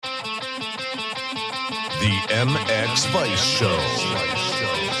The MX Vice Show.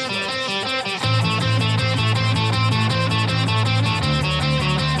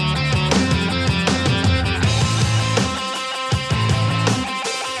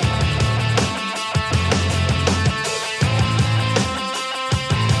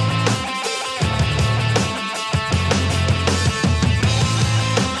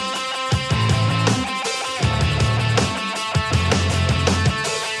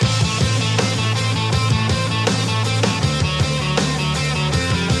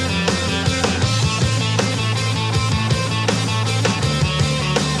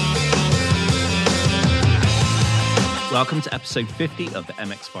 Welcome to episode 50 of the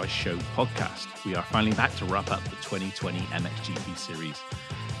MX Vice Show podcast. We are finally back to wrap up the 2020 MXGP series.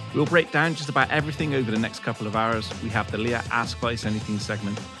 We'll break down just about everything over the next couple of hours. We have the Leah Ask Vice Anything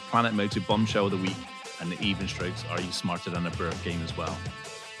segment, Planet Moto Bombshell of the Week, and the Even Strokes Are You Smarter Than a Birth game as well.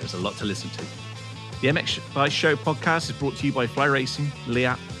 There's a lot to listen to. The MX Vice Show podcast is brought to you by Fly Racing,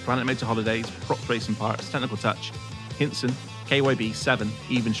 Leah, Planet Motor Holidays, Props Racing Parts, Technical Touch, Hinson, KYB, 7,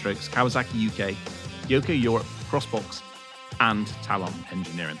 Even Strokes, Kawasaki UK, Yoko Europe, Crossbox, and Talon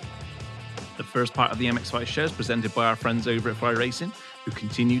Engineering. The first part of the MX Vice Show is presented by our friends over at Fly Racing, who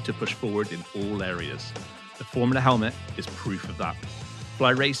continue to push forward in all areas. The Formula helmet is proof of that.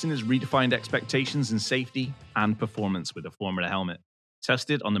 Fly Racing has redefined expectations in safety and performance with the Formula helmet.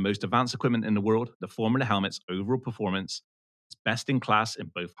 Tested on the most advanced equipment in the world, the Formula helmet's overall performance is best in class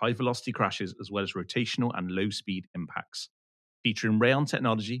in both high-velocity crashes as well as rotational and low-speed impacts. Featuring Rayon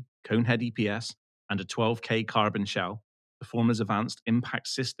technology, Conehead EPS, and a 12K carbon shell, the Formula's Advanced Impact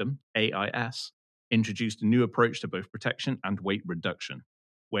System, AIS, introduced a new approach to both protection and weight reduction.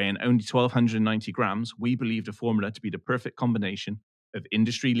 Weighing only 1,290 grams, we believe the Formula to be the perfect combination of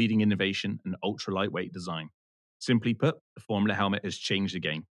industry-leading innovation and ultra-lightweight design. Simply put, the Formula helmet has changed the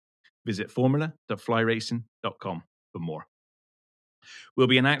game. Visit formula.flyracing.com for more. We'll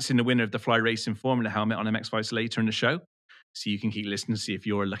be announcing the winner of the Fly Racing Formula helmet on MX Vice later in the show, so you can keep listening to see if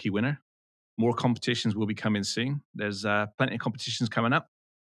you're a lucky winner. More competitions will be coming soon. There's plenty of competitions coming up.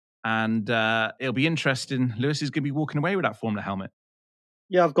 And it'll be interesting. Lewis is going to be walking away with that Formula helmet.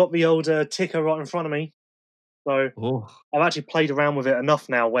 Yeah, I've got the old ticker right in front of me. So I've actually played around with it enough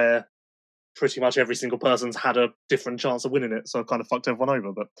now where pretty much every single person's had a different chance of winning it. So I've kind of fucked everyone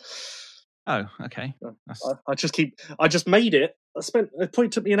over. But oh, okay. I just made it. It probably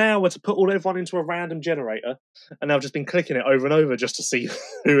took me an hour to put everyone into a random generator, and I've just been clicking it over and over just to see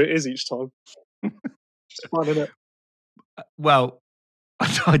who it is each time. Just finding it. Well,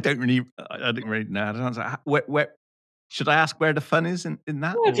 I didn't really know how to answer. Where should I ask where the fun is in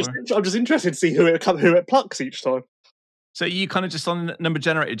that? Yeah, I'm just interested to see who it plucks each time. So you kind of just on the number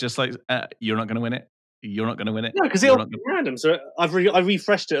generator, just like you're not going to win it. You're not going to win it. No, because it'll be random. So I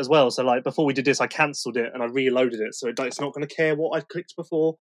refreshed it as well. So like before we did this, I cancelled it and I reloaded it. So it's not going to care what I clicked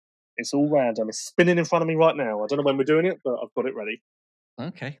before. It's all random. It's spinning in front of me right now. I don't know when we're doing it, but I've got it ready.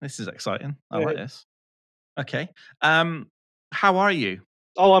 Okay, this is exciting. I like this. Okay, how are you?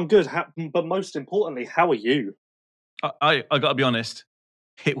 Oh, I'm good. But most importantly, how are you? I got to be honest.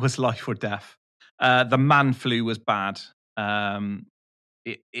 It was life or death. The man flu was bad.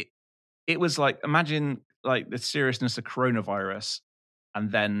 It was like, imagine like the seriousness of coronavirus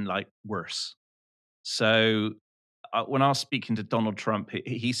and then like worse. So when I was speaking to Donald Trump,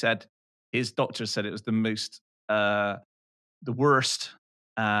 he said his doctor said it was the worst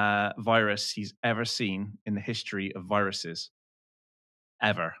virus he's ever seen in the history of viruses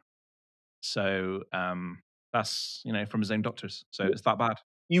ever. So that's, from his own doctors. So it's that bad.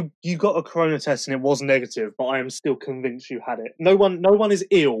 You got a corona test and it was negative, but I am still convinced you had it. No one is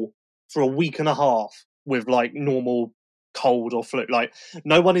ill for a week and a half with like normal cold or flu. Like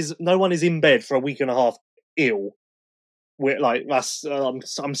no one is in bed for a week and a half ill. We're like that's.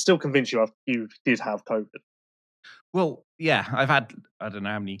 I'm still convinced you did have COVID. Well, yeah, I've had, I don't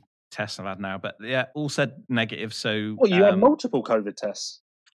know how many tests I've had now, but yeah, all said negative. So you had multiple COVID tests.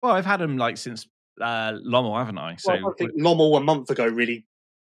 Well, I've had them like since Lommel, haven't I? So I think Lommel a month ago really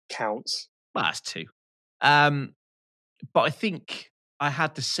counts. Well, that's 2. But I think I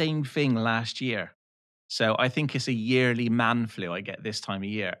had the same thing last year. So I think it's a yearly man flu I get this time of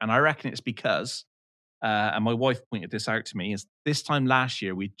year. And I reckon it's because, and my wife pointed this out to me, is this time last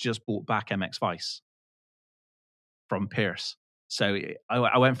year we just bought back MX Vice from Pierce. So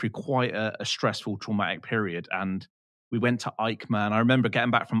I went through quite a stressful, traumatic period. And we went to EICMA. And I remember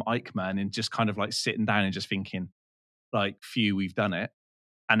getting back from EICMA and just kind of like sitting down and just thinking, like, phew, we've done it.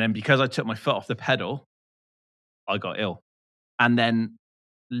 And then because I took my foot off the pedal, I got ill. And then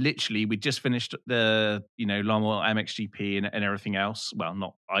literally we just finished the, Lommel MXGP and everything else. Well,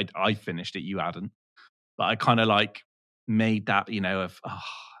 not, I finished it, you hadn't. But I kind of like made that,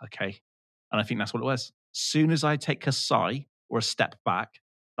 okay. And I think that's what it was. Soon as I take a sigh or a step back,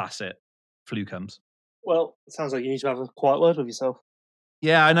 that's it. Flu comes. Well, it sounds like you need to have a quiet word with yourself.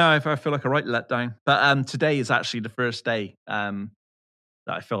 Yeah, I know. I feel like a right letdown. But today is actually the first day that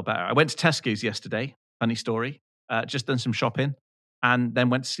I feel better. I went to Tesco's yesterday. Funny story. Just done some shopping and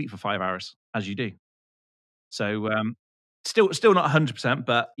then went to sleep for 5 hours, as you do. So still not 100%,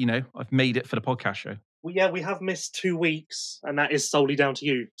 but, I've made it for the podcast show. Well, yeah, we have missed 2 weeks, and that is solely down to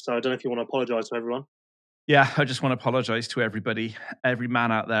you. So I don't know if you want to apologise to everyone. Yeah, I just want to apologise to everybody. Every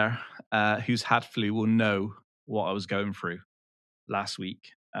man out there who's had flu will know what I was going through last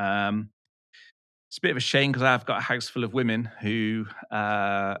week. It's a bit of a shame because I've got a house full of women who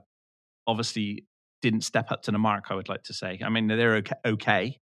obviously didn't step up to the mark, I would like to say. I mean, they're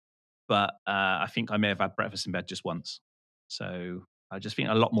okay, but I think I may have had breakfast in bed just once. So I just think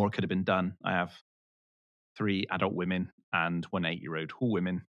a lot more could have been done. I have 3 adult women and 1 8-year-old, all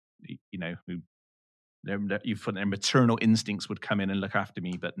women, who you thought their maternal instincts would come in and look after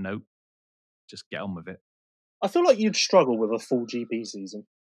me, but no, just get on with it. I feel like you'd struggle with a full GP season.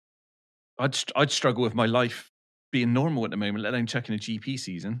 I'd struggle with my life being normal at the moment, let alone checking a GP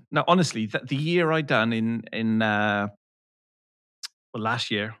season. Now, honestly, the year I done in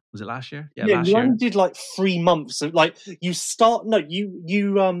last year, was it last year? Yeah, last year. You only did like 3 months. Like you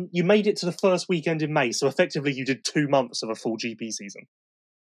made it to the first weekend in May, so effectively you did 2 months of a full GP season.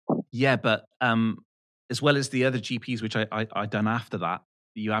 Yeah, but as well as the other GPs, which I done after that,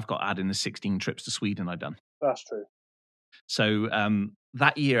 you have got to add in the 16 trips to Sweden I done. That's true. So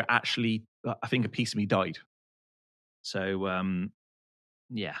that year, actually, I think a piece of me died. So,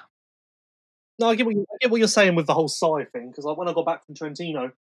 yeah. No, I get what you're saying with the whole sigh thing, because like when I got back from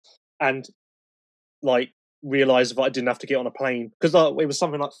Trentino and like realised that I didn't have to get on a plane, because it was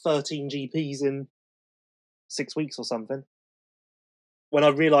something like 13 GPs in 6 weeks or something. When I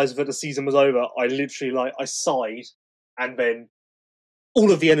realised that the season was over, I literally I sighed, and then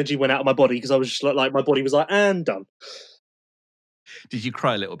all of the energy went out of my body because I was just like my body was like, and done. Did you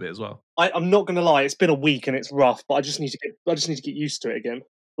cry a little bit as well? I'm not going to lie, it's been a week and it's rough, but I just need to get used to it again.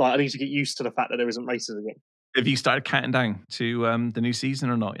 Like I need to get used to the fact that there isn't races again. Have you started counting down to the new season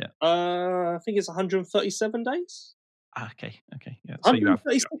or not yet? I think it's 137 days. Okay, yeah. So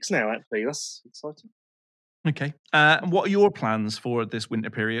 136 now, actually. That's exciting. Okay. What are your plans for this winter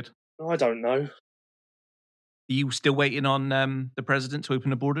period? I don't know. Are you still waiting on the president to open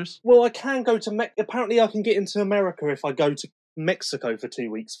the borders? Well, I can go to apparently I can get into America if I go to Mexico for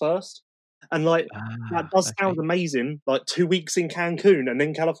 2 weeks first. And that does sound amazing. Like 2 weeks in Cancun and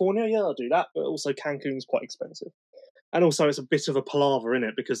then California, yeah, I'll do that. But also Cancun's quite expensive, and also it's a bit of a palaver in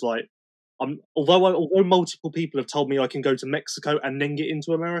it because although multiple people have told me I can go to Mexico and then get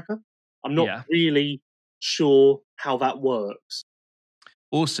into America, I'm not really sure how that works.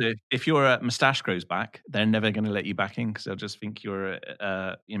 Also, if your moustache grows back, they're never going to let you back in because they'll just think you're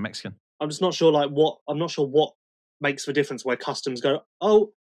Mexican. I'm just not sure. I'm not sure what makes the difference where customs go,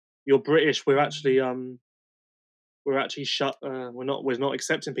 oh, you're British. We're actually shut. We're not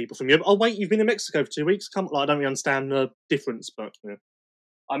accepting people from you. Oh wait, you've been in Mexico for 2 weeks. Come, I don't really understand the difference, but yeah.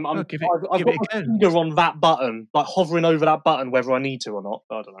 I've got my finger on that button, like hovering over that button, whether I need to or not.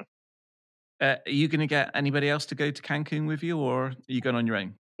 I don't know. Are you going to get anybody else to go to Cancun with you, or are you going on your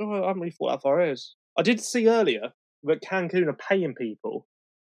own? Oh, I haven't really thought that far ahead. I did see earlier that Cancun are paying people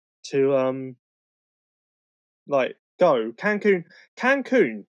to go.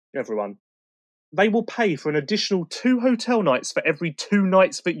 Cancun, everyone. They will pay for an additional 2 hotel nights for every 2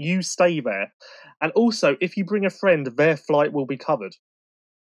 nights that you stay there. And also, if you bring a friend, their flight will be covered.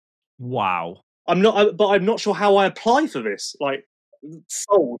 Wow. I'm not sure how I apply for this.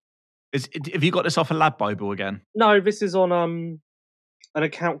 Sold. Have you got this off a Lab Bible again? No, this is on an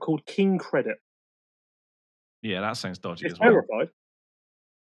account called King Credit. Yeah, that sounds dodgy it's as well. Verified.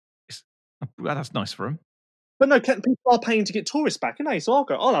 Well, that's nice for them. But no, people are paying to get tourists back, innit? So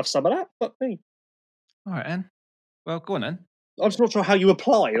I'll have some of that. Fuck me. All right, then. Well, go on then. I'm just not sure how you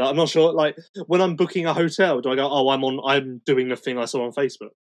apply. I'm not sure. When I'm booking a hotel, do I go, oh, I'm doing the thing I saw on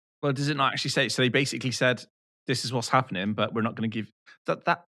Facebook? Well, does it not actually say? So they basically said, this is what's happening, but we're not going to give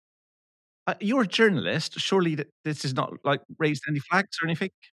that. You're a journalist. Surely this is not raised any flags or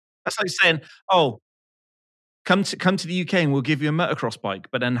anything. That's like saying, oh, come to the UK and we'll give you a motocross bike,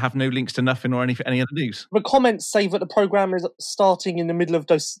 but then have no links to nothing or any other news. The comments say that the program is starting in the middle of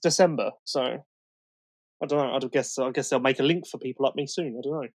December. So I don't know. I guess they'll make a link for people like me soon. I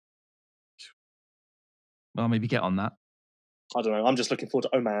don't know. Well, maybe get on that. I don't know. I'm just looking forward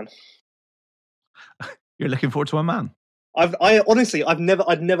to Oman. You're looking forward to Oman? I'd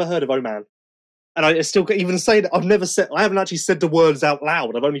never heard of Oman. And I still even say that I haven't actually said the words out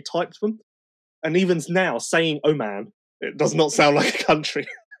loud. I've only typed them. And even now, saying Oman, it does not sound like a country.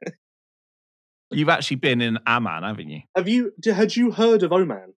 You've actually been in Amman, haven't you? Had you heard of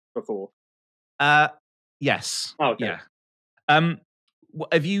Oman before? Yes. Oh, okay. Yeah.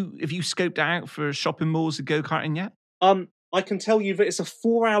 Have you scoped out for shopping malls and go-karting yet? I can tell you that it's a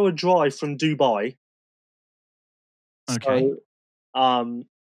 4-hour drive from Dubai. Okay. So,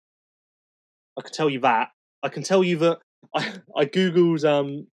 I can tell you that. I can tell you that I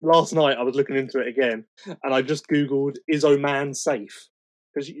googled last night. I was looking into it again, and I just googled, "Is Oman safe?"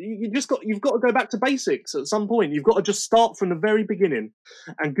 Because you've got to go back to basics at some point. You've got to just start from the very beginning.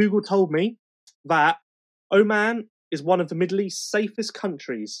 And Google told me that Oman is one of the Middle East's safest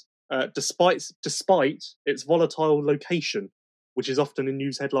countries, despite its volatile location, which is often in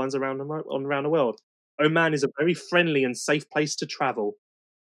news headlines around the world. Oman is a very friendly and safe place to travel.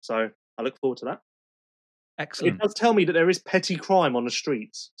 So I look forward to that. Excellent. It does tell me that there is petty crime on the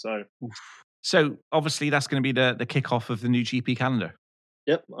streets. So obviously that's going to be the kickoff of the new GP calendar.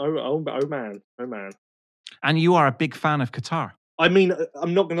 Yep. Oh man. And you are a big fan of Qatar. I mean,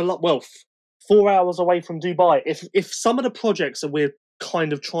 I'm not going to. Well, 4 hours away from Dubai. If some of the projects that we're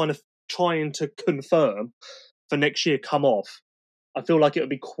kind of trying to confirm for next year come off, I feel like it would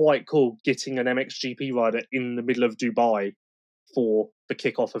be quite cool getting an MXGP rider in the middle of Dubai for the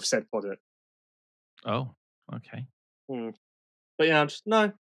kickoff of said project. Oh, okay. But yeah, it's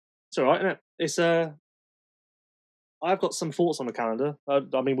all right, isn't it? It's I've got some thoughts on the calendar. I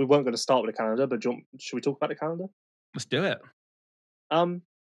mean, we weren't going to start with the calendar, but should we talk about the calendar? Let's do it. I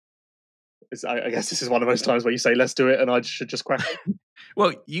guess this is one of those times where you say, let's do it, and I should just crack it.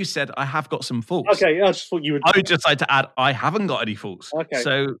 Well, you said I have got some thoughts. Okay, I just thought you would. I would just like to add, I haven't got any thoughts. Okay.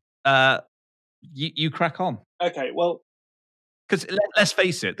 So you crack on. Okay, well. Because let's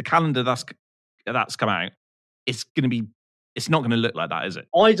face it, the calendar that's come out, it's not going to look like that, is it?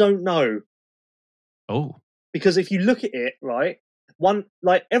 I don't know. Oh. Because if you look at it, right,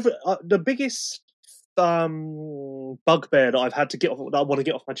 the biggest bugbear that I've had that I want to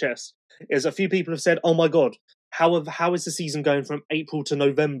get off my chest is a few people have said, "Oh my god, how is the season going from April to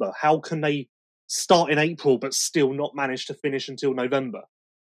November? How can they start in April but still not manage to finish until November?"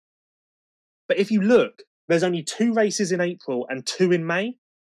 But if you look, there's only 2 races in April and 2 in May,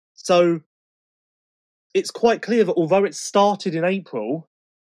 so it's quite clear that although it started in April,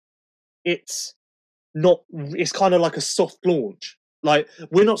 it's kind of like a soft launch. Like,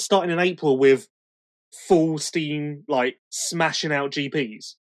 we're not starting in April with full steam, like, smashing out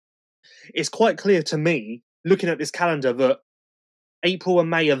GPs. It's quite clear to me, looking at this calendar, that April and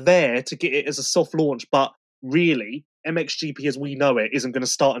May are there to get it as a soft launch, but really, MXGP as we know it isn't going to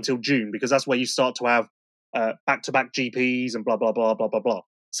start until June, because that's where you start to have back-to-back GPs and blah, blah, blah, blah, blah, blah.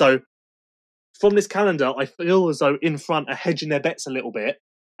 So, from this calendar, I feel as though in front are hedging their bets a little bit.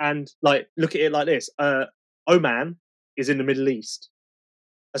 And, like, look at it like this. Oman is in the Middle East.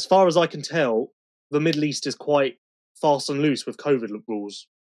 As far as I can tell, the Middle East is quite fast and loose with COVID rules,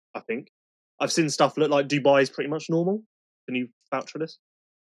 I think. I've seen stuff look like Dubai is pretty much normal. Can you vouch for this?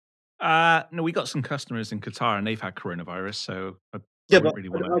 No, we got some customers in Qatar and they've had coronavirus, so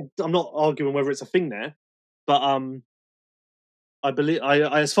I'm not arguing whether it's a thing there. But I believe,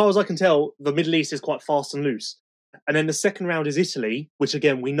 as far as I can tell, the Middle East is quite fast and loose. And then the second round is Italy, which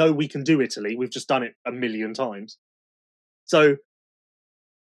again, we know we can do Italy. We've just done it a million times. So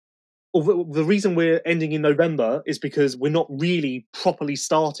the reason we're ending in November is because we're not really properly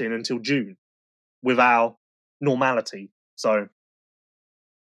starting until June with our normality. So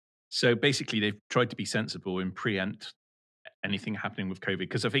basically, they've tried to be sensible and preempt anything happening with COVID.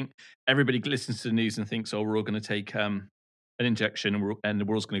 Because I think everybody listens to the news and thinks, "Oh, we're all going to take an injection and the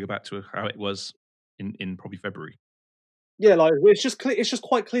world's going to go back to how it was in probably February." Yeah, like it's just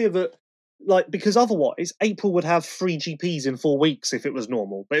quite clear that, like, because otherwise April would have 3 GPs in 4 weeks if it was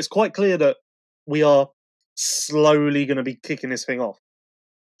normal. But it's quite clear that we are slowly going to be kicking this thing off.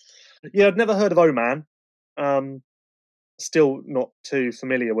 Yeah, I'd never heard of Oman. Still not too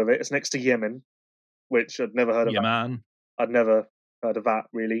familiar with it. It's next to Yemen, which I'd never heard of. Yemen. I'd never heard of that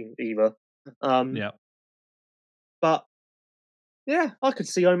really either. Yeah. But yeah, I could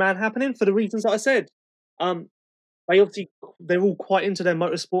see Oman happening for the reasons that I said. They're all quite into their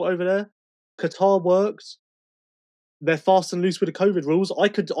motorsport over there. Qatar works. They're fast and loose with the COVID rules.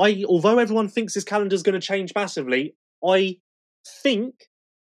 Although everyone thinks this calendar is going to change massively, I think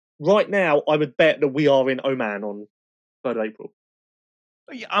right now I would bet that we are in Oman on 3rd April.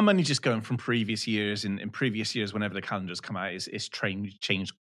 Yeah, I'm only just going from previous years. In previous years, whenever the calendar's come out, it's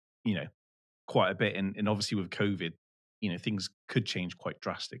changed, quite a bit. And obviously with COVID, things could change quite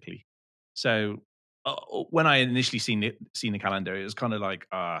drastically. So when I initially seen the calendar, it was kind of like,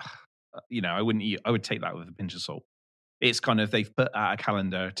 I would take that with a pinch of salt. It's kind of, they've put out a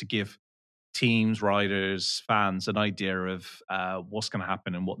calendar to give teams, riders, fans an idea of what's going to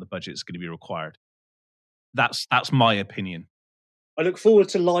happen and what the budget is going to be required. That's my opinion. I look forward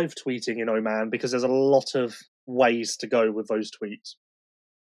to live tweeting in Oman because there's a lot of ways to go with those tweets.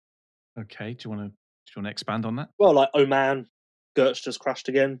 Okay, do you want to expand on that? Well, like Oman, Gertz just crashed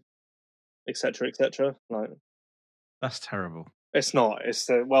again, etc., etc. Like, that's terrible. It's not. It's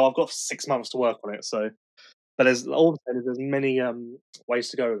well, I've got 6 months to work on it, so. But there's many ways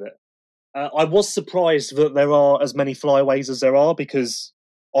to go with it. I was surprised that there are as many flyaways as there are, because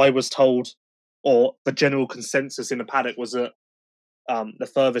I was told, or the general consensus in the paddock was that the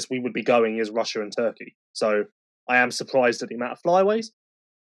furthest we would be going is Russia and Turkey. So I am surprised at the amount of flyaways.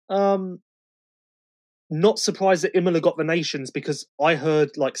 Not surprised that Imola got the Nations, because I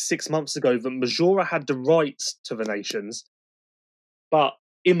heard like 6 months ago that Majora had the rights to the Nations, but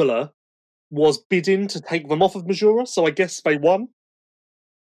Imola was bidding to take them off of Majora, so I guess they won.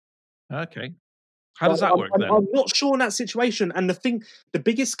 Okay. How does that work then? I'm not sure in that situation, and the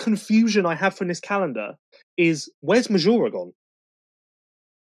biggest confusion I have from this calendar is, where's Majora gone?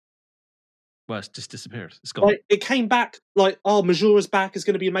 Well, it's just disappeared. It's gone. Like, it came back like, oh, Majora's back, it's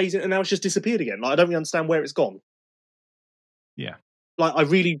going to be amazing, and now it's just disappeared again. Like, I don't really understand where it's gone. Yeah. Like,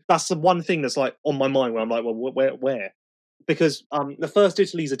 that's the one thing that's like on my mind where I'm like, well, where? Because the first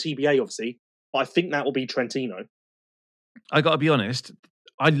Italy's a TBA, obviously, but I think that will be Trentino. I got to be honest,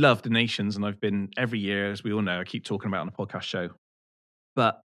 I love the Nations, and I've been every year, as we all know, I keep talking about on the podcast show.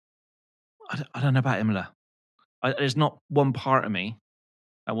 But I don't know about Imola. There's not one part of me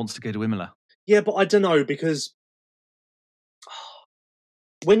that wants to go to Imola. Yeah, but I don't know, because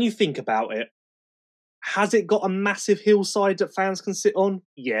when you think about it, has it got a massive hillside that fans can sit on?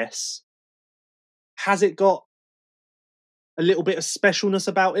 Yes. Has it got a little bit of specialness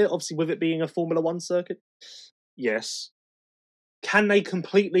about it, obviously with it being a Formula One circuit? Yes. Can they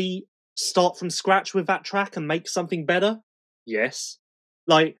completely start from scratch with that track and make something better? Yes.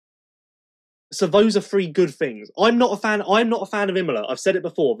 Like, so those are three good things. I'm not a fan of Imola. I've said it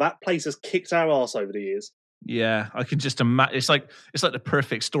before. That place has kicked our ass over the years. Yeah, I can just imagine. It's like the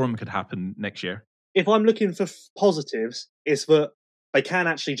perfect storm could happen next year. If I'm looking for positives, it's that they can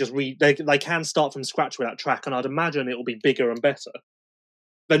actually just they can start from scratch with that track, and I'd imagine it will be bigger and better.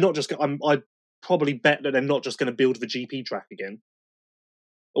 They're not just. I'd probably bet that they're not just going to build the GP track again.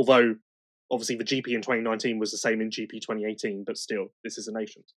 Although, obviously, the GP in 2019 was the same in GP 2018, but still, this is a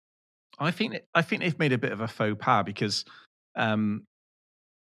Nations. I think they've made a bit of a faux pas, because I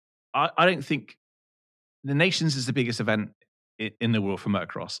don't think the Nations is the biggest event in the world for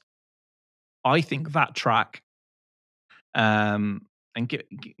motocross. I think that track, we've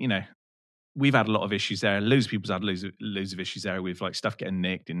had a lot of issues there. Loads of people's had loads of issues there with like stuff getting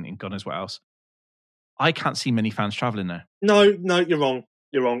nicked and God knows what else. I can't see many fans traveling there. No, you're wrong.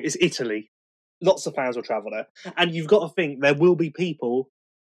 You're wrong. It's Italy. Lots of fans will travel there, and you've got to think there will be people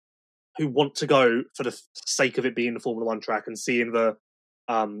who want to go for the sake of it being the Formula One track and seeing the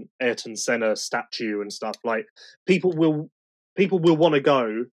Ayrton Senna statue and stuff. Like, people will want to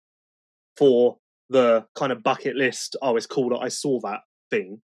go for the kind of bucket list. Oh, it's cool that I saw that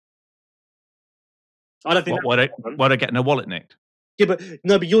thing. I don't think. Why are getting a wallet nicked? Yeah, but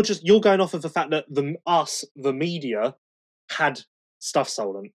you're going off of the fact that the media had stuff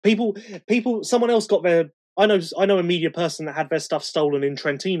stolen. Someone else got their. I know a media person that had their stuff stolen in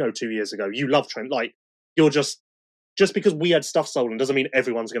Trentino 2 years ago. You love Trent. Like, you're just because we had stuff stolen doesn't mean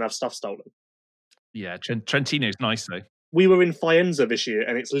everyone's going to have stuff stolen. Yeah, Trentino's nice though. We were in Faenza this year,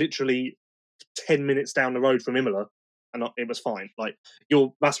 and it's literally 10 minutes down the road from Imola, and it was fine. Like,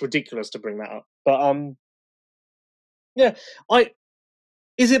 that's ridiculous to bring that up. But yeah,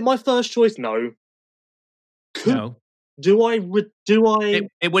 is it my first choice? No. No. Do I?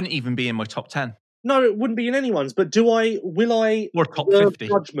 It wouldn't even be in my top 10. No, it wouldn't be in anyone's. But will I or top 50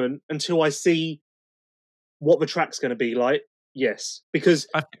 judgment until I see what the track's going to be like? Yes, because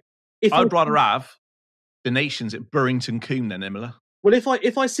I'd rather have the Nations at Burrington Combe than Imola. Well,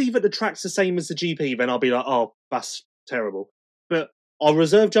 if I see that the track's the same as the GP, then I'll be like, oh, that's terrible. But I'll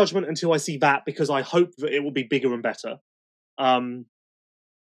reserve judgment until I see that, because I hope that it will be bigger and better. Or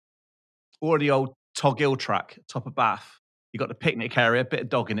the old Toghill track, top of Bath. You got the picnic area, bit of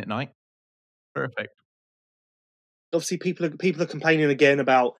dogging at night. Perfect. Obviously, people are complaining again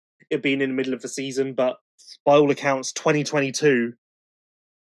about it being in the middle of the season, but by all accounts, 2022,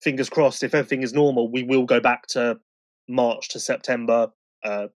 fingers crossed, if everything is normal, we will go back to March to September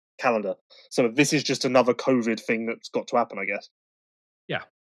calendar. So this is just another COVID thing that's got to happen, I guess. Yeah.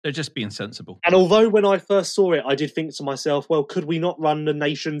 They're just being sensible. And although when I first saw it, I did think to myself, well, could we not run the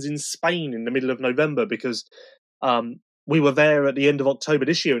Nations in Spain in the middle of November? Because we were there at the end of October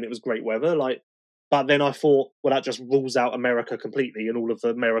this year and it was great weather. But then I thought, well, that just rules out America completely and all of the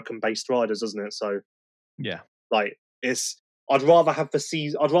American-based riders, doesn't it? So, yeah, I'd rather have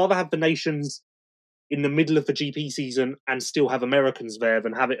the Nations in the middle of the GP season and still have Americans there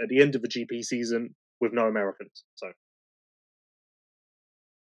than have it at the end of the GP season with no Americans. So,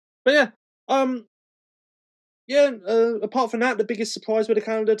 but yeah, apart from that, the biggest surprise with the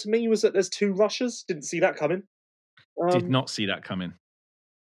calendar to me was that there's 2 Russias. Didn't see that coming. Did not see that coming.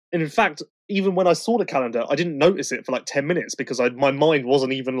 And in fact, even when I saw the calendar, I didn't notice it for like 10 minutes because my mind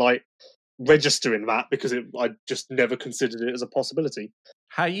wasn't even like registering that because I just never considered it as a possibility.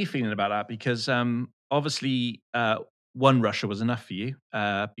 How are you feeling about that? Because obviously 1 Russia was enough for you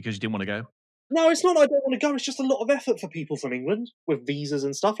because you didn't want to go. No, it's not that I don't want to go. It's just a lot of effort for people from England with visas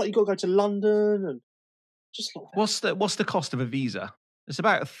and stuff. Like, you've got to go to London and just... What's the cost of a visa? It's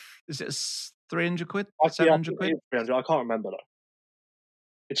about, is it 300 quid? 700 quid? 300. I can't remember though.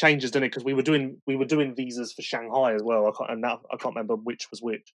 It changes, doesn't it? Because we were doing visas for Shanghai as well. I can't remember which was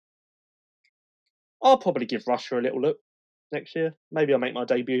which. I'll probably give Russia a little look next year. Maybe I'll make my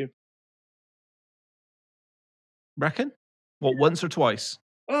debut. Reckon? What, once or twice?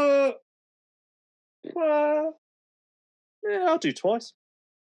 Yeah, I'll do twice.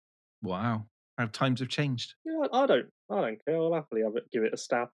 Wow, how times have changed. Yeah, I don't care. I'll happily give it a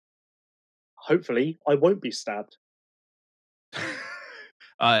stab. Hopefully, I won't be stabbed.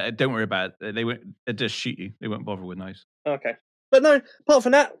 Don't worry about it. They'll just shoot you. They won't bother with knives. Okay. But no, apart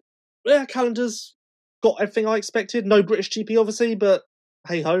from that, yeah, calendar's got everything I expected. No British GP, obviously, but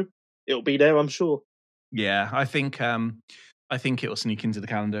hey-ho, it'll be there, I'm sure. Yeah, I think it'll sneak into the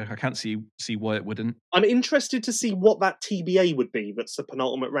calendar. I can't see why it wouldn't. I'm interested to see what that TBA would be that's the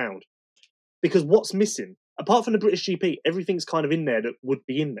penultimate round. Because what's missing? Apart from the British GP, everything's kind of in there that would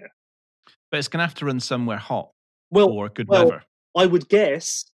be in there. But it's going to have to run somewhere hot or good weather. I would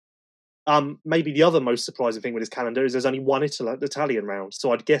guess maybe the other most surprising thing with his calendar is there's only 1 Italian round.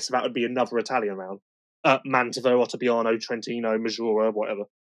 So I'd guess that would be another Italian round. Mantovo, Ottobiano, Trentino, Maggiora, whatever.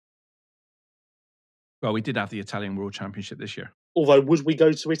 Well, we did have the Italian World Championship this year. Although, would we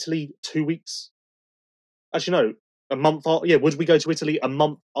go to Italy 2 weeks? Actually, no, a month. Would we go to Italy a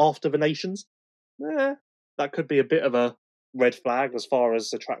month after the Nations? That could be a bit of a red flag as far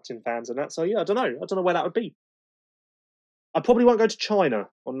as attracting fans and that. So yeah, I don't know. I don't know where that would be. I probably won't go to China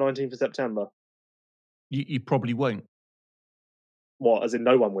on 19th of September. You probably won't. What, as in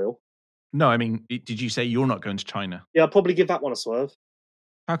no one will? No, I mean, did you say you're not going to China? Yeah, I'll probably give that one a swerve.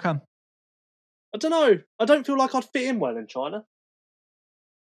 How come? I don't know. I don't feel like I'd fit in well in China.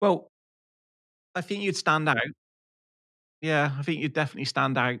 Well, I think you'd stand out. Yeah, I think you'd definitely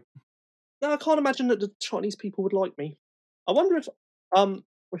stand out. No, I can't imagine that the Chinese people would like me. I wonder if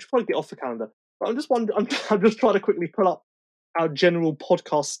we should probably get off the calendar. But I'm just wondering. I'm just trying to quickly pull up our general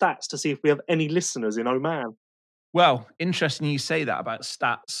podcast stats to see if we have any listeners in Oman. Well, interesting you say that about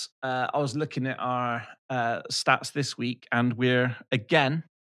stats. I was looking at our stats this week, and we're again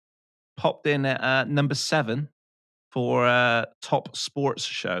popped in at number 7 for top sports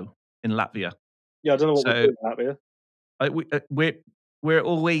show in Latvia. Yeah, I don't know what we're doing in Latvia. We're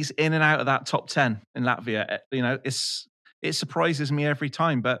always in and out of that top 10 in Latvia. You know, it surprises me every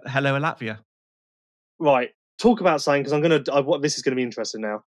time. But hello, Latvia. Right, talk about something because this is gonna be interesting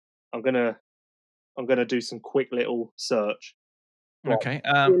now. I'm gonna do some quick little search. Right. Okay.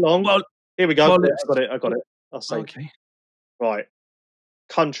 Well, here we go. Well, I got it. I'll say. Okay. Right.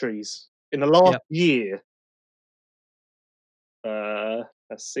 Countries in the last year.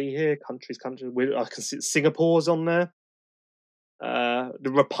 Let's see here. Countries. I can see Singapore's on there.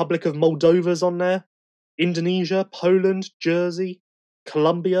 The Republic of Moldova's on there. Indonesia, Poland, Jersey,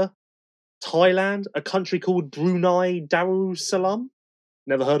 Colombia, Thailand, a country called Brunei Darussalam.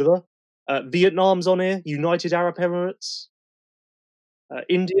 Never heard of her. Vietnam's on here. United Arab Emirates.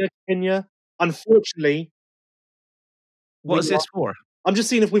 India, Kenya. Unfortunately. What is this for? I'm just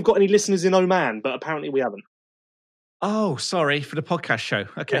seeing if we've got any listeners in Oman, but apparently we haven't. Oh, sorry, for the podcast show.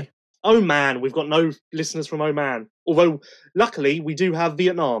 Okay. Yeah. Oman, we've got no listeners from Oman. Although, luckily, we do have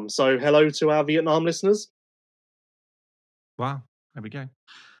Vietnam. So, hello to our Vietnam listeners. Wow, there we go.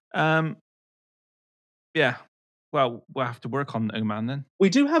 Yeah, well, we'll have to work on Oman then. We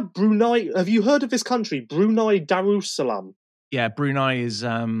do have Brunei. Have you heard of this country? Brunei Darussalam. Yeah, Brunei is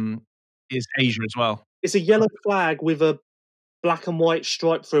Asia as well. It's a yellow flag with a black and white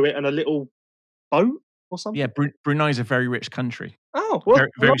stripe through it and a little boat or something. Yeah, Brunei is a very rich country. Oh, well,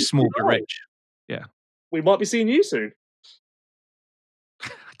 very small but rich. Yeah, we might be seeing you soon. I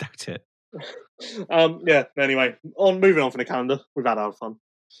doubt it. Yeah. Anyway, moving on from the calendar. We've had our fun.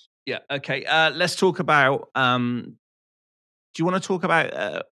 Yeah. Okay. Let's talk about. Do you want to talk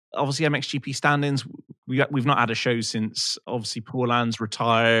about obviously MXGP stand-ins? We've not had a show since obviously Paul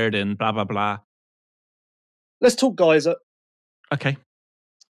retired and blah blah blah. Let's talk Geyser. Okay.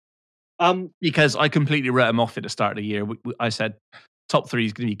 Because I completely wrote him off at the start of the year. I said top 3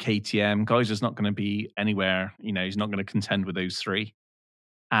 is going to be KTM. Geyser's not going to be anywhere. He's not going to contend with those 3.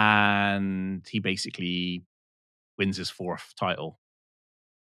 And he basically wins his 4th title.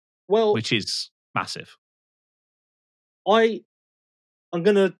 Well, which is massive. I'm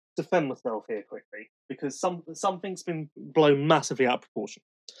going to defend myself here quickly because something's been blown massively out of proportion.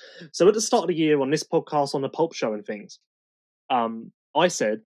 So at the start of the year on this podcast, on the Pulp Show and things, I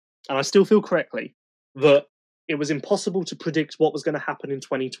said, and I still feel correctly, that it was impossible to predict what was going to happen in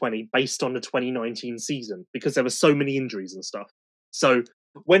 2020 based on the 2019 season because there were so many injuries and stuff. So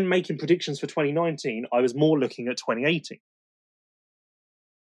when making predictions for 2019, I was more looking at 2018.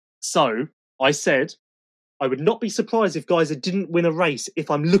 So I said I would not be surprised if Geyser didn't win a race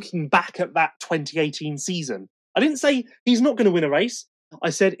if I'm looking back at that 2018 season. I didn't say he's not going to win a race.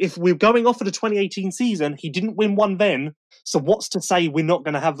 I said if we're going off of the 2018 season, he didn't win one then. So what's to say we're not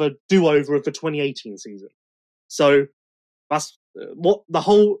going to have a do-over of the 2018 season? So that's what the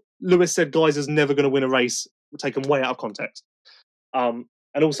whole Lewis said Geyser's never going to win a race, taken way out of context. And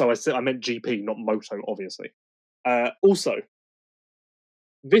also I meant GP, not Moto, obviously. Also,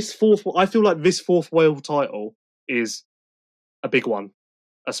 I feel like this 4th world title is a big one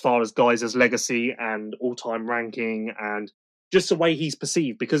as far as Geyser's legacy and all-time ranking and just the way he's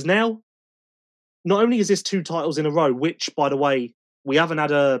perceived. Because now, not only is this 2 titles in a row, which, by the way, we haven't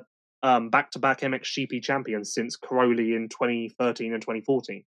had a back-to-back MXGP champion since Crowley in 2013 and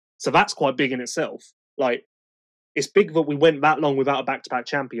 2014. So that's quite big in itself. Like, it's big that we went that long without a back-to-back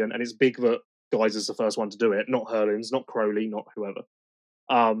champion, and it's big that Geyser's the first one to do it, not Herlings, not Crowley, not whoever.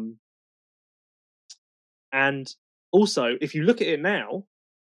 And also, if you look at it now,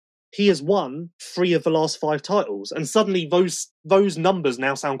 he has won 3 of the last 5 titles, and suddenly those numbers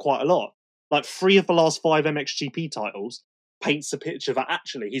now sound quite a lot. Like 3 of the last 5 MXGP titles paints a picture that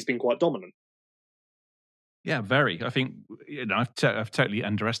actually he's been quite dominant. Yeah, very. I think I've totally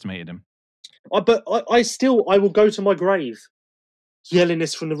underestimated him. But I will go to my grave yelling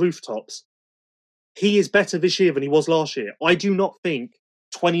this from the rooftops. He is better this year than he was last year. I do not think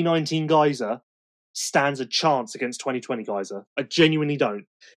 2019 Geyser stands a chance against 2020 Geyser. I genuinely don't.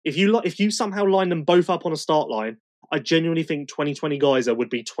 If you somehow line them both up on a start line, I genuinely think 2020 Geyser would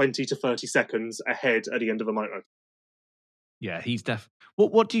be 20 to 30 seconds ahead at the end of the moto. Yeah, he's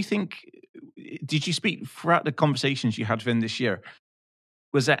What do you think? Did you speak throughout the conversations you had with him this year?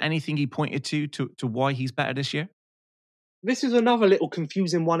 Was there anything he pointed to why he's better this year? This is another little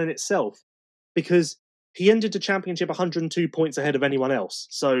confusing one in itself because he ended the championship 102 points ahead of anyone else.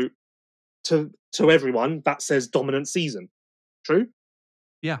 So to everyone, that says dominant season. True?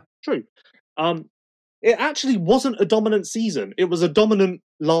 Yeah. True. It actually wasn't a dominant season. It was a dominant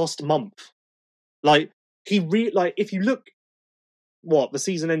last month. Like, if you look, the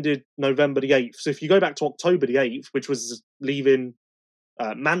season ended November the 8th. So if you go back to October the 8th, which was leaving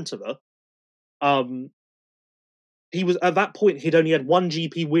Mantova, he was, at that point, he'd only had 1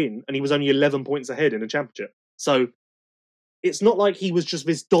 GP win, and he was only 11 points ahead in the championship. So it's not like he was just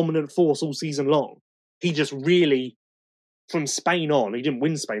this dominant force all season long. He just really, from Spain on, he didn't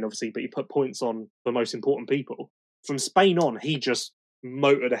win Spain, obviously, but he put points on the most important people. From Spain on, he just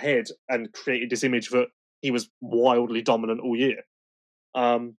motored ahead and created this image that he was wildly dominant all year.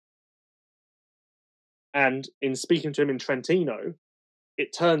 And in speaking to him in Trentino,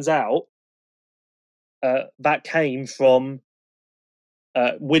 it turns out that came from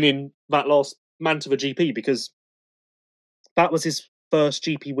winning that last Mantova GP, because that was his first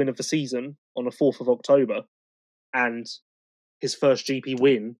GP win of the season on the 4th of October, and his first GP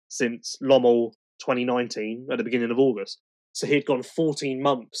win since Lommel 2019 at the beginning of August. So he'd gone 14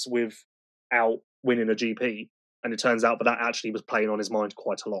 months without winning a GP, and it turns out that actually was playing on his mind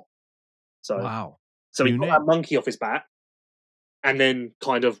quite a lot. So, wow. So he got that monkey off his back, and then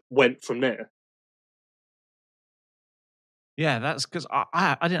kind of went from there. Yeah, that's because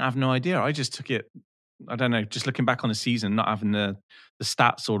I didn't have no idea. I just took it, I don't know, just looking back on the season, not having the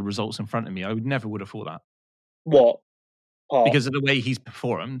stats or the results in front of me, I would have thought that. What? Because of the way he's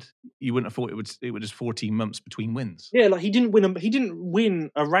performed, you wouldn't have thought it was just 14 months between wins. Yeah, like he didn't win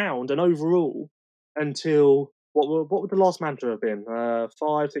a round, an overall, until what would the last Mantova have been?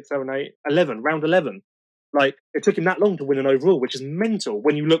 5, 6, 7, 8, 11, round 11. Like, it took him that long to win an overall, which is mental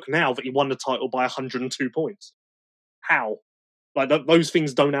when you look now that he won the title by 102 points. How? Like those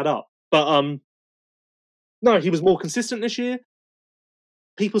things don't add up. But no, he was more consistent this year.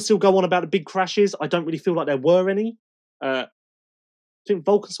 People still go on about the big crashes. I don't really feel like there were any. I think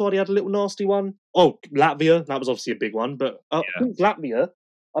Volkswagen had a little nasty one. Oh, Latvia, that was obviously a big one. But I think Latvia,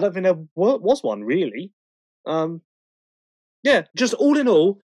 I don't think there was one really. Yeah, just all in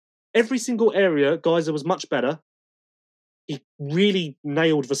all, every single area, Geyser was much better. He really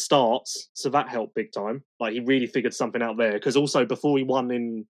nailed the starts, so that helped big time. Like, he really figured something out there. Because also, before he won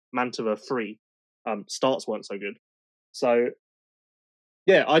in Mantova 3, starts weren't so good. So,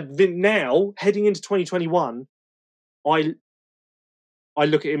 yeah, I think now, heading into 2021, I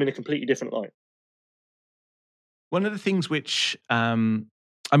look at him in a completely different light. One of the things which, I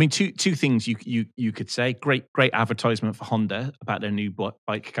mean, two things you could say. Great advertisement for Honda about their new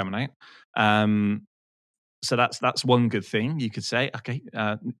bike coming out. So that's one good thing you could say. Okay,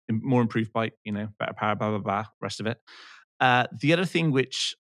 more improved bike, better power, blah blah blah. Rest of it. The other thing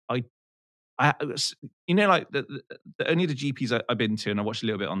which like the only the GPs I've been to, and I watched a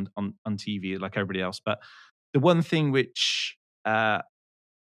little bit on TV like everybody else. But the one thing which I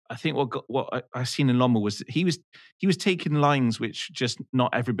think what I seen in Lommel was he was taking lines which just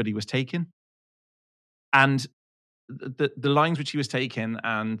not everybody was taking, and the lines which he was taking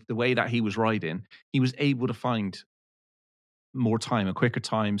and the way that he was riding, he was able to find more time, a quicker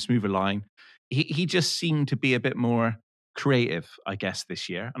time, smoother line. He just seemed to be a bit more creative, I guess, this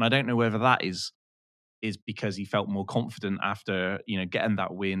year. And I don't know whether that is because he felt more confident after, getting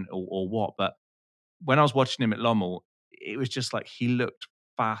that win or what. But when I was watching him at Lommel, it was just like he looked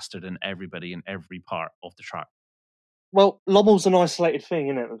faster than everybody in every part of the track. Well, Lommel's an isolated thing,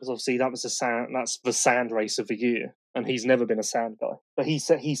 isn't it? Because obviously that's the sand race of the year, and he's never been a sand guy. But he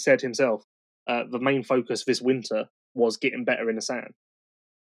said himself, the main focus this winter was getting better in the sand.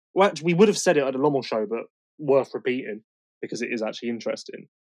 Well, actually, we would have said it at the Lommel show, but worth repeating because it is actually interesting.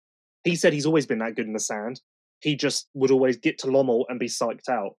 He said he's always been that good in the sand. He just would always get to Lommel and be psyched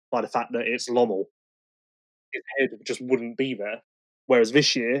out by the fact that it's Lommel. His head just wouldn't be there. Whereas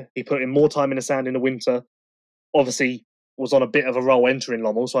this year, he put in more time in the sand in the winter. Obviously, was on a bit of a roll entering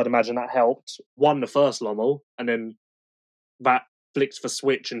Lommel, so I'd imagine that helped. Won the first Lommel, and then that flicked the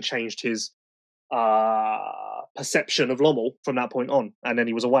switch and changed his perception of Lommel from that point on, and then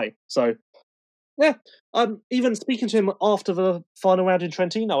he was away. So, yeah, even speaking to him after the final round in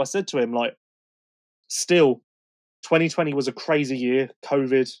Trentino, I said to him, like, still, 2020 was a crazy year,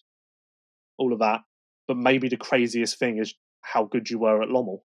 COVID, all of that, but maybe the craziest thing is how good you were at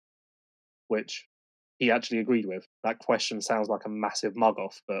Lommel, which he actually agreed with. That question sounds like a massive mug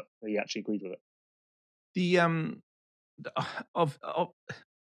off, but he actually agreed with it.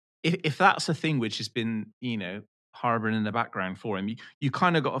 If that's a thing which has been, harboring in the background for him, you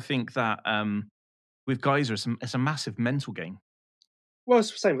kind of got to think that with Geyser, it's a massive mental game. Well,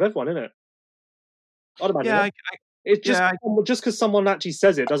 it's the same with everyone, isn't it? I'd imagine. Yeah, it's just just because someone actually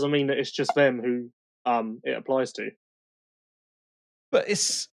says it doesn't mean that it's just them who it applies to. But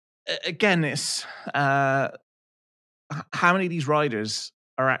it's how many of these riders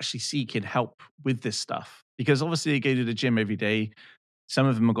are actually seeking help with this stuff? Because obviously they go to the gym every day. Some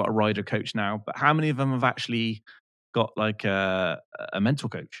of them have got a rider coach now, but how many of them have actually got like a mental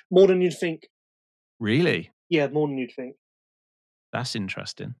coach? More than you'd think. Really? Yeah, more than you'd think. That's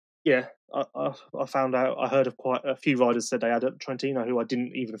interesting. Yeah, I found out. I heard of quite a few riders said they had at Trentino who I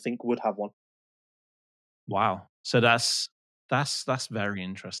didn't even think would have one. Wow. So that's very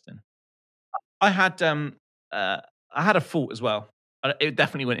interesting. I had a thought as well. It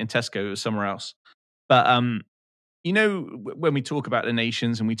definitely went in Tesco. It was somewhere else. But when we talk about the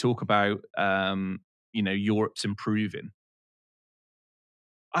nations and we talk about Europe's improving,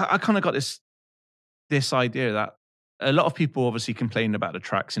 I kind of got this idea that a lot of people obviously complain about the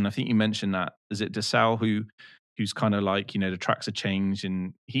tracks, and I think you mentioned that. Is it Dessau who's kind of like, the tracks have changed,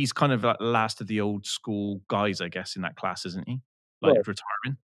 and he's kind of like the last of the old school guys, I guess, in that class, isn't he? Like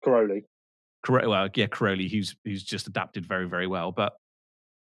retiring. Caroli. Well, yeah, Caroli, who's just adapted very, very well. But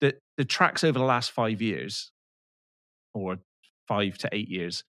the tracks over the last 5 years, or 5 to 8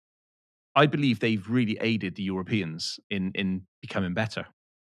 years, I believe they've really aided the Europeans in becoming better.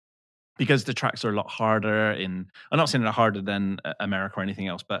 Because the tracks are a lot harder. I'm not saying they're harder than America or anything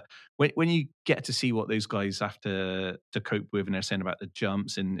else, but when you get to see what those guys have to cope with, and they're saying about the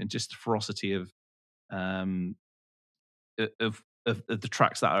jumps and just the ferocity of the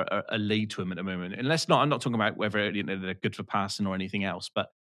tracks that are laid to them at the moment. And I'm not talking about whether they're good for passing or anything else, but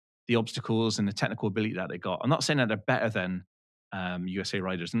the obstacles and the technical ability that they got. I'm not saying that they're better than USA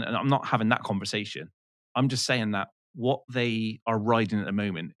riders, and I'm not having that conversation. I'm just saying that what they are riding at the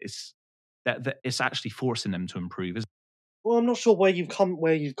moment is that it's actually forcing them to improve. Well, I'm not sure where you've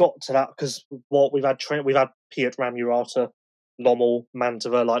got to that, because we've had Piet, Ramurata, Lommel,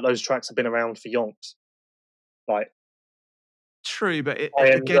 Mantova, like those tracks have been around for yonks. Like True, but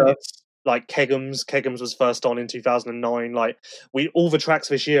again, Ironza, it's like Keggums was first on in 2009. Like all the tracks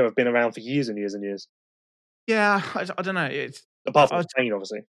this year have been around for years and years and years. yeah. I don't know. It's Apart from I, Spain,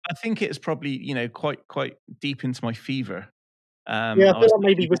 obviously. I think it's probably quite deep into my fever. Yeah, I I feel was like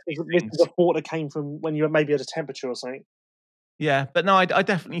maybe looking this at is things. a thought that came from when you were maybe at a temperature or something. Yeah, but no, I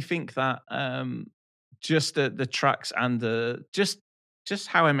definitely think that just the tracks and the just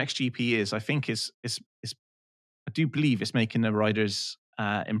how MXGP is, I think is I do believe it's making the riders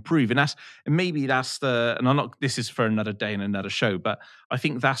improve, and maybe that's and I'm not. This is for another day and another show, but I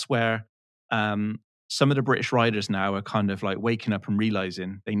think that's where some of the British riders now are kind of like waking up and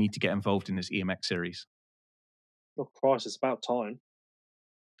realizing they need to get involved in this EMX series. Oh Christ, it's about time.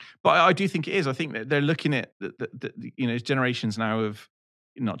 But I do think it is. I think that they're looking at the generations now of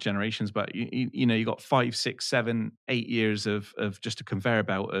not generations, but you got 5, 6, 7, 8 years of just a conveyor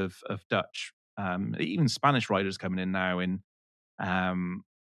belt of Dutch, even Spanish riders coming in now in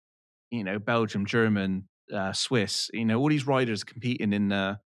Belgium, German, Swiss. All these riders competing in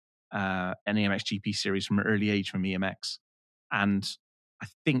the NEMX GP series from an early age from EMX, and I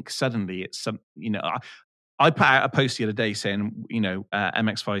think suddenly it's some. I put out a post the other day saying,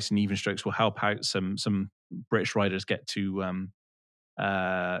 MX Vice and Even Strokes will help out some British riders get to,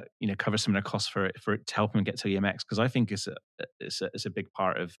 cover some of their costs for it to help them get to EMX, because I think it's a big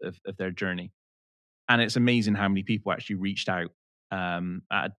part of their journey, and it's amazing how many people actually reached out at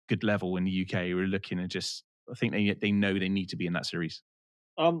a good level in the UK who are looking and just I think they know they need to be in that series.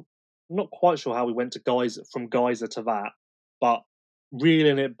 I'm not quite sure how we went to Geyser from Geyser to that, but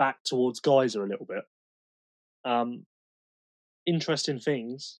reeling it back towards Geyser a little bit. Interesting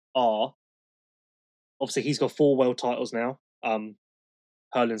things are obviously he's got 4 world titles now.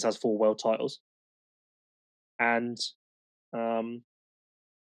 Herlings has 4 world titles, and both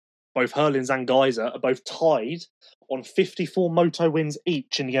Herlings and Geyser are both tied on 54 moto wins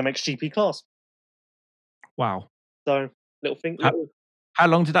each in the MXGP class. Wow! So little thing. How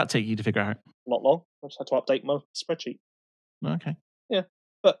long did that take you to figure out? Not long. I just had to update my spreadsheet. Okay. Yeah,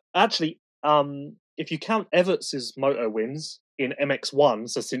 but actually, if you count Everts' moto wins in MX1,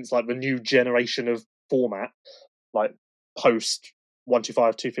 so since like the new generation of format, like post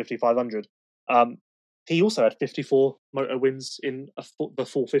 125, 250, 500, he also had 54 moto wins in the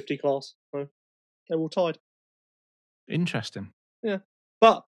 450 class. So they're all tied. Interesting. Yeah,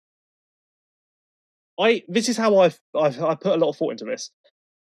 but this is how I put a lot of thought into this.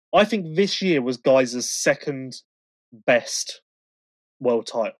 I think this year was Geyser's second best world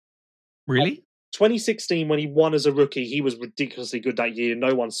title. Really? 2016, when he won as a rookie, he was ridiculously good that year.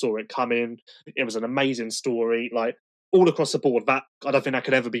 No one saw it coming. It was an amazing story. Like, all across the board, that I don't think that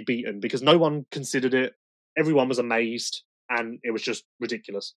could ever be beaten, because no one considered it. Everyone was amazed, and it was just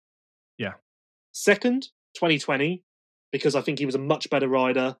ridiculous. Yeah. Second, 2020, because I think he was a much better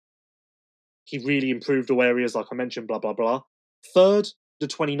rider. He really improved all areas, like I mentioned, blah, blah, blah. Third, the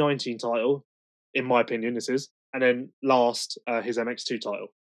 2019 title, in my opinion, this is. And then last, his MX2 title.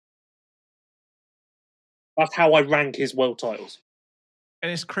 That's how I rank his world titles.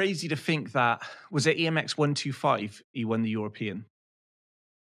 And it's crazy to think that, was it EMX 125 he won the European?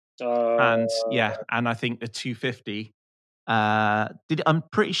 And I think the 250, I'm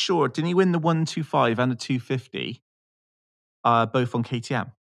pretty sure, didn't he win the 125 and the 250 both on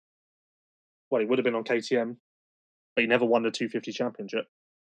KTM? Well, he would have been on KTM, but he never won the 250 championship.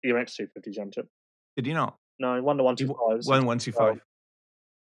 EMX 250 championship. Did he not? No, he won the 125. Won 125.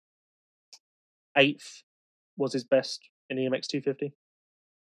 8th was his best in EMX 250.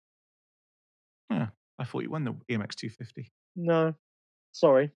 Yeah, I thought he won the EMX 250. No,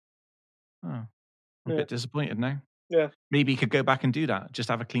 sorry. Oh, I'm a bit disappointed now. Yeah. Maybe he could go back and do that. Just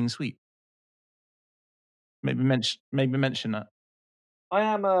have a clean sweep. Maybe mention that. I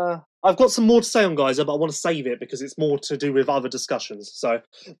am. I've got some more to say on Geyser, but I want to save it because it's more to do with other discussions. So,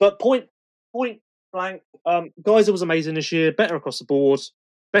 but point blank, Geyser was amazing this year. Better across the board.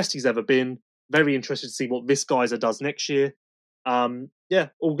 Best he's ever been. Very interested to see what this Geyser does next year. Yeah,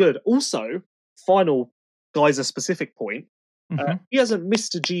 all good. Also, final Geyser specific point. He hasn't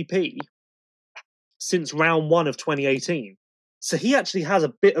missed a GP since round 1 of 2018. So he actually has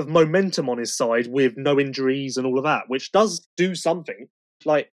a bit of momentum on his side with no injuries and all of that, which does do something.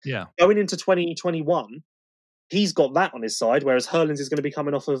 Like, going into 2021, he's got that on his side, whereas Herlings is going to be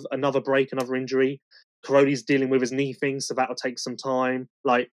coming off of another break, another injury. Caroli's dealing with his knee thing, so that'll take some time.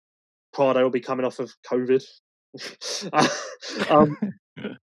 Like, Prado will be coming off of COVID.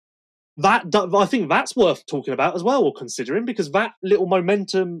 I think that's worth talking about as well, or considering, because that little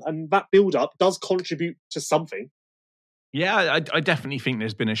momentum and that build-up does contribute to something. Yeah, I definitely think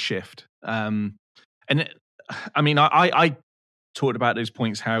there's been a shift. I talked about those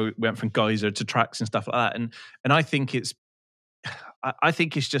points, how it went from Geyser to tracks and stuff like that, and I think it's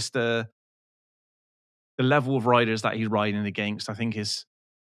just the level of riders that he's riding against. I think is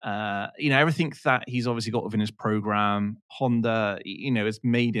everything that he's obviously got within his program. Honda, has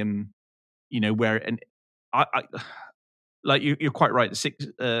made him, where, and I like you're quite right.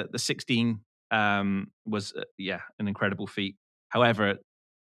 The 16 was an incredible feat. However,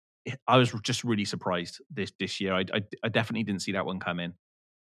 I was just really surprised this year. I definitely didn't see that one come in.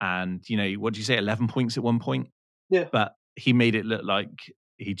 And what did you say? 11 points at one point. Yeah, but he made it look like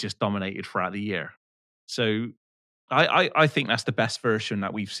he just dominated throughout the year. So I think that's the best version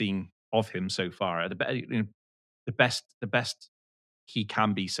that we've seen of him so far. The best he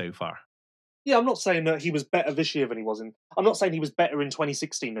can be so far. Yeah, I'm not saying that he was better this year than he was in. I'm not saying he was better in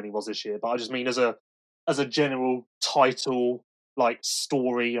 2016 than he was this year, but I just mean as a general title, like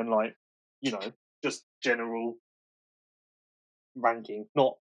story, and like just general ranking,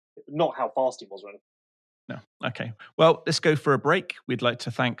 not how fast he was running. No. Okay. Well, let's go for a break. We'd like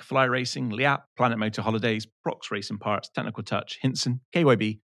to thank Fly Racing, Liat, Planet Motor Holidays, Prox Racing Parts, Technical Touch, Hinson,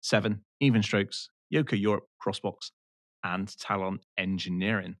 KYB, 7, Even Strokes, Yoka Europe, Crossbox, and Talon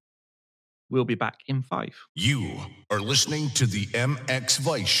Engineering. We'll be back in 5. You are listening to the MX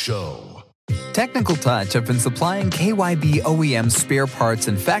Vice Show. Technical Touch have been supplying KYB OEM spare parts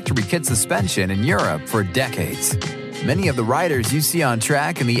and factory kit suspension in Europe for decades. Many of the riders you see on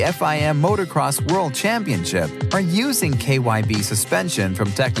track in the FIM Motocross World Championship are using KYB suspension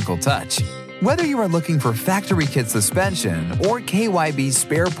from Technical Touch. Whether you are looking for factory kit suspension or KYB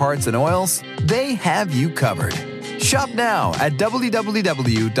spare parts and oils, they have you covered. Shop now at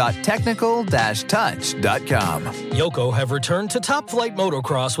www.technical-touch.com. Yoko have returned to Top Flight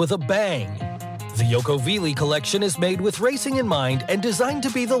Motocross with a bang. The Yoko Vili collection is made with racing in mind and designed to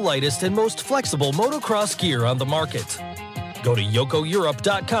be the lightest and most flexible motocross gear on the market. Go to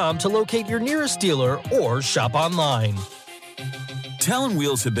yokoeurope.com to locate your nearest dealer or shop online. Talon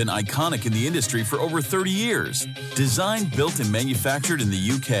wheels have been iconic in the industry for over 30 years. Designed, built, and manufactured in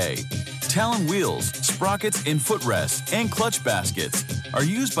the UK. Talon wheels, sprockets, and footrests, and clutch baskets are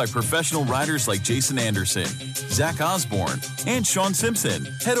used by professional riders like Jason Anderson, Zach Osborne, and Sean Simpson.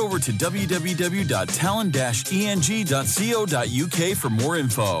 Head over to www.talon-eng.co.uk for more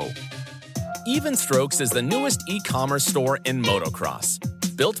info. Even Strokes is the newest e-commerce store in motocross.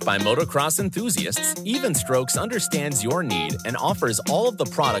 Built by motocross enthusiasts, Even Strokes understands your need and offers all of the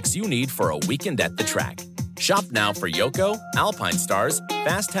products you need for a weekend at the track. Shop now for Yoko, Alpine Stars,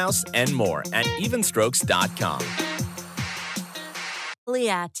 Fast House, and more at evenstrokes.com.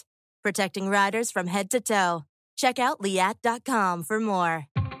 Liat, protecting riders from head to toe. Check out liat.com for more.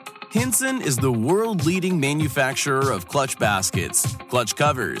 Hinson is the world-leading manufacturer of clutch baskets, clutch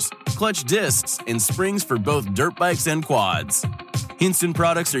covers, clutch discs, and springs for both dirt bikes and quads. Hinson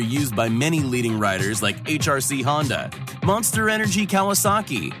products are used by many leading riders like HRC Honda, Monster Energy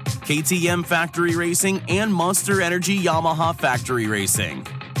Kawasaki, KTM Factory Racing, and Monster Energy Yamaha Factory Racing.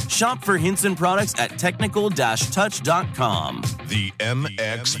 Shop for Hinson products at technical-touch.com. The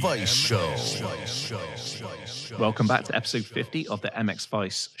MX Vice Show. Welcome back to episode 50 of the MX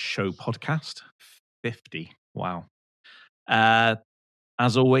Vice Show podcast. 50. Wow.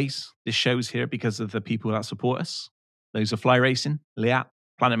 As always, this show's here because of the people that support us. Those are Fly Racing, Liat,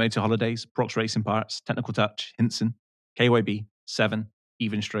 Planet Motor Holidays, Prox Racing Parts, Technical Touch, Hinson, KYB, 7,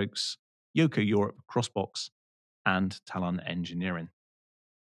 Even Strokes, Yoko Europe, Crossbox, and Talon Engineering.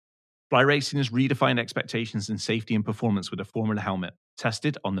 Fly Racing has redefined expectations in safety and performance with a Formula helmet.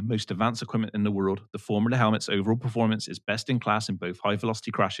 Tested on the most advanced equipment in the world, the Formula helmet's overall performance is best in class in both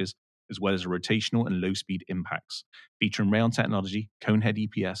high-velocity crashes as well as rotational and low-speed impacts. Featuring Rayon technology, Conehead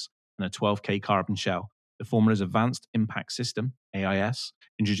EPS, and a 12K carbon shell, the Formula's Advanced Impact System, AIS,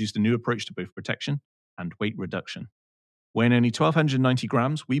 introduced a new approach to both protection and weight reduction. Weighing only 1,290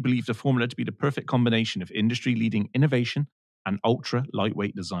 grams, we believe the Formula to be the perfect combination of industry-leading innovation and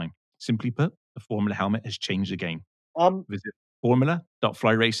ultra-lightweight design. Simply put, the Formula helmet has changed the game. Visit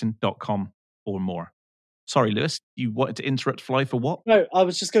formula.flyracing.com for more. Sorry, Lewis, you wanted to interrupt Fly for what? No, I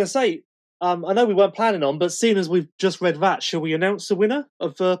was just going to say, I know we weren't planning on, but seeing as we've just read that, shall we announce the winner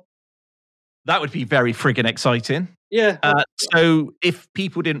of the... That would be very friggin' exciting. Yeah. So if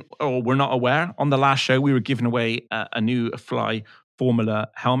people didn't or were not aware, on the last show, we were giving away a new Fly Formula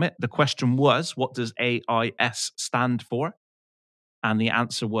helmet. The question was, what does AIS stand for? And the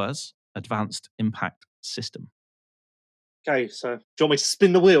answer was Advanced Impact System. Okay, so do you want me to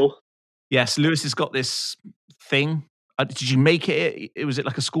spin the wheel? Yes, Lewis has got this thing. Did you make it? Was it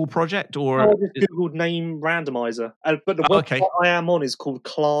like a school project or? I just googled name randomizer, but the website I am on is called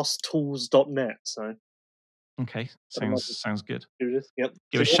classtools.net. So okay, sounds good. Do this. Yep.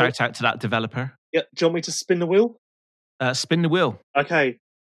 Give a shout out to that developer. Yep. Do you want me to spin the wheel? Spin the wheel. Okay,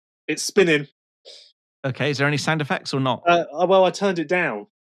 it's spinning. Okay, is there any sound effects or not? Well, I turned it down.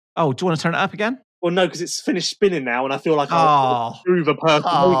 Oh, do you want to turn it up again? Well, no, because it's finished spinning now, and I feel like I'll prove a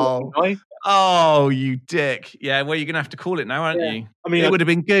person. Oh, you dick! Yeah, well, you're gonna have to call it now, aren't you? I mean, it would have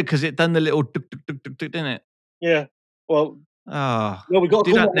been good because it done the little duk, duk, duk, duk, duk, didn't it? Yeah. Well. Oh. Well, we got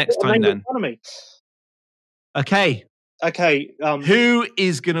to do that next time then. Okay. Okay. Who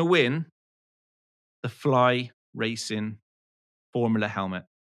is gonna win the Fly Racing Formula helmet?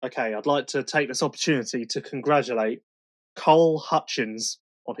 Okay, I'd like to take this opportunity to congratulate Cole Hutchins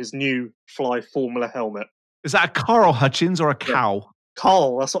on his new Fly Formula helmet. Is that a Carl Hutchins or a cow?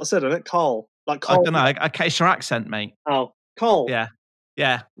 Cole, that's what I said, isn't it? Cole. Like Cole. I don't know. Okay, it's your accent, mate. Oh, Cole. Yeah.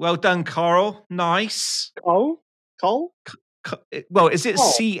 Yeah. Well done, Carl. Nice. Cole? Well, is it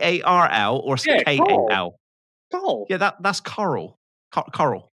C-A-R-L or K-A-L? Cole. Yeah, that's Carl. Carl.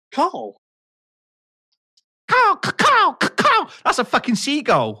 Carl. Carl. That's a fucking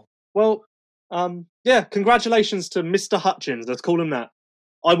seagull. Well, yeah, congratulations to Mr. Hutchins. Let's call him that.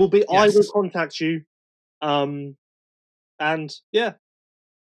 I will contact you. And yeah.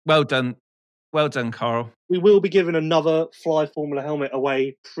 Well done, Carl. We will be giving another Fly Formula helmet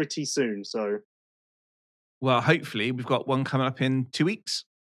away pretty soon, so. Well, hopefully we've got one coming up in 2 weeks.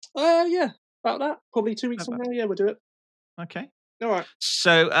 Yeah, about that. Probably 2 weeks from now. Yeah, we'll do it. Okay. All right.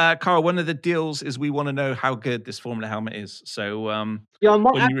 So, Carl, one of the deals is we want to know how good this Formula helmet is. So, yeah, I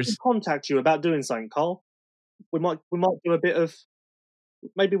might actually contact you about doing something, Carl. We might do a bit of.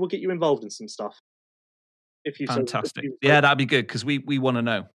 Maybe we'll get you involved in some stuff. If you fantastic, yeah, that'd be good because we want to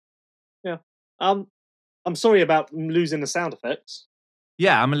know. Yeah. I'm sorry about losing the sound effects.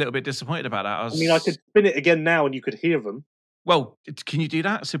 Yeah, I'm a little bit disappointed about that. I mean, I could spin it again now and you could hear them. Well, can you do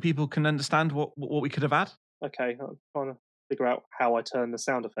that so people can understand what we could have had? Okay, I'm trying to figure out how I turn the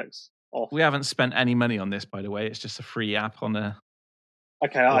sound effects off. We haven't spent any money on this, by the way. It's just a free app on the.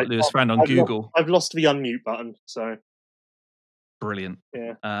 Okay, Lewis found on Google. I've lost the unmute button, so. Brilliant.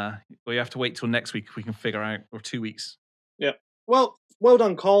 Yeah. Well, you have to wait till next week if we can figure out, or 2 weeks. Yeah. Well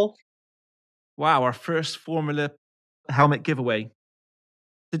done, Cole. Wow, our first Formula helmet giveaway.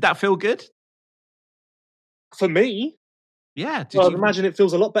 Did that feel good? For me? Yeah. I'd imagine it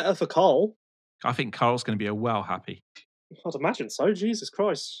feels a lot better for Cole. I think Carl's going to be well happy. I'd imagine so. Jesus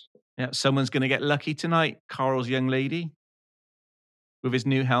Christ. Yeah, someone's going to get lucky tonight. Carl's young lady with his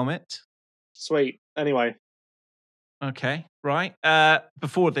new helmet. Sweet. Anyway. Okay, right.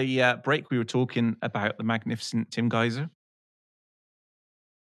 Before the break, we were talking about the magnificent Tim Geiser.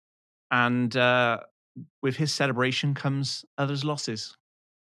 And with his celebration comes others' losses.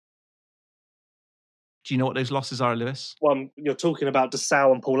 Do you know what those losses are, Lewis? Well, you're talking about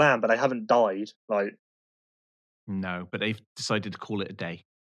Dessau and Paulin, but they haven't died. No, but they've decided to call it a day.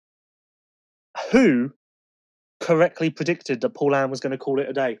 Who correctly predicted that Paulin was going to call it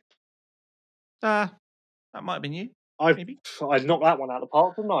a day? That might have been you. Maybe. I knocked that one out of the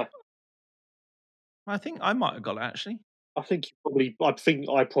park, didn't I? I think I might have got it, actually. I think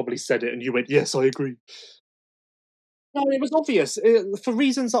I probably said it and you went, yes, I agree. No, it was obvious. For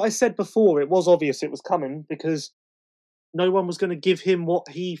reasons that I said before, it was obvious it was coming because no one was going to give him what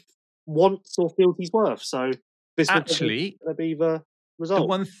he wants or feels he's worth. So this was going to be the result. The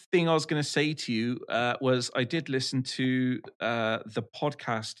one thing I was going to say to you was I did listen to the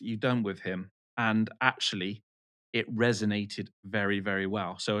podcast you done with him, and actually it resonated very, very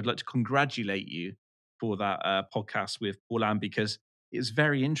well. So I'd like to congratulate you for that podcast with Paulin, because it's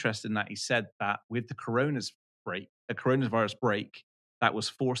very interesting that he said that with the coronavirus break that was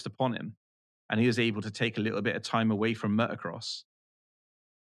forced upon him, and he was able to take a little bit of time away from motocross.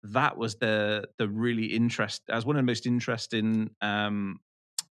 That was the really interesting. That was one of the most interesting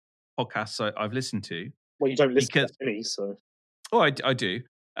podcasts I've listened to. Well, you don't listen to any, so. Oh, I do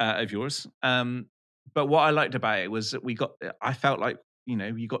of yours. But what I liked about it was that I felt like,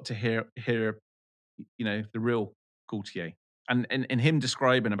 you got to hear, the real Gaultier. And him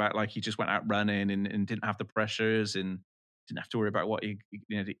describing about like he just went out running and didn't have the pressures and didn't have to worry about what he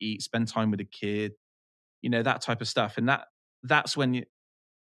to eat, spend time with the kid, that type of stuff. And that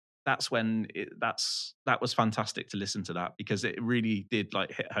was fantastic to listen to that, because it really did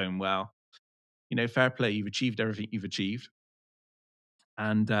like hit home. Well, fair play, you've achieved everything you've achieved.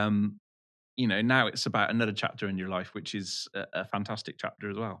 And, now it's about another chapter in your life, which is a fantastic chapter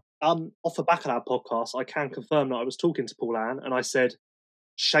as well. Off the back of that podcast, I can confirm that I was talking to Paulin and I said,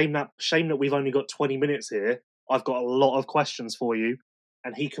 shame that we've only got 20 minutes here. I've got a lot of questions for you.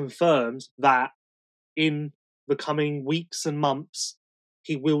 And he confirmed that in the coming weeks and months,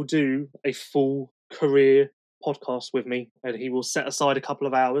 he will do a full career podcast with me, and he will set aside a couple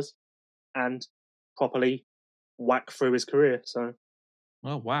of hours and properly whack through his career. So,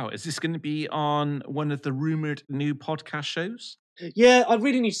 oh wow, is this going to be on one of the rumored new podcast shows? Yeah, I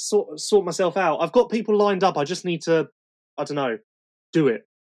really need to sort myself out. I've got people lined up. I just need to, I don't know, do it.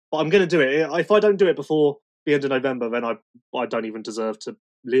 But I'm going to do it. If I don't do it before the end of November, then I don't even deserve to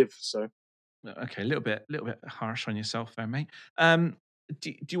live. So, okay, a little bit harsh on yourself there, mate.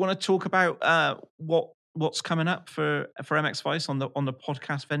 Do you want to talk about what's coming up for MX Vice on the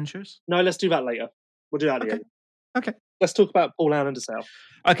podcast ventures? No, let's do that later. We'll do that again. Okay. Let's talk about Paul Allen DeSalle.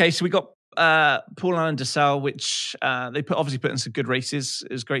 Okay, so we got Paul Allen DeSalle, which they obviously put in some good races.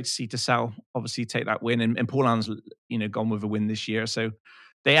 It was great to see DeSalle obviously take that win, and Paul Allen's gone with a win this year. So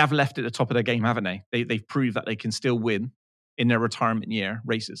they have left at the top of their game, haven't they? They've proved that they can still win in their retirement year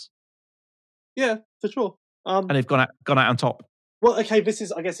races. Yeah, for sure. And they've gone out on top. Well, okay, I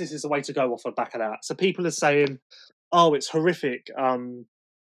guess this is the way to go off the back of that. So people are saying, "Oh, it's horrific. Paul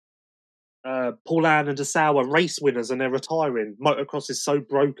Allen and DeSalle are race winners and they're retiring. Motocross is so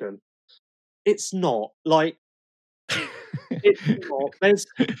broken." It's not. Like, it's not.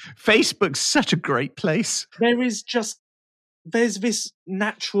 Facebook's such a great place. There's this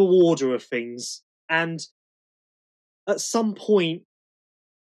natural order of things, and at some point,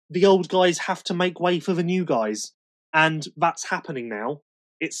 the old guys have to make way for the new guys. And that's happening now.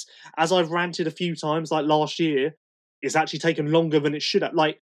 It's, as I've ranted a few times, like last year, it's actually taken longer than it should have.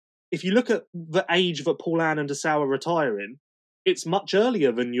 Like, if you look at the age that Paul Allen and DeSalle are retiring, it's much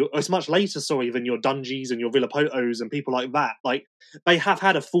later, than your Dungies and your Villapotos and people like that. Like, they have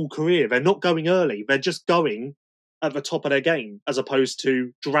had a full career. They're not going early. They're just going at the top of their game, as opposed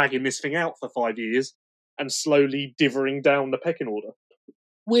to dragging this thing out for 5 years and slowly dithering down the pecking order.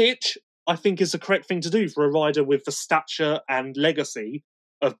 Which I think is the correct thing to do for a rider with the stature and legacy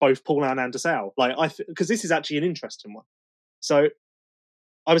of both Paul Allen and DeSalle. Like, because this is actually an interesting one. So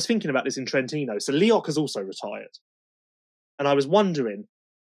I was thinking about this in Trentino. So Leoc has also retired. And I was wondering,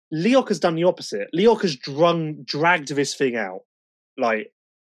 Leoc has done the opposite. Leoc has dragged this thing out. Like,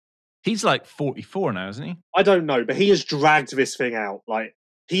 he's like 44 now, isn't he? I don't know, but he has dragged this thing out. Like,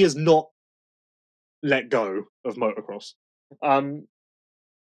 he has not let go of motocross.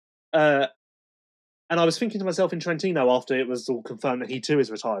 And I was thinking to myself in Trentino after it was all confirmed that he too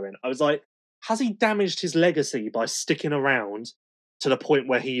is retiring, I was like, has he damaged his legacy by sticking around to the point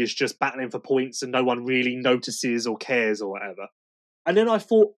where he is just battling for points and no one really notices or cares or whatever? And then I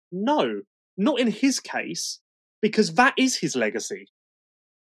thought, no, not in his case, because that is his legacy.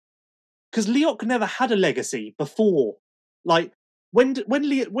 Because Leoc never had a legacy before. Like, when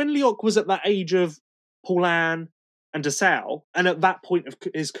Leoc was at that age of Paul Allen and DeSalle, and at that point of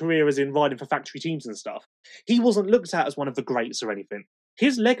his career as in riding for factory teams and stuff, he wasn't looked at as one of the greats or anything.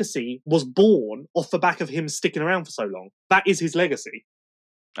 His legacy was born off the back of him sticking around for so long. That is his legacy.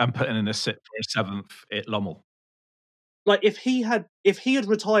 And putting in a sit for a seventh at Lommel. Like, if he had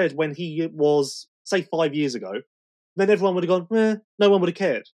retired when he was, say, 5 years ago, then everyone would have gone, no one would have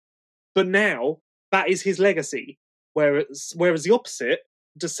cared. But now, that is his legacy. Whereas the opposite,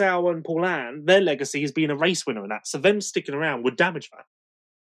 DeSalle and Paul Allen, their legacy is being a race winner and that. So them sticking around would damage that.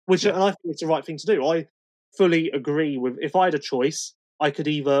 And I think it's the right thing to do. I fully agree with, if I had a choice, I could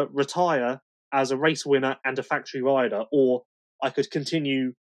either retire as a race winner and a factory rider, or I could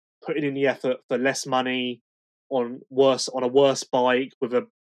continue putting in the effort for less money on a worse bike with a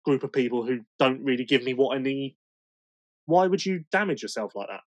group of people who don't really give me what I need. Why would you damage yourself like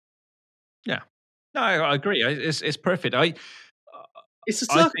that? Yeah. No, I agree. It's perfect. It's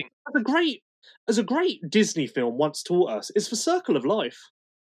as a great Disney film once taught us, it's the circle of life.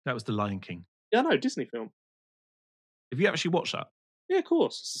 That was The Lion King. Yeah, no, Disney film. Have you actually watched that? Yeah, of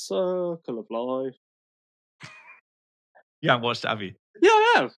course. It's the circle of life. You haven't watched it, have you? Yeah,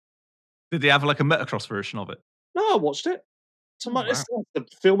 I have. Did they have like a motocross version of it? No, I watched it. It's the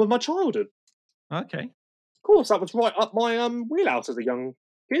film of my childhood. Okay. Of course, that was right up my wheelhouse as a young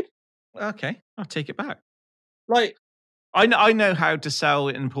kid. Okay, I'll take it back. Like, I know how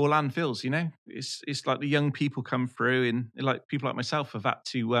DeSalle and Paul Allen feels. You know, it's like the young people come through, and like people like myself have had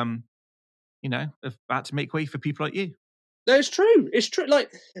to, have had to make way for people like you. No, it's true. It's true.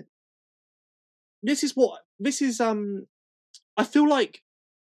 Like, this is. I feel like,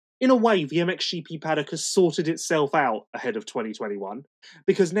 in a way, the MXGP paddock has sorted itself out ahead of 2021,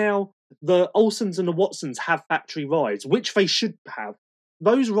 because now the Olsons and the Watsons have factory rides, which they should have.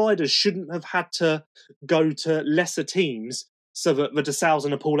 Those riders shouldn't have had to go to lesser teams so that the DeSales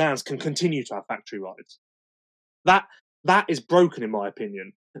and the Paulins can continue to have factory rides. That is broken, in my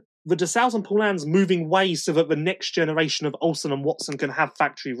opinion. The DeSales and Paulins moving ways so that the next generation of Olsen and Watson can have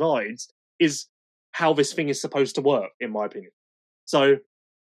factory rides is how this thing is supposed to work, in my opinion. So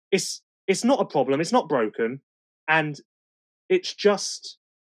it's not a problem, it's not broken, and it's just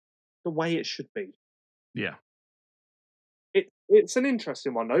the way it should be. Yeah. It's an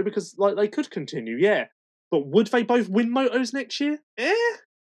interesting one though, because like they could continue, yeah. But would they both win motos next year?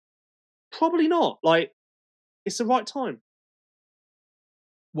 Probably not. Like, it's the right time.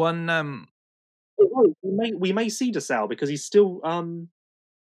 We may see DeSalle because he's still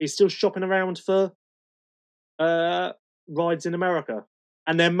shopping around for rides in America,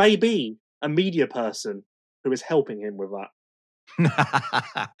 and there may be a media person who is helping him with that.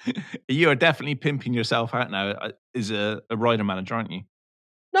 You are definitely pimping yourself out now as a rider manager, aren't you?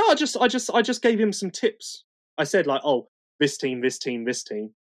 No, I just gave him some tips. I said like, oh, this team,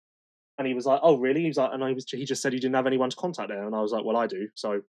 and he was like, oh, really? He was like, and he just said he didn't have anyone to contact there, and I was like, well, I do,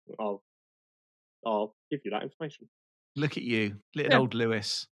 so I'll give you that information. Look at you, little old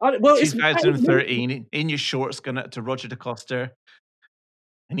Lewis. 2013, in your shorts, going up to Roger DeCoster,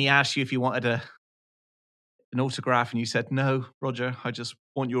 and he asked you if you wanted an autograph, and you said, no, Roger, I just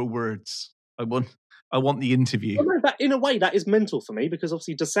want your words. I want the interview. Well, no, that, in a way, that is mental for me, because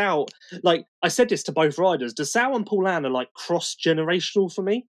obviously DeSalle, like, I said this to both riders, DeSalle and Paulin are like cross-generational for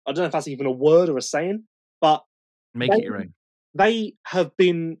me. I don't know if that's even a word or a saying, but Make it your own. They have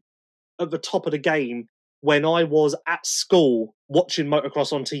been at the top of the game when I was at school watching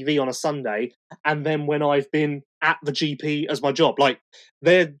motocross on TV on a Sunday, and then when I've been at the GP as my job. Like,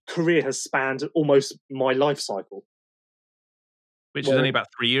 their career has spanned almost my life cycle. Which is only about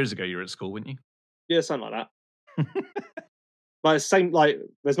 3 years ago you were at school, weren't you? Yeah, something like that. But same, like,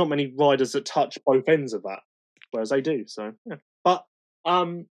 there's not many riders that touch both ends of that, whereas they do. So yeah. But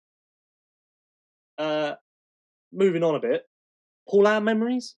moving on a bit, Paulin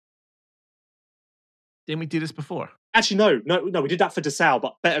memories. Didn't we do this before? Actually, no, we did that for DeSalle,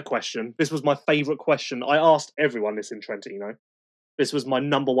 but better question. This was my favourite question. I asked everyone this in Trentino. This was my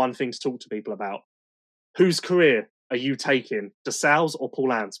number one thing to talk to people about. Whose career are you taking, DeSalle's or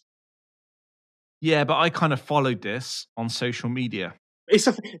Paulin's? Yeah, but I kind of followed this on social media. I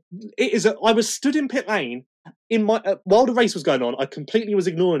was stood in pit lane in my while the race was going on. I completely was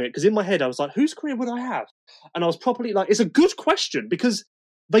ignoring it because in my head I was like, whose career would I have? And I was properly like, it's a good question because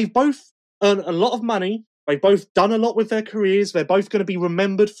they've both earned a lot of money. They've both done a lot with their careers. They're both going to be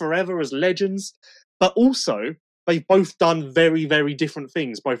remembered forever as legends. But also, they've both done very, very different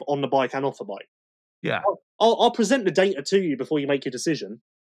things, both on the bike and off the bike. Yeah. I'll present the data to you before you make your decision.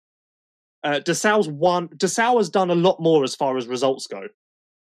 DeSalle has done a lot more as far as results go.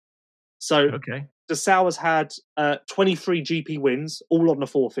 So okay. DeSalle has had 23 GP wins, all on the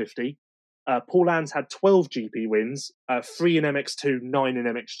 450. Paulin's had 12 GP wins, 3 in MX2, 9 in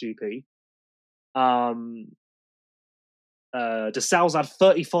MXGP. DeSalle's had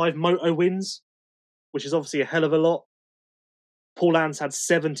 35 moto wins, which is obviously a hell of a lot. Paulin's had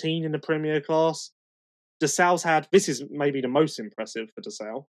 17 in the Premier class. DeSalle's had, this is maybe the most impressive for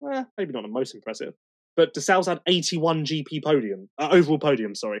DeSalle. Maybe not the most impressive, but DeSalle's had 81 GP overall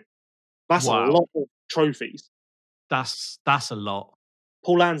podium, sorry. That's a lot of trophies. That's a lot.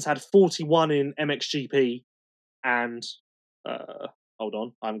 Paulin's had 41 in MXGP and, hold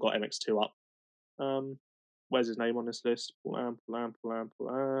on, I haven't got MX2 up. Where's his name on this list? Paulin.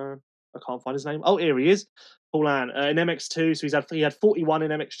 I can't find his name. Oh, here he is. Paulin in MX2. So he had 41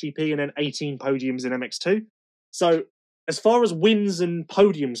 in MXGP and then 18 podiums in MX2. So as far as wins and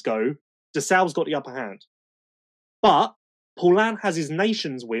podiums go, DeSalle's got the upper hand. But Paulin has his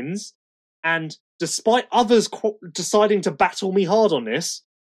nation's wins, and despite others deciding to battle me hard on this,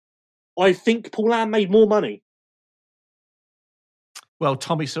 I think Paulin made more money. Well,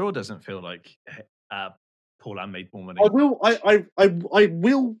 Tommy Searle doesn't feel like Paulin made more money. I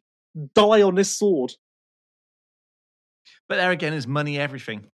will die on this sword. But there again, is money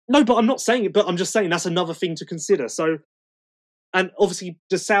everything? No, but I'm not saying it, but I'm just saying that's another thing to consider. So, and obviously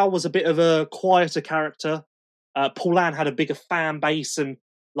DeSalle was a bit of a quieter character. Paulin had a bigger fan base and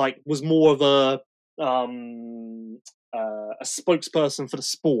like was more of a spokesperson for the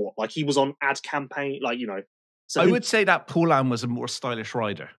sport. Like he was on ad campaign, like, you know. So I would say that Paulin was a more stylish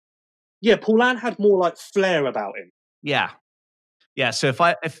rider. Yeah, Paulin had more like flair about him. Yeah. So if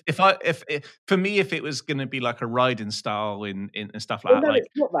for me, if it was going to be like a riding style in stuff like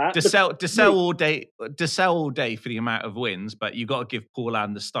DeSalle all day for the amount of wins, but you got to give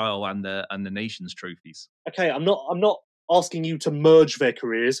Paulin the style and the nation's trophies. Okay, I'm not asking you to merge their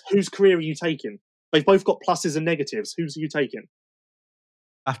careers. Whose career are you taking? They've both got pluses and negatives. Who's you taking?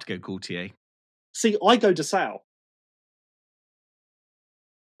 I have to go Gaultier. See, I go DeSalle.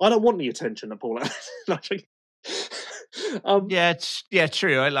 I don't want the attention that Paul Yeah,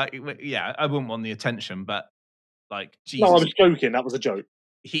 true. I wouldn't want the attention, but like, Jesus. No, I was joking. That was a joke.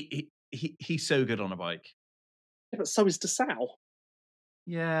 He's so good on a bike. Yeah, but so is DeSalle.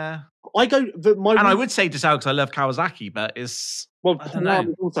 Yeah, I go. I would say DeSalle because I love Kawasaki, but it's Paul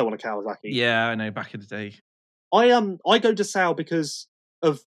is also on a Kawasaki. Yeah, I know. Back in the day, I go DeSalle because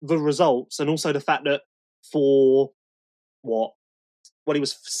of the results and also the fact that he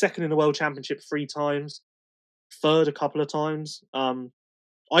was second in the World Championship 3 times, third a couple of times.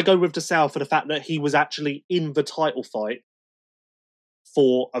 I go with DeSalle for the fact that he was actually in the title fight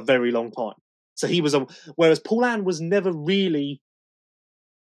for a very long time. So he was whereas Paulin was never really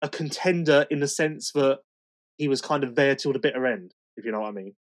a contender in the sense that he was kind of there till the bitter end, if you know what I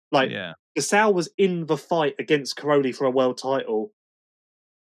mean. Like, DeSalle was in the fight against Caroli for a world title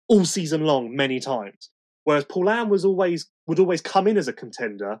all season long, many times. Whereas Paulin would always come in as a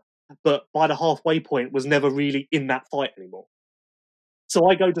contender, but by the halfway point was never really in that fight anymore. So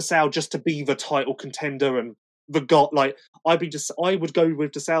I go DeSalle just to be the title contender and the god. Like, I would go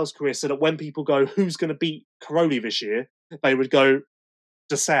with DeSalle's career so that when people go, who's going to beat Caroli this year, they would go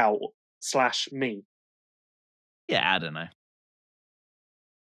DeSalle/me. Yeah, I don't know.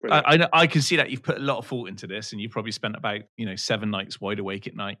 Brilliant. I can see that you've put a lot of thought into this, and you probably spent about 7 nights wide awake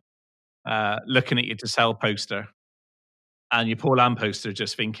at night, looking at your DeSalle poster and your Paulin poster,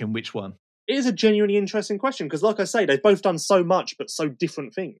 just thinking which one. It is a genuinely interesting question because, like I say, they've both done so much but so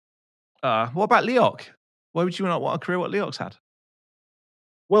different things. What about Leoc? Why would you not want a career what Leoc's had?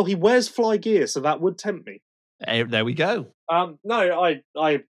 Well, he wears fly gear, so that would tempt me. There we go. No, I'm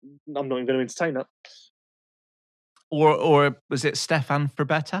not even going to entertain that. Or was it Stefan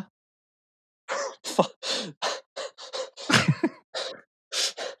Ferbetta?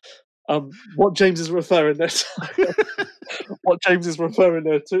 What James is referring there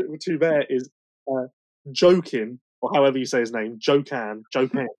to, there is Jokin, or however you say his name, Jokan.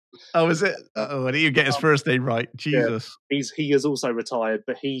 Oh, is it? Oh, I didn't even get his first name right. Jesus. Yeah, he has also retired,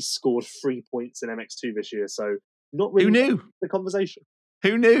 but he scored 3 points in MX2 this year, so not really. Who knew? The conversation.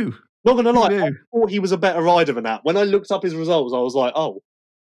 Who knew? Not going to lie, I thought he was a better rider than that. When I looked up his results, I was like, oh.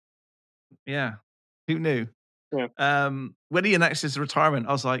 Yeah. Who knew? Yeah. When he announced his retirement,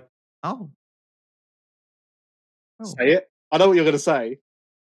 I was like, oh. Say it. I know what you're going to say.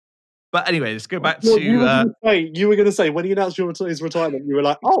 But anyway, let's go back to... You were going to say, when he announced his retirement, you were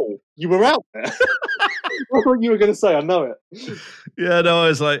like, oh, you were out there. That's what you were going to say. I know it. Yeah, no, I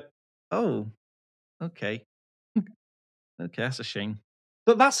was like, oh, okay. Okay, that's a shame.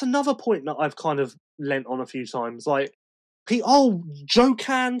 But that's another point that I've kind of lent on a few times. Like,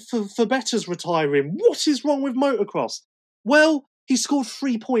 Jokan Ferbetta's retiring. What is wrong with motocross? Well, he scored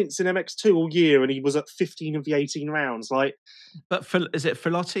 3 points in MX2 all year, and he was at 15 of the 18 rounds. Like, but is it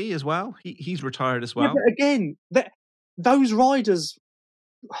Filotti as well? He's retired as well. Yeah, but again, those riders,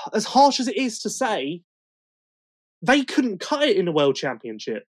 as harsh as it is to say, they couldn't cut it in the World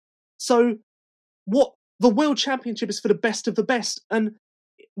Championship. So, what the World Championship is for the best of the best, and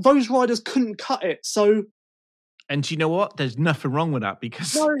those riders couldn't cut it. So. And do you know what? There's nothing wrong with that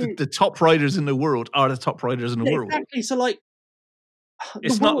because the top riders in the world are the top riders in the world. Exactly. So, like,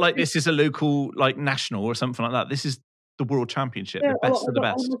 it's not like this is a local, like, national or something like that. This is the World Championship, the best of the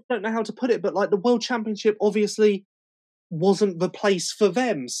best. I don't know how to put it, but like the World Championship obviously wasn't the place for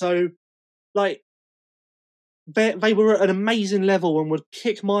them. So, like, they were at an amazing level and would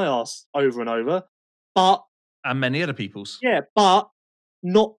kick my ass over and over, and many other people's. Yeah, but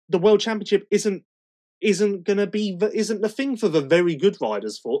not the World Championship isn't the thing for the very good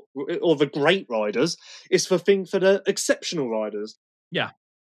riders or the great riders. It's the thing for the exceptional riders. Yeah.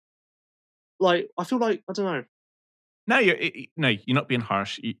 Like, I feel like, I don't know. No, you're not being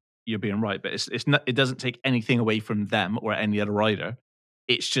harsh. You're being right, but it's not. It doesn't take anything away from them or any other rider.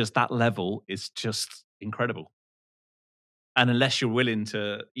 It's just that level is just incredible. And unless you're willing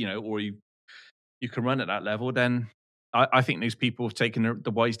to, or you can run at that level, then I think those people have taken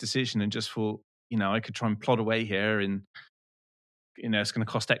the wise decision and just thought, I could try and plod away here, and it's going to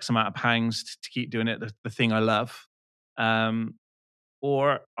cost X amount of pounds to keep doing it, the thing I love.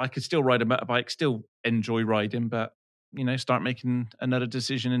 Or I could still ride a motorbike, still enjoy riding, but start making another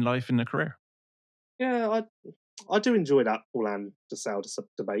decision in life and a career. Yeah, I do enjoy that Paulin DeSalle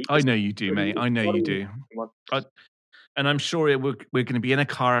debate. I know you do, mate. I know you do. And I'm sure we're going to be in a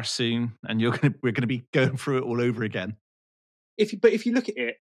car soon, and we're going to be going through it all over again. But if you look at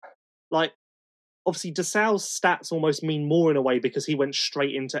it, like, obviously DeSau's stats almost mean more in a way because he went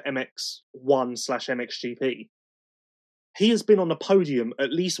straight into MX1/MXGP. He has been on the podium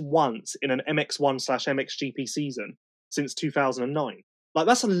at least once in an MX1/MXGP season since 2009. Like,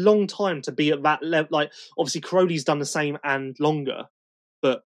 that's a long time to be at that level. Like, obviously Crowley's done the same and longer,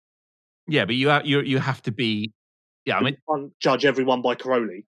 but yeah, but you have to be. Yeah, I mean, you can't judge everyone by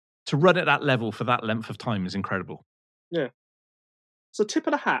Crowley. To run at that level for that length of time is incredible. Yeah. So tip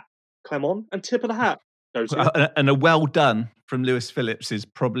of the hat, Clement, and tip of the hat. And a well done from Lewis Phillips is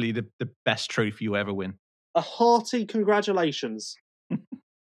probably the best trophy you ever win. A hearty congratulations.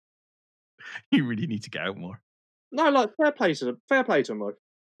 You really need to get out more. No, like, fair play to them, both.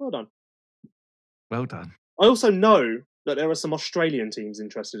 Well done. Well done. I also know that there are some Australian teams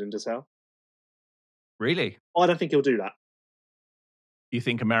interested in DeSau. Really? I don't think he'll do that. You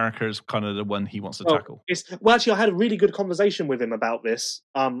think America is kind of the one he wants to tackle? Well, actually, I had a really good conversation with him about this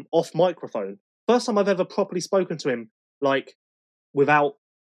off microphone. First time I've ever properly spoken to him, like, without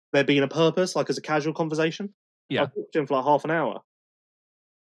there being a purpose, like as a casual conversation. Yeah. I talked to him for like half an hour.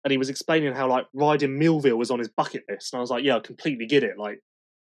 And he was explaining how, like, riding Millville was on his bucket list. And I was like, yeah, I completely get it. Like,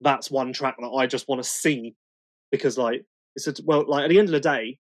 that's one track that I just want to see. Because, like, at the end of the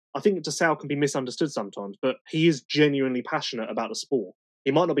day, I think DeSau can be misunderstood sometimes, but he is genuinely passionate about the sport.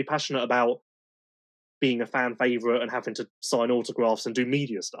 He might not be passionate about being a fan favourite and having to sign autographs and do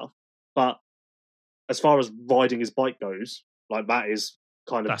media stuff, but as far as riding his bike goes, like, that is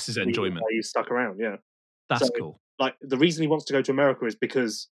kind of... That's his enjoyment. He's stuck around, yeah. That's cool. Like, the reason he wants to go to America is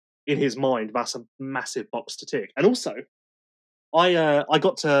because, in his mind, that's a massive box to tick. And also, I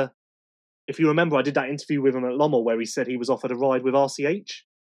got to... If you remember, I did that interview with him at Lommel where he said he was offered a ride with RCH.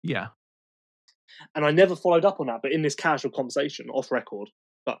 Yeah. And I never followed up on that, but in this casual conversation, off record,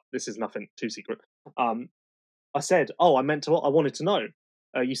 but this is nothing too secret, I said, I wanted to know.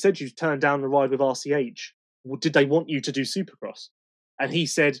 You said you turned down the ride with RCH. Did they want you to do Supercross? And he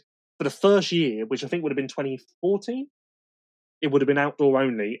said, for the first year, which I think would have been 2014, it would have been outdoor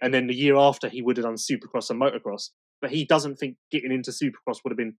only. And then the year after, he would have done Supercross and Motocross. But he doesn't think getting into Supercross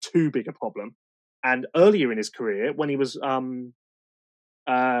would have been too big a problem. And earlier in his career, when he was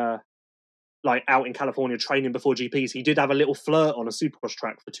like out in California training before GPs, he did have a little flirt on a Supercross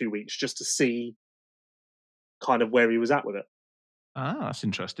track for 2 weeks just to see kind of where he was at with it. Ah, that's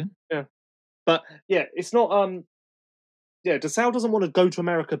interesting. Yeah. But yeah, it's not DeSau doesn't want to go to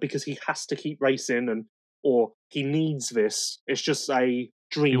America because he has to keep racing or he needs this. It's just a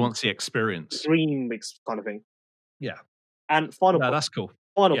dream. He wants the experience. Dream kind of thing. Yeah. And final point, that's cool.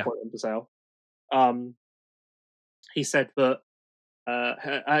 Point on DeSau. He said that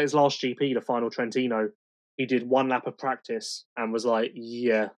at his last GP, the final Trentino, he did one lap of practice and was like,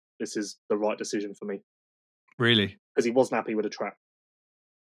 yeah, this is the right decision for me. Really? Because he wasn't happy with the track.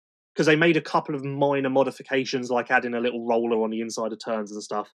 Because they made a couple of minor modifications, like adding a little roller on the inside of turns and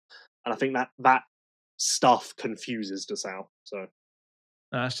stuff. And I think that stuff confuses DeSau. So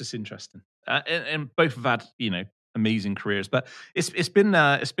that's just interesting. And both have had, amazing careers, but it's been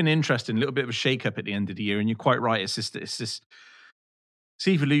interesting. A little bit of a shake up at the end of the year, and you're quite right. It's this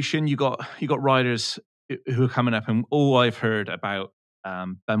evolution. You got riders who are coming up, and all I've heard about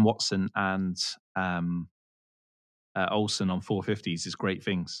Ben Watson and Olsen on 450s is great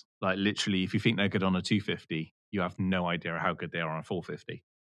things. Like, literally, if you think they're good on a 250, you have no idea how good they are on a 450.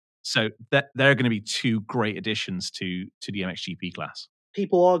 So they're going to be two great additions to the MXGP class.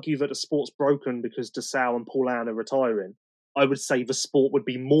 People argue that the sport's broken because DeSau and Paulin are retiring. I would say the sport would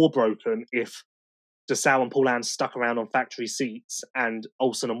be more broken if DeSau and Paulin stuck around on factory seats and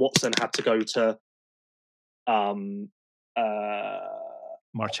Olsen and Watson had to go to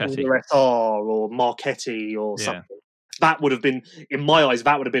Marchetti or Marchetti or something. That would have been, in my eyes,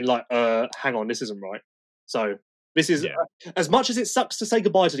 like, hang on, this isn't right. So this is, as much as it sucks to say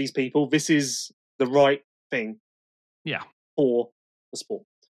goodbye to these people, this is the right thing. Yeah. For the sport.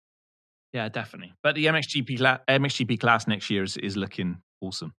 Yeah, definitely. But the MXGP class next year is looking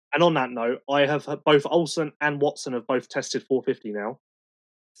awesome. And on that note, I have both Olsen and Watson have both tested 450 now.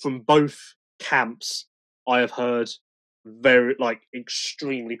 From both camps, I have heard very,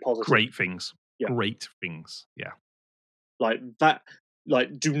 extremely positive. Great things. Yeah. Great things. Yeah. Like that.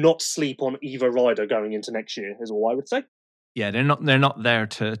 Like, do not sleep on either rider going into next year is all I would say. Yeah, they're not there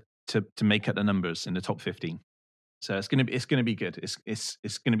to make up the numbers in the top 15. So it's gonna be good. It's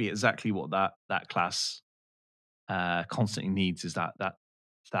gonna be exactly what that class constantly needs, is that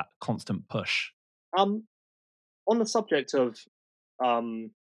constant push. On the subject of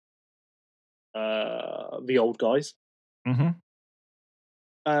the old guys. Mm-hmm.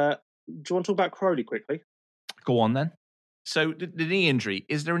 Do you want to talk about Crowley quickly? Go on then. So the knee injury.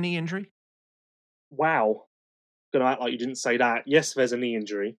 Is there a knee injury? wow. Going to act like you didn't say that. Yes, there's a knee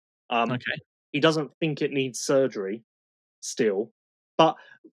injury. Okay. He doesn't think it needs surgery still, but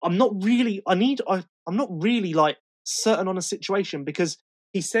I'm not really. I'm not really like certain on a situation because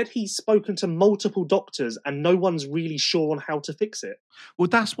he said he's spoken to multiple doctors and no one's really sure on how to fix it. Well,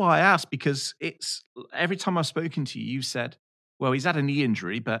 that's why I asked, because it's every time I've spoken to you, you've said, well, he's had a knee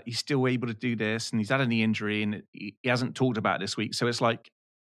injury, but he's still able to do this, and he's had a knee injury, and he hasn't talked about it this week. So it's like,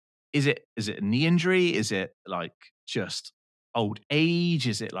 is it a knee injury? Is it like just old age?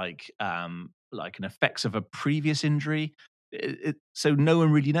 Is it like an effects of a previous injury? So no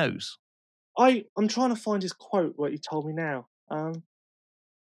one really knows. I'm trying to find his quote, what he told me now.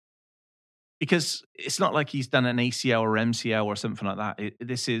 Because it's not like he's done an ACL or MCL or something like that.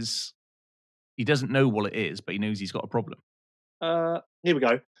 He doesn't know what it is, but he knows he's got a problem. Here we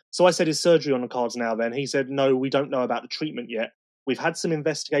go. So I said, is surgery on the cards now then? He said, no, we don't know about the treatment yet. We've had some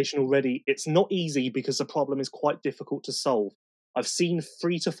investigation already. It's not easy because the problem is quite difficult to solve. I've seen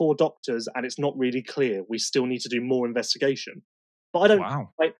 3 to 4 doctors and it's not really clear. We still need to do more investigation. But I don't,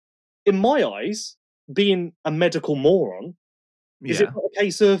 like, in my eyes, being a medical moron, is it not a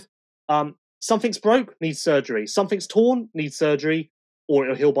case of something's broke, needs surgery, something's torn, needs surgery, or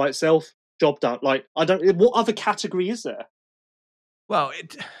it'll heal by itself, job done? Like, what other category is there? Well,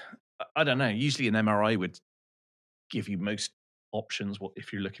 I don't know. Usually an MRI would give you most options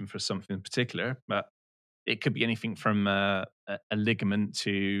if you're looking for something in particular, but it could be anything from a ligament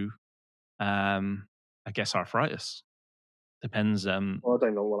to, I guess, arthritis. Depends. Well, I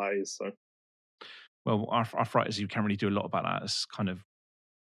don't know what that is. So, well, arthritis, you can't really do a lot about that. It's kind of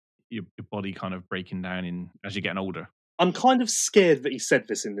your body kind of breaking down as you're getting older. I'm kind of scared that he said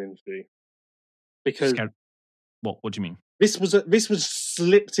this in the interview because What do you mean? This was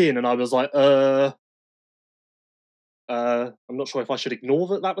slipped in, and I was like, I'm not sure if I should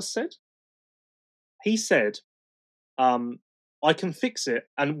ignore that was said. He said, I can fix it,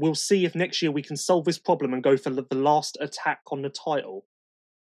 and we'll see if next year we can solve this problem and go for the last attack on the title.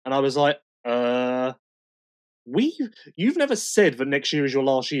 And I was like, you've never said that next year is your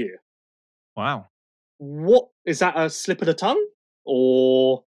last year. Wow. What is that, a slip of the tongue?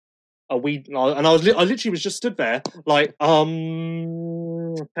 Or are we? And I literally was just stood there like, okay,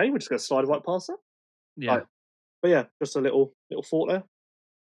 we're just going to slide right past that. Yeah. Like, but yeah, just a little thought there.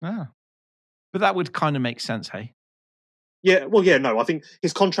 Ah. But that would kind of make sense, hey? Yeah, well, yeah, no, I think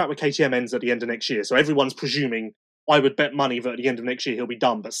his contract with KTM ends at the end of next year, so everyone's presuming, I would bet money that at the end of next year he'll be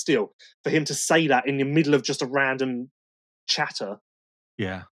done, but still, for him to say that in the middle of just a random chatter.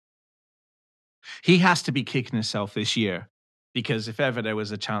 Yeah. He has to be kicking himself this year, because if ever there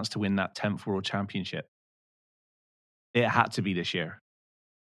was a chance to win that 10th World Championship, it had to be this year.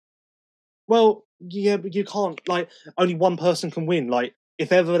 Well, yeah, but you can't, like, only one person can win. Like,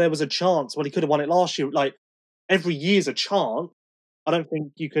 if ever there was a chance, well, he could have won it last year. Like, every year's a chance. I don't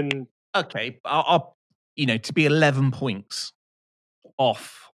think you can. Okay, I'll to be 11 points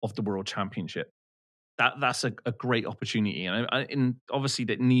off of the World Championship, that's a great opportunity, and obviously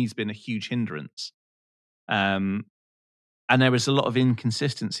that knee's been a huge hindrance. And there was a lot of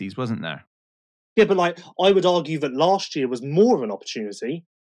inconsistencies, wasn't there? Yeah, but like, I would argue that last year was more of an opportunity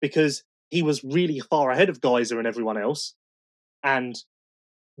because he was really far ahead of Geiser and everyone else. And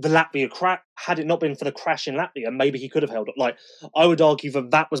the Latvia crash, had it not been for the crash in Latvia, maybe he could have held up. Like, I would argue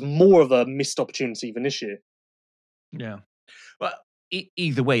that was more of a missed opportunity than this year. Yeah. Well,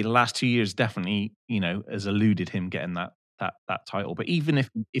 either way, the last 2 years definitely, has eluded him getting that title. But even if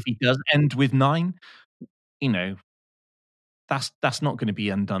he does end with 9, that's not going to be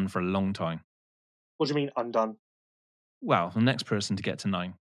undone for a long time. What do you mean undone? Well, the next person to get to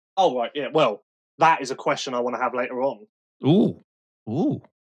 9. Oh, right, yeah. Well, that is a question I want to have later on. Ooh.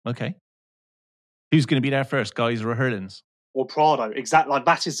 Okay. Who's going to be there first, Geiser or Herlings? Or Prado? Exactly. Like,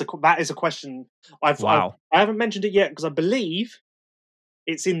 that is a question. I haven't mentioned it yet because I believe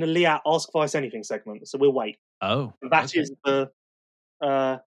it's in the Liat Ask Vice Anything segment. So we'll wait. Oh, that is the.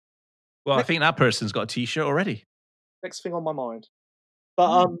 Well, I think that person's got a T-shirt already. Next thing on my mind,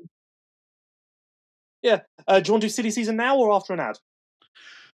 but yeah. Do you want to do silly season now or after an ad?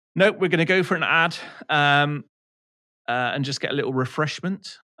 No, we're going to go for an ad, and just get a little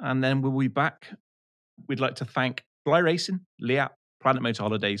refreshment, and then we'll be back. We'd like to thank Fly Racing, Liat, Planet Motor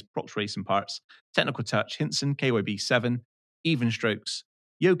Holidays, Prox Racing Parts, Technical Touch, Hinson, KYB7, Even Strokes,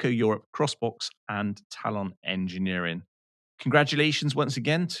 Yoko Europe, Crossbox, and Talon Engineering. Congratulations once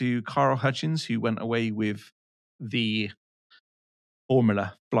again to Carl Hutchins, who went away with the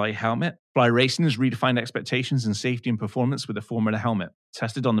Formula Fly helmet. Fly Racing has redefined expectations in safety and performance with the Formula helmet.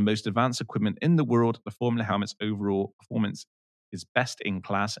 Tested on the most advanced equipment in the world, the Formula helmet's overall performance is best in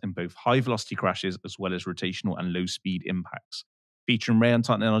class in both high velocity crashes as well as rotational and low speed impacts. Featuring Rayon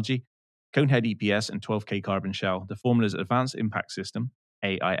technology, Conehead EPS and 12K carbon shell, the Formula's Advanced Impact System,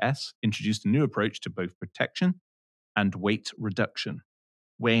 AIS, introduced a new approach to both protection and weight reduction.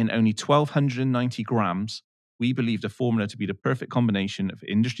 Weighing only 1,290 grams, we believe the Formula to be the perfect combination of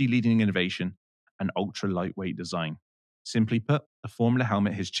industry-leading innovation and ultra-lightweight design. Simply put, the Formula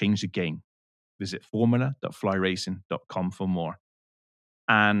helmet has changed the game. Visit formula.flyracing.com for more.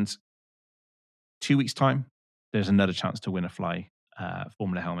 And 2 weeks' time, there's another chance to win a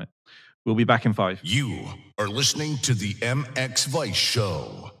Formula helmet. We'll be back in 5. You are listening to the MX Vice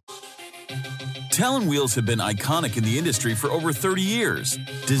Show. Talon wheels have been iconic in the industry for over 30 years.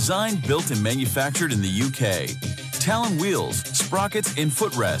 Designed, built, and manufactured in the UK. Talon wheels, sprockets, and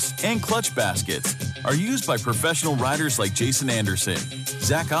footrests, and clutch baskets are used by professional riders like Jason Anderson,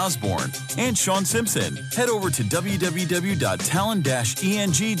 Zach Osborne, and Sean Simpson. Head over to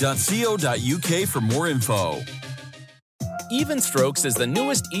www.talon-eng.co.uk for more info. Even Strokes is the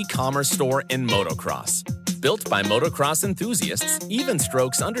newest e-commerce store in motocross. Built by motocross enthusiasts, Even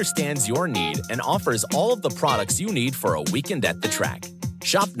Strokes understands your need and offers all of the products you need for a weekend at the track.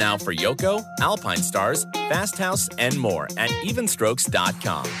 Shop now for Yoko, Alpine Stars, Fast House, and more at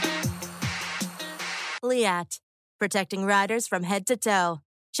evenstrokes.com. Liat, protecting riders from head to toe.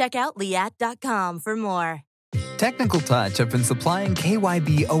 Check out liat.com for more. Technical Touch have been supplying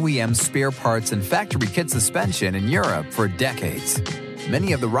KYB OEM spare parts and factory kit suspension in Europe for decades.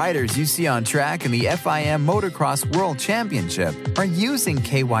 Many of the riders you see on track in the FIM Motocross World Championship are using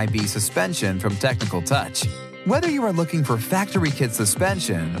KYB suspension from Technical Touch. Whether you are looking for factory kit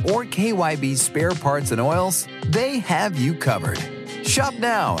suspension or KYB spare parts and oils, they have you covered. Shop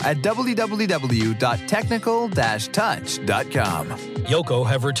now at www.technical-touch.com. Yoko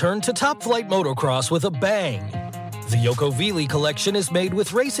have returned to Top Flight Motocross with a bang. The Yoko Vili collection is made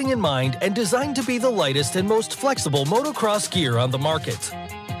with racing in mind and designed to be the lightest and most flexible motocross gear on the market.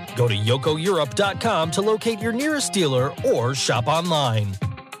 Go to yokoeurope.com to locate your nearest dealer or shop online.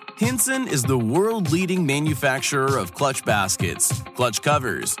 Hinson is the world-leading manufacturer of clutch baskets, clutch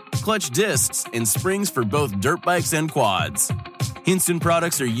covers, clutch discs, and springs for both dirt bikes and quads. Hinson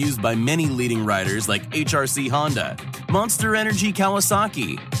products are used by many leading riders like HRC Honda, Monster Energy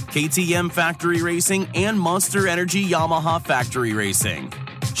Kawasaki, KTM Factory Racing, and Monster Energy Yamaha Factory Racing.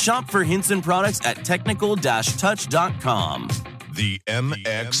 Shop for Hinson products at technical-touch.com. The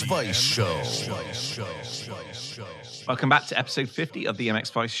MX Vice Show. Welcome back to episode 50 of the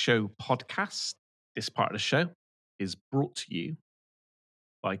MX Vice Show podcast. This part of the show is brought to you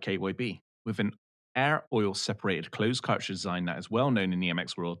by KYB. With an air oil separated closed cartridge design that is well known in the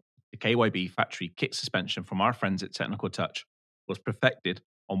MX world, the KYB factory kit suspension from our friends at Technical Touch was perfected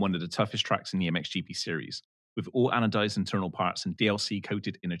on one of the toughest tracks in the MXGP series. With all anodized internal parts and DLC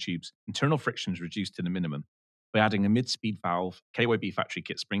coated inner tubes, internal friction is reduced to the minimum. By adding a mid-speed valve, KYB factory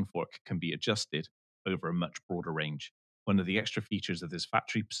kit spring fork can be adjusted over a much broader range. One of the extra features of this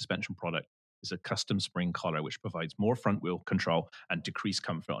factory suspension product is a custom spring collar, which provides more front wheel control and decreased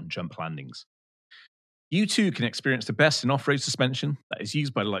comfort on jump landings. You too can experience the best in off-road suspension that is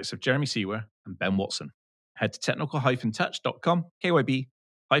used by the likes of Jeremy Seawer and Ben Watson. Head to technical-touch.com,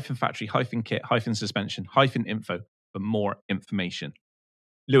 KYB-factory-kit-suspension-info for more information.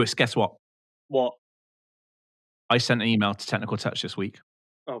 Lewis, guess what? What? I sent an email to Technical Touch this week.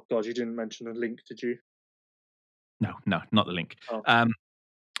 Oh, God, you didn't mention a link, did you? No, not the link. Oh.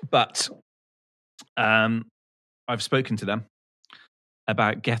 But I've spoken to them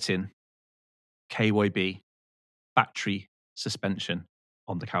about getting KYB factory suspension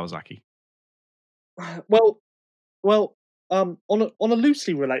on the Kawasaki. Well, on a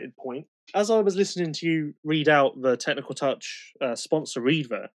loosely related point, as I was listening to you read out the Technical Touch sponsor read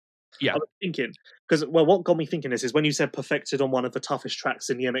there, yeah, I was thinking, because what got me thinking this is when you said perfected on one of the toughest tracks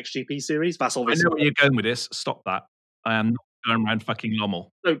in the MXGP series. That's obviously. I know where you're going with this. Stop that. I am not going around fucking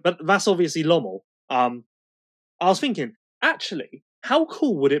Lommel. No, but that's obviously Lommel. I was thinking, actually, how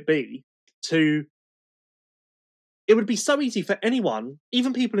cool would it be to? It would be so easy for anyone,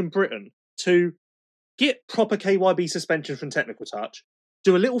 even people in Britain, to get proper KYB suspension from Technical Touch,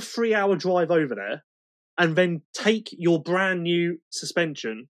 do a little 3-hour drive over there, and then take your brand new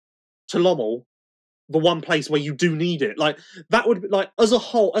suspension to Lommel, the one place where you do need it. Like that would be, like, as a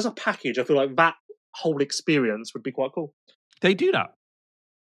whole, as a package, I feel like that whole experience would be quite cool. They do that.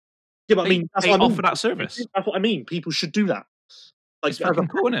 Yeah, but I mean, that's they what I mean. offer that service. That's what I mean. People should do that. Like, It's fucking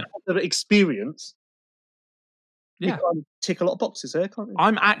cool, isn't it? Experience. Yeah. You can tick a lot of boxes there, can't you?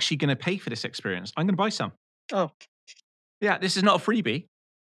 I'm actually going to pay for this experience. I'm going to buy some. Oh. Yeah, this is not a freebie.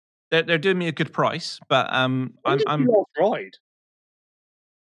 They're doing me a good price, but I'm last ride?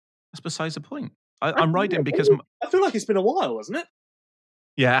 That's besides the point. I'm riding because... I feel like it's been a while, hasn't it?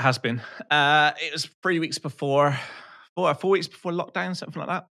 Yeah, it has been. It was 3 weeks before... 4 weeks before lockdown, something like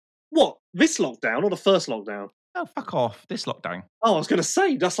that. What? This lockdown or the first lockdown? Oh, fuck off. This lockdown. Oh, I was going to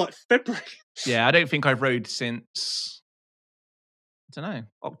say, that's like February. Yeah, I don't think I've rode since... I don't know.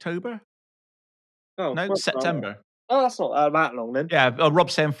 October? Oh, No, September. Oh, that's not that long then. Yeah,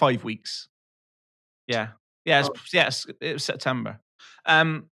 Rob's saying 5 weeks. Yeah. Yeah, it was September.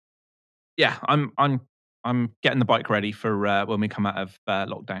 Yeah, I'm getting the bike ready for when we come out of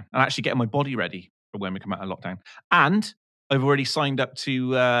lockdown. I'm actually getting my body ready for when we come out of lockdown. And I've already signed up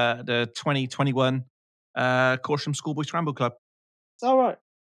to the 2021 Corsham Schoolboy Scramble Club. All right.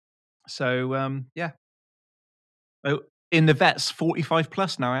 So, yeah. Oh, in the vets, 45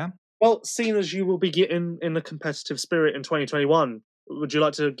 plus now I am. Well, seeing as you will be getting in the competitive spirit in 2021, would you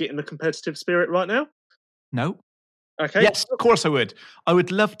like to get in the competitive spirit right now? No. Okay. Yes, of course I would. I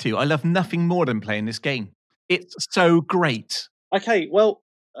would love to. I love nothing more than playing this game. It's so great. Okay, well,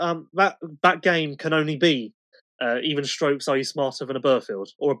 that game can only be even strokes. Are you smarter than a Burfield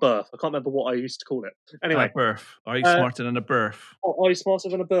or a Burf? I can't remember what I used to call it. Anyway, Burf. Are you smarter than a Burf? Are you smarter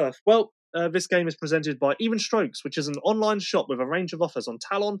than a Burf? Well, this game is presented by Even Strokes, which is an online shop with a range of offers on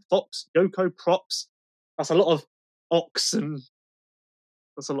Talon, Fox, Yoko Props. That's a lot of Ox and...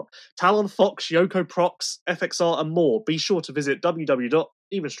 That's a lot. Talon, Fox, Yoko Prox, FXR, and more. Be sure to visit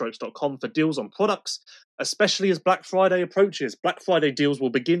www.evenstrokes.com for deals on products, especially as Black Friday approaches. Black Friday deals will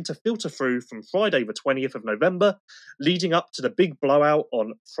begin to filter through from Friday the 20th of November, leading up to the big blowout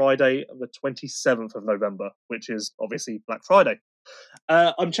on Friday the 27th of November, which is obviously Black Friday.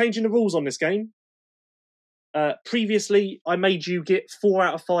 I'm changing the rules on this game. Previously, I made you get 4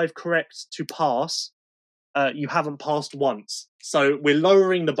 out of 5 correct to pass. You haven't passed once. So we're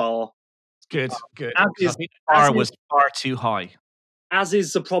lowering the bar. Good. The bar was far too high. As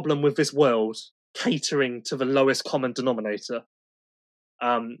is the problem with this world, catering to the lowest common denominator.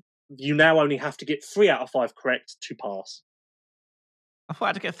 You now only have to get 3 out of 5 correct to pass. I thought I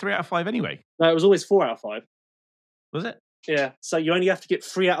had to get 3 out of 5 anyway. No, it was always 4 out of 5. Was it? Yeah, so you only have to get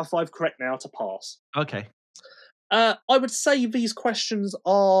 3 out of 5 correct now to pass. Okay. I would say these questions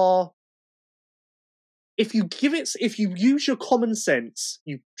are... If you use your common sense,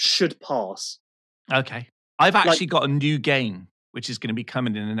 you should pass. Okay. I've actually got a new game, which is going to be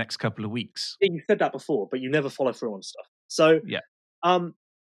coming in the next couple of weeks. Yeah, you said that before, but you never follow through on stuff. So, yeah.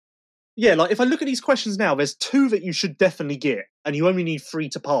 Like if I look at these questions now, there's 2 that you should definitely get, and you only need 3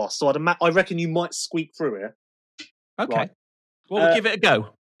 to pass. So I reckon you might squeak through here. Okay. Right. Well, we'll give it a go.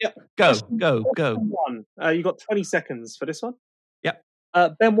 Yep. Go. You got 20 seconds for this one. Yep.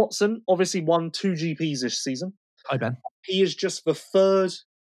 Ben Watson obviously won 2 GPs this season. Hi, Ben. He is just the third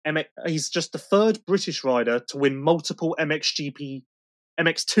British rider to win multiple MX2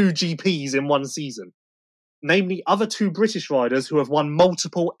 GPs in one season. Name the other 2 British riders who have won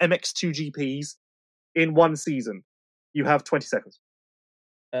multiple MX2 GPs in one season. You have 20 seconds.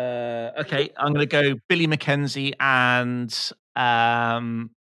 Okay, I'm going to go Billy Mackenzie and...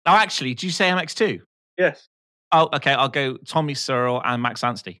 actually, did you say MX2? Yes. Oh, okay, I'll go Tommy Searle and Max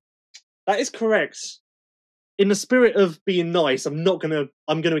Anstey. That is correct. In the spirit of being nice, I'm going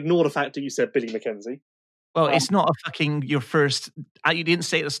to ignore the fact that you said Billy Mackenzie. Well, it's not a fucking your first... You didn't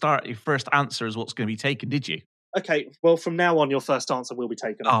say at the start your first answer is what's going to be taken, did you? Okay, well, from now on, your first answer will be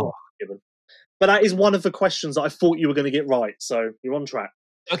taken. Oh. But that is one of the questions that I thought you were going to get right, so you're on track.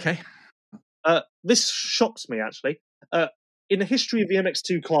 Okay. This shocked me, actually. In the history of the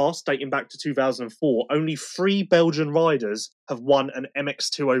MX2 class, dating back to 2004, only 3 Belgian riders have won an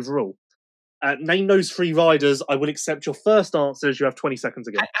MX2 overall. Name those 3 riders. I will accept your first answers. You have 20 seconds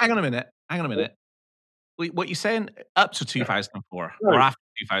again. Hang on a minute. What you're saying up to 2004 or after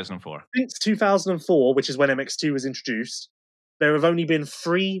 2004? Since 2004, which is when MX2 was introduced, there have only been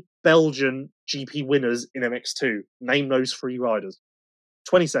 3 Belgian GP winners in MX2. Name those 3 riders.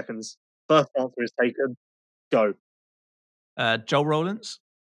 20 seconds. First answer is taken. Go. Joel Rowlands.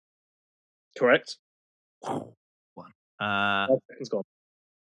 Correct. 1. 5 seconds gone.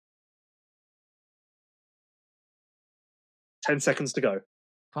 10 seconds to go.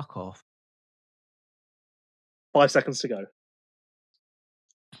 Fuck off. 5 seconds to go.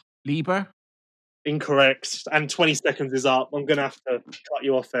 Lieber. Incorrect. And 20 seconds is up. I'm going to have to cut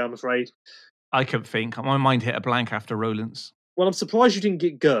you off there, I'm afraid. I couldn't think. My mind hit a blank after Rowlands. Well, I'm surprised you didn't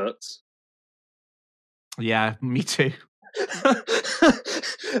get Gert. Yeah, me too. I'm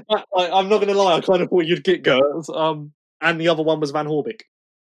not going to lie, I kind of thought you'd get Gert. And the other one was Van Horbeek.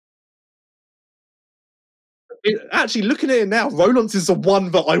 Actually, looking at it now, Rowlands is the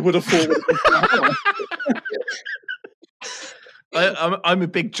one that I would have thought. I'm a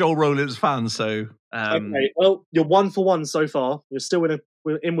big Joel Rowlands fan, so... Okay, well, you're 1 for 1 so far. You're still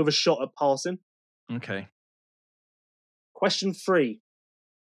in with a shot at passing. Okay. Question 3.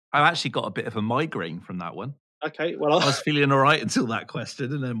 I actually got a bit of a migraine from that one. Okay, well, I was feeling all right until that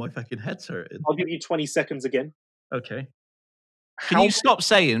question, and then my fucking head's hurting. I'll give you 20 seconds again. Okay. Can you stop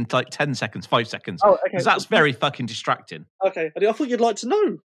saying, like, 10 seconds, 5 seconds? Oh, okay. Because that's very fucking distracting. Okay, I thought you'd like to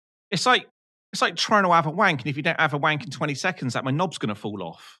know. It's like trying to have a wank, and if you don't have a wank in 20 seconds, that my knob's going to fall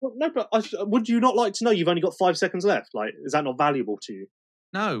off. Well, no, but would you not like to know you've only got 5 seconds left? Like, is that not valuable to you?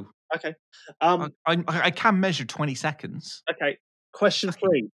 No. Okay. I can measure 20 seconds. Okay. Question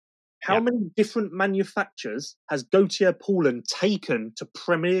 3. How many different manufacturers has Gautier Paulin taken to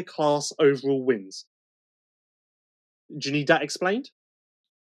Premier Class overall wins? Do you need that explained?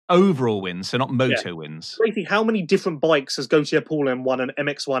 Overall wins, so not moto wins. Basically, how many different bikes has Gautier Paulin won an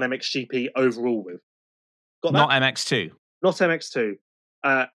MX1, MXGP overall with? Got that? Not MX2. Not MX2.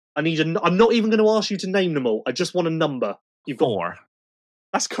 I'm not even going to ask you to name them all. I just want a number. You've got 4.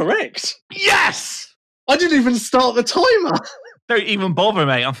 That's correct. Yes! I didn't even start the timer. Don't even bother,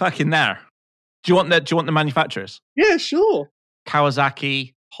 mate. I'm fucking there. Do you want the manufacturers? Yeah, sure.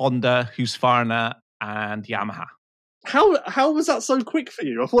 Kawasaki, Honda, Husqvarna, and Yamaha. How was that so quick for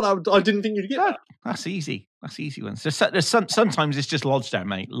you? I didn't think you'd get that. That's easy. That's easy ones. There's sometimes it's just lodged there,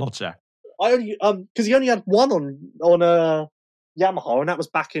 mate. Lodged there. I only because he only had one on Yamaha, and that was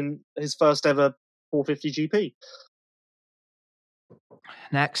back in his first ever 450 GP.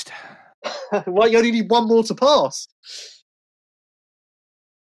 Next. Well, you only need one more to pass.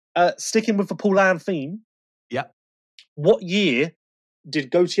 Sticking with the Paulin theme. Yeah. What year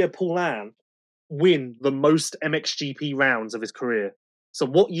did Gautier Paulin win the most MXGP rounds of his career? So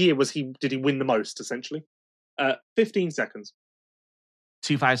what year did he win the most, essentially? 15 seconds.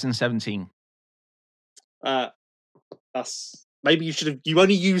 2017. That's maybe you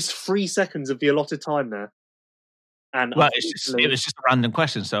only used 3 seconds of the allotted time there. And well, it was just a random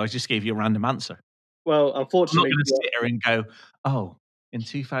question, so I just gave you a random answer. Well, unfortunately, I'm not going to sit here and go, oh, in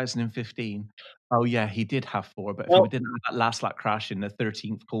 2015, oh yeah, he did have 4, but if he didn't have that last lap crash in the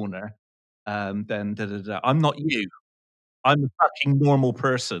 13th corner, then da-da-da. I'm not you. I'm a fucking normal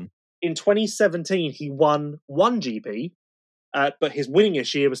person. In 2017, he won 1 GP, but his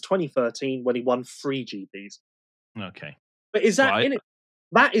winningest year was 2013 when he won 3 GPs. Okay. But is that in it?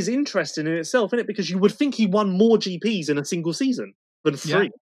 That is interesting in itself, isn't it? Because you would think he won more GPs in a single season than 3.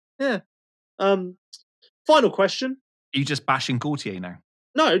 Yeah. Final question. Are you just bashing Gautier now?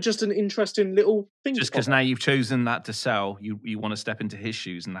 No, just an interesting little thing. Just because now you've chosen that to sell, you want to step into his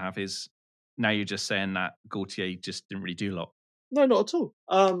shoes and have his... Now you're just saying that Gautier just didn't really do a lot. No, not at all.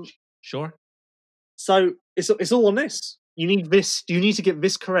 Sure. So it's all on this. You need this. You need to get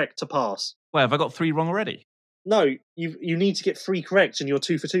this correct to pass. Well, have I got 3 wrong already? No, you need to get 3 correct, and you're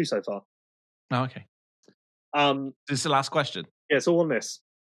 2 for 2 so far. Oh, okay. This is the last question. Yeah, it's all on this.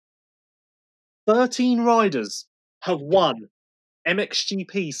 13 riders have won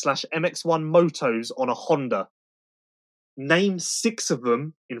MXGP/MX1 motos on a Honda. Name 6 of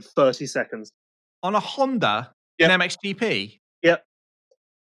them in 30 seconds. On a Honda in MXGP? Yep.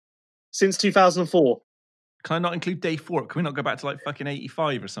 Since 2004. Can I not include day 4? Can we not go back to like fucking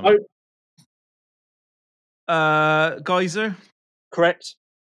 85 or something? Geyser? Correct.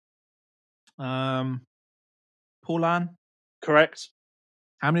 Paulin? Correct.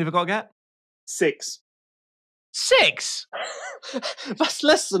 How many have I got to get? 6. 6? That's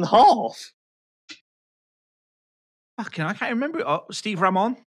less than half. Fucking, I can't remember. Oh, Steve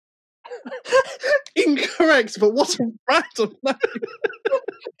Ramon? Incorrect, but what a random name.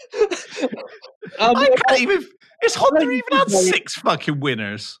 I can't even... Is Honda even had 6 fucking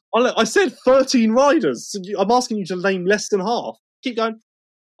winners? I said 13 riders. So I'm asking you to name less than half. Keep going.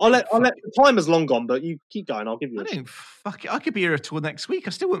 I'll let the timer's long gone, but you keep going. I'll give you. I could be here till next week. I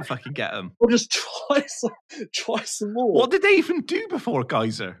still wouldn't fucking get them. We'll just try some more. What did they even do before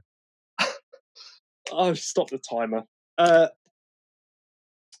Geyser? Oh, stop the timer.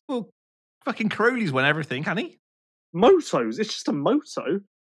 Well, fucking Crowley's won everything, hasn't he? Motos. It's just a moto.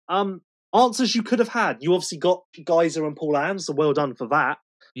 Answers you could have had. You obviously got Geyser and Paulin, so well done for that.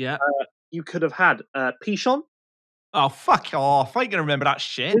 Yeah. You could have had Pichon. Oh, fuck off. I ain't going to remember that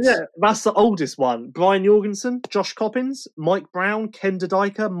shit. Yeah, that's the oldest one. Brian Jorgensen, Josh Coppins, Mike Brown, Ken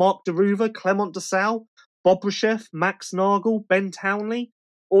Dedyker, Mark Deruva, Clement DeSalle, Bob Brechef, Max Nagel, Ben Townley,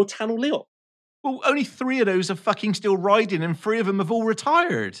 or Tanel Liot. Well, only 3 of those are fucking still riding and 3 of them have all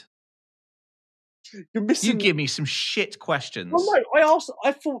retired. You're missing... You give me some shit questions. Well, no,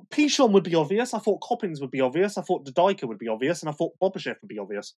 I thought Pichon would be obvious. I thought Coppins would be obvious. I thought Dedyker would be obvious. And I thought Bob Brechef would be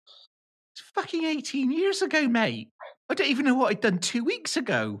obvious. It's fucking 18 years ago, mate. I don't even know what I'd done 2 weeks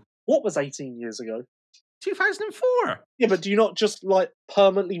ago. What was 18 years ago? 2004. Yeah, but do you not just like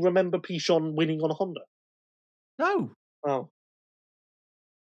permanently remember Pichon winning on a Honda? No. Oh.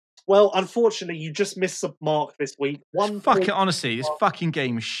 Well, unfortunately, you just missed the mark this week. Fuck it, honestly, this fucking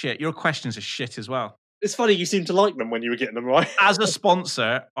game is shit. Your questions are shit as well. It's funny, you seem to like them when you were getting them right. As a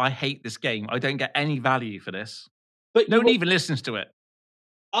sponsor, I hate this game. I don't get any value for this. But no one even listens to it.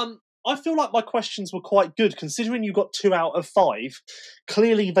 I feel like my questions were quite good, considering you got 2 out of 5.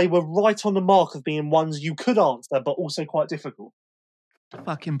 Clearly, they were right on the mark of being ones you could answer, but also quite difficult.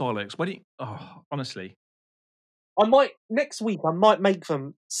 Fucking bollocks. Why do you... Oh, honestly. Next week, I might make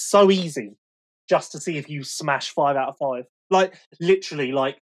them so easy just to see if you smash 5 out of 5. Like, literally,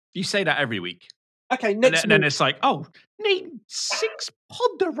 like... You say that every week. Okay, next week... And then it's like, name 6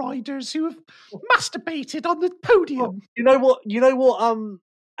 Honda riders who have masturbated on the podium. Well, you know what,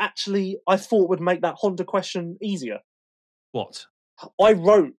 actually, I thought would make that Honda question easier. What? I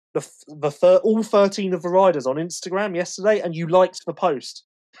wrote all 13 of the riders on Instagram yesterday, and you liked the post.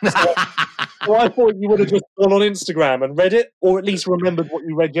 So I thought you would have just gone on Instagram and read it, or at least remembered what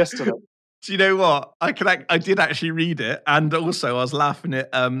you read yesterday. Do you know what? I did actually read it, and also I was laughing at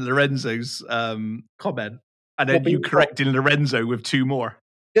Lorenzo's comment, and then you correcting Lorenzo with 2 more.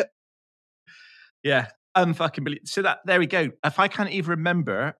 Yep. Yeah, fucking brilliant. So there we go. If I can't even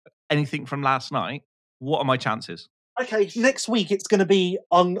remember anything from last night, what are my chances? Okay, next week it's going to be.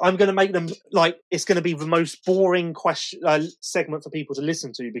 I'm going to make them like it's going to be the most boring question segment for people to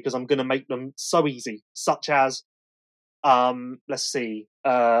listen to, because I'm going to make them so easy, such as, let's see,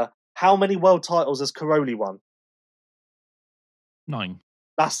 how many world titles has Caroli won? 9.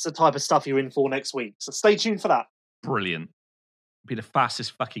 That's the type of stuff you're in for next week. So stay tuned for that. Brilliant. Be the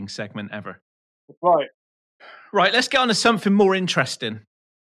fastest fucking segment ever. Right. Let's get on to something more interesting.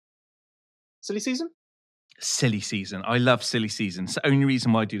 Silly season? Silly season. I love silly season. It's the only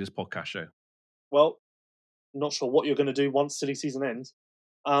reason why I do this podcast show. Well, not sure what you're going to do once silly season ends.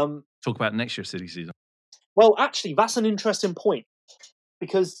 Talk about next year's silly season. Well, actually, that's an interesting point,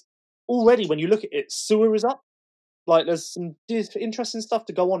 because already when you look at it, Sewer is up. Like, there's some interesting stuff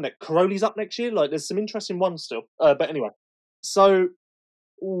to go on there. Caroli's up next year. Like, there's some interesting ones still. But anyway, so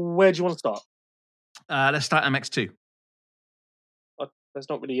where do you want to start? Let's start MX2. There's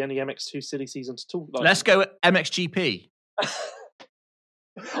not really any MX2 silly season to talk about. Let's go MXGP.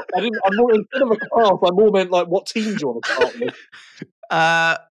 I'm more, instead of a class, I more meant like what team do you want to start with?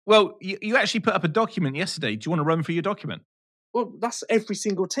 Well, you actually put up a document yesterday. Do you want to run through your document? Well, that's every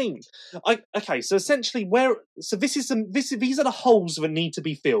single team. Okay, so essentially, these are the holes that need to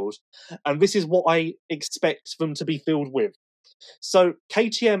be filled, and this is what I expect them to be filled with. So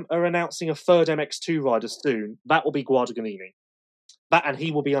KTM are announcing a 3rd MX2 rider soon. That will be Guadagnini. And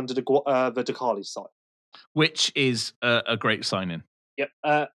he will be under the Ducati side, which is a great signing. Yep.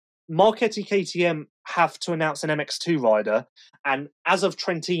 Marchetti KTM have to announce an MX2 rider, and as of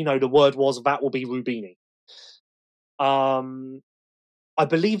Trentino, the word was that will be Rubini. I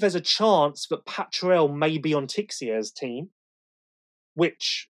believe there's a chance that Patrell may be on Tixier's team,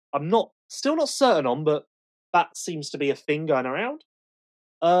 which I'm still not certain on, but that seems to be a thing going around.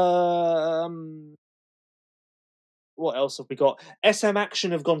 What else have we got? SM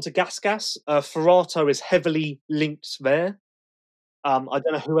Action have gone to GasGas. Ferrato is heavily linked there. I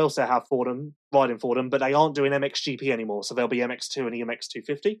don't know who else they have riding for them, but they aren't doing MXGP anymore, so they'll be MX2 and EMX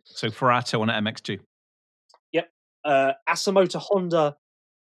 250. So Ferrato on an MX2. Yep. Asamoto Honda,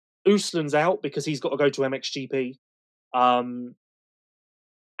 Uslan's out because he's got to go to MXGP. And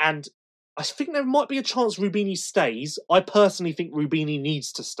I think there might be a chance Rubini stays. I personally think Rubini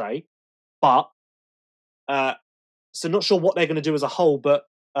needs to stay, but so not sure what they're going to do as a whole, but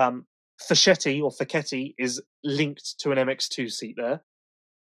Facchetti is linked to an MX2 seat there.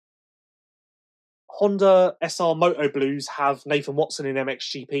 Honda SR Moto Blues have Nathan Watson in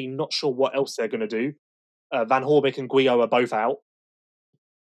MXGP. Not sure what else they're going to do. Van Horbeck and Guillot are both out.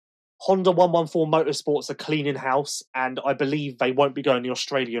 Honda 114 Motorsports are cleaning house, and I believe they won't be going the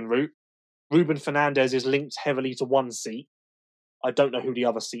Australian route. Ruben Fernandez is linked heavily to one seat. I don't know who the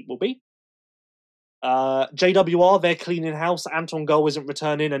other seat will be. JWR, they're cleaning house. Anton Gull isn't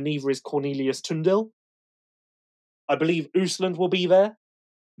returning, and neither is Cornelius Tundel. I believe Usland will be there.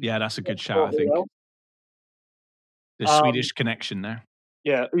 Yeah, that's a good shout, I think. The Swedish connection there.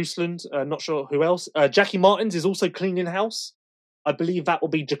 Yeah, Usland, not sure who else. Jackie Martins is also cleaning house. I believe that will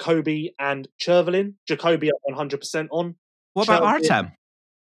be Jacoby and Chervelin. Jacoby at 100% on. What about Artem?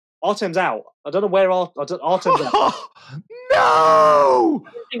 Artem's out. I don't know where Artem's out. No!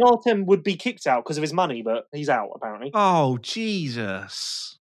 I think Artem would be kicked out because of his money, but he's out apparently. Oh,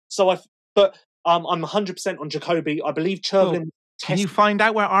 Jesus! But I'm 100% on Jacoby. I believe Churvlin. Can you find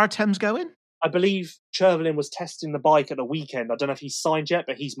out where Artem's going? I believe Churvlin was testing the bike at the weekend. I don't know if he's signed yet,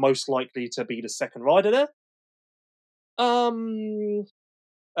 but he's most likely to be the second rider there. Gebben,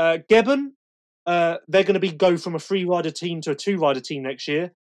 they're going to go from a 3-rider team to a 2-rider team next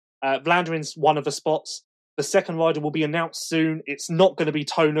year. Vlanderin's one of the spots. The second rider will be announced soon. It's not going to be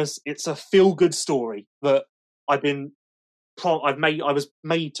Tonus. It's a feel-good story that I was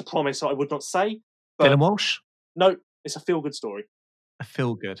made to promise that I would not say. Dylan Walsh? No, it's a feel-good story. A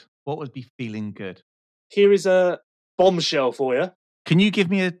feel-good. What would be feeling good? Here is a bombshell for you. Can you give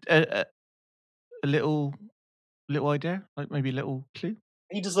me a little idea? Like maybe a little clue?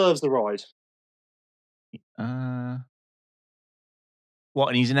 He deserves the ride. What,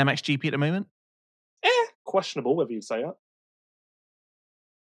 and he's in MXGP at the moment? Questionable whether you'd say that.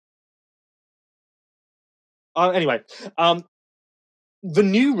 Anyway, the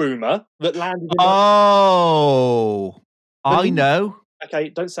new rumour that landed... I know. Okay,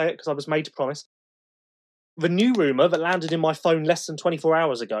 don't say it because I was made to promise. The new rumour that landed in my phone less than 24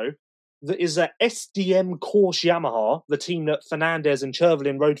 hours ago that is a SDM Corse Yamaha, the team that Fernandez and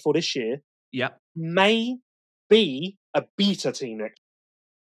Churvlin rode for this year, may be a beta team next year.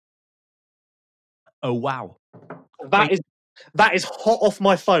 Oh, wow. That is hot off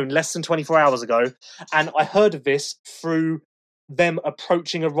my phone less than 24 hours ago, and I heard of this through them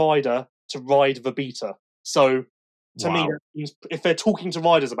approaching a rider to ride the beta. So, to me, if they're talking to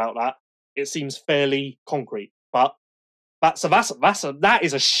riders about that, it seems fairly concrete. But that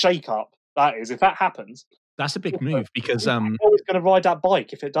is a shake-up. That is, if that happens, that's a big move because who's going to ride that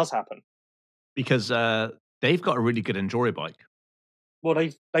bike if it does happen? Because they've got a really good Enduro bike. Well,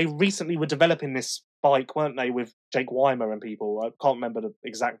 they recently were developing this bike, weren't they, with Jake Weimer and people? I can't remember the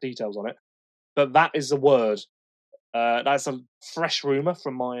exact details on it, but that is a word. That's a fresh rumor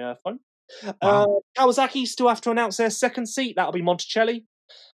from my phone. Wow. Kawasaki still have to announce their second seat. That'll be Monticelli.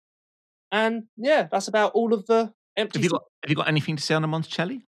 And yeah, that's about all of the empty. Have you got anything to say on the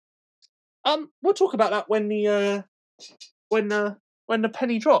Monticelli? We'll talk about that when the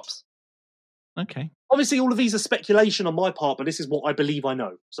penny drops. Okay. Obviously, all of these are speculation on my part, but this is what I believe I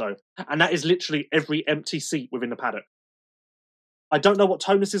know. So, and that is literally every empty seat within the paddock. I don't know what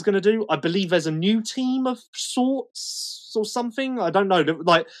Tonus is going to do. I believe there's a new team of sorts or something. I don't know.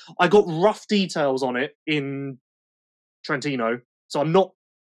 Like, I got rough details on it in Trentino, so I'm not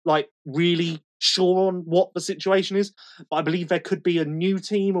like really sure on what the situation is. But I believe there could be a new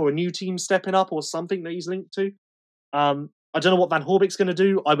team or a new team stepping up or something that he's linked to. I don't know what Van Horbeck's going to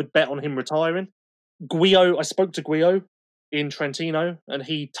do. I would bet on him retiring. Guillot, I spoke to Guillot in Trentino, and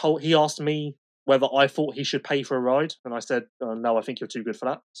he asked me whether I thought he should pay for a ride, and I said, no, I think you're too good for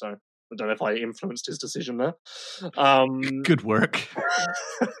that. So I don't know if I influenced his decision there. Good work.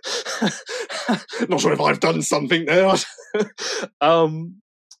 Not sure if I've done something there. Yeah,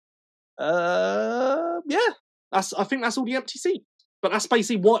 I think that's all the empty seat. But that's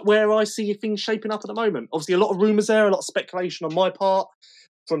basically where I see things shaping up at the moment. Obviously, a lot of rumours there, a lot of speculation on my part.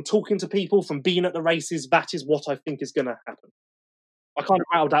 From talking to people, from being at the races, that is what I think is going to happen. I kind of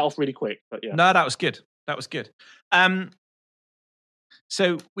rattled that off really quick, but yeah. No, that was good. That was good.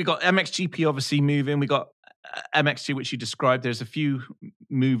 So we got MXGP obviously moving. We got MX2, which you described. There's a few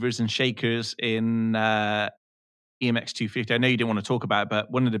movers and shakers in EMX 250. I know you didn't want to talk about it,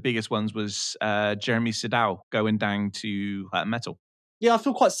 but one of the biggest ones was Jeremy Sidal going down to Metal. Yeah, I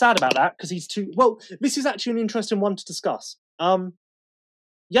feel quite sad about that because he's too... Well, this is actually an interesting one to discuss.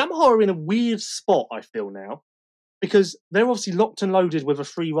 Yamaha are in a weird spot, I feel now, because they're obviously locked and loaded with a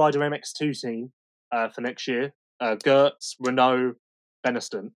 3-rider MX2 team for next year. Gertz, Renault,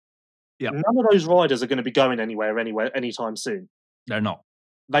 Beniston. Yep. None of those riders are going to be going anywhere anytime soon. They're not.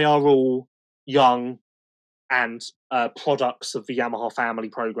 They are all young and products of the Yamaha family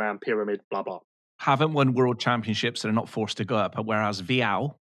program, pyramid, blah, blah. Haven't won world championships, so they're not forced to go up. Whereas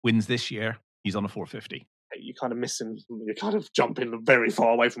Vial wins this year, he's on a 450. You're kind of missing, you're kind of jumping very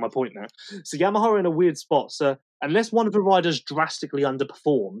far away from my point now. So Yamaha are in a weird spot. So unless one of the riders drastically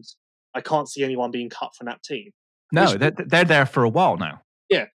underperforms, I can't see anyone being cut from that team. No, they're there for a while now.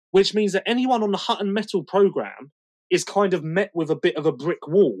 Yeah, which means that anyone on the Hutton Metal program is kind of met with a bit of a brick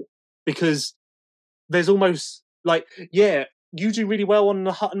wall because there's almost like, yeah, you do really well on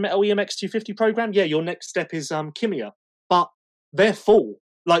the Hutton Metal EMX 250 program. Yeah, your next step is Kimia, but they're full.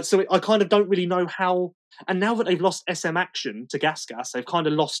 Like, so I kind of don't really know how. And now that they've lost SM Action to GasGas, they've kind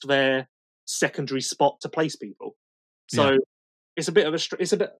of lost their secondary spot to place people. So it's a bit of a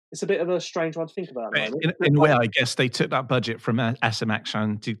strange one to think about. In a way, I guess they took that budget from SM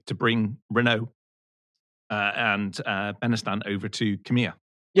Action to bring Renault and Benistan over to Kamiya.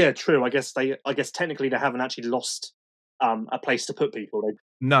 Yeah, true. I guess technically they haven't actually lost a place to put people.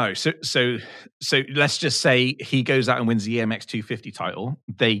 No, so let's just say he goes out and wins the EMX 250 title.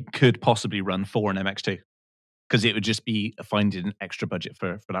 They could possibly run 4 in MX2 because it would just be finding an extra budget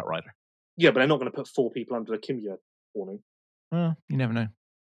for that rider. Yeah, but they're not going to put 4 people under the Kimya warning. Well, you never know.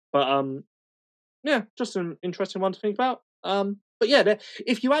 But yeah, just an interesting one to think about. But yeah,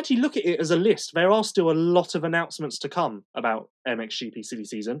 if you actually look at it as a list, there are still a lot of announcements to come about MXGP silly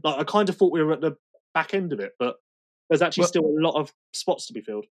season. Like I kind of thought we were at the back end of it, but there's actually still a lot of spots to be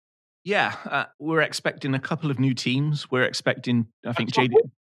filled. Yeah, we're expecting a couple of new teams. We're expecting, I think, JD.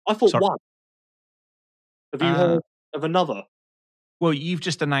 I thought one. Have you heard of another? Well, you've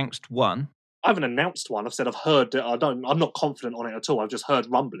just announced one. I haven't announced one. I've said I've heard it. I'm not confident on it at all. I've just heard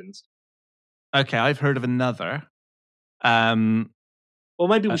rumblings. Okay, I've heard of another. Well,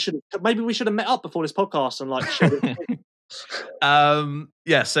 maybe we should have met up before this podcast and like shared it.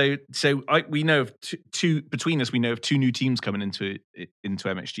 Yeah. So we know of two between us. We know of 2 new teams coming into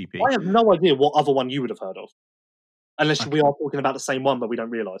MXGP. I have no idea what other one you would have heard of, unless we are talking about the same one, but we don't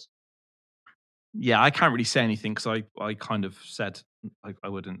realise. Yeah, I can't really say anything because I kind of said I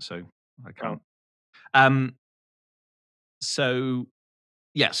wouldn't, so I can't. So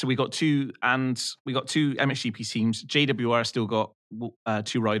yeah, so we got 2 MXGP teams. JWR still got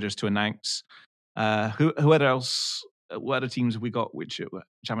 2 riders to announce. Who else? What other teams have we got which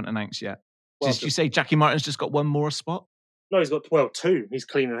haven't announced yet? Well, did you say Jackie Martin's just got one more spot? No, he's got 2. He's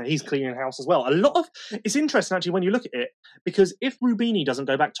cleaning house as well. It's interesting actually when you look at it, because if Rubini doesn't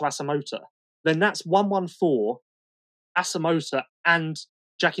go back to Asamota, then that's 114, Asamota and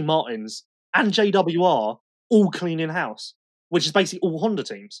Jackie Martin's and JWR all cleaning house, which is basically all Honda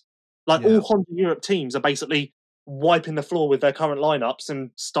teams. Like all Honda Europe teams are basically wiping the floor with their current lineups and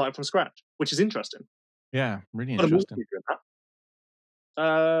starting from scratch, which is interesting. Yeah, really interesting.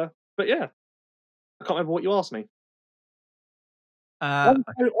 But yeah, I can't remember what you asked me. On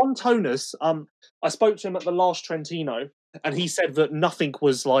Tonus, I spoke to him at the last Trentino, and he said that nothing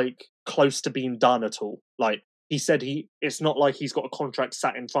was like close to being done at all. Like he said, it's not like he's got a contract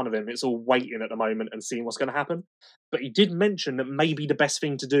sat in front of him. It's all waiting at the moment and seeing what's going to happen. But he did mention that maybe the best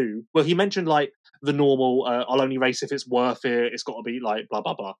thing to do. Well, he mentioned like the normal, I'll only race if it's worth it. It's got to be like blah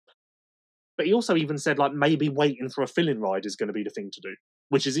blah blah. But he also even said like maybe waiting for a fill-in ride is going to be the thing to do,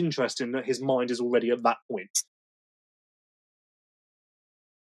 which is interesting that his mind is already at that point.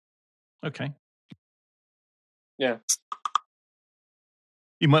 Okay. Yeah.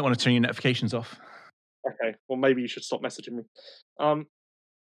 You might want to turn your notifications off. Okay. Well, maybe you should stop messaging me.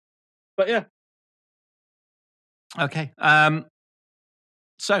 But yeah. Okay.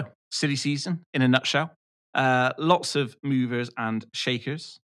 So, silly season in a nutshell. Lots of movers and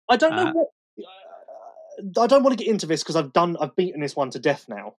shakers. I don't know what. I don't want to get into this because I've beaten this one to death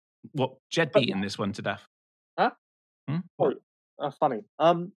now. What? Jed beaten this one to death? Huh? What? Funny.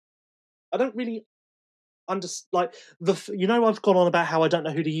 I don't really understand. Like I've gone on about how I don't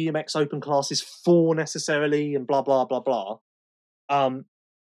know who the EMX Open class is for necessarily, and blah blah blah blah.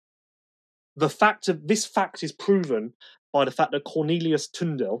 This fact is proven by the fact that Cornelius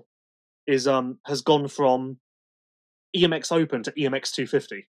Tundel has gone from EMX Open to EMX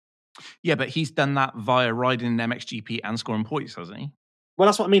 250. Yeah, but he's done that via riding an MXGP and scoring points, hasn't he? Well,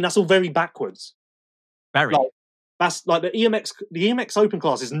 that's what I mean. That's all very backwards. Very. That's like the EMX Open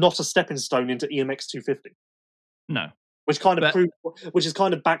class is not a stepping stone into EMX 250. No. Which kind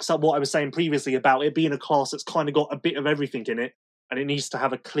of backs up what I was saying previously about it being a class that's kind of got a bit of everything in it, and it needs to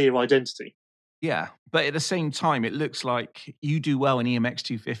have a clear identity. Yeah, but at the same time, it looks like you do well in EMX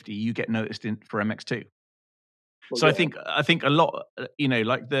 250, you get noticed for MX2. Well, so yeah. I think a lot,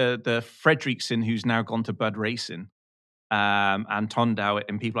 like the Fredriksson, who's now gone to Bud Racing, and Tondau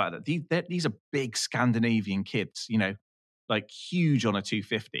and people like that. These are big Scandinavian kids, like huge on a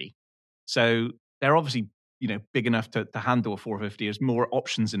 250. So they're obviously, big enough to handle a 450. There's more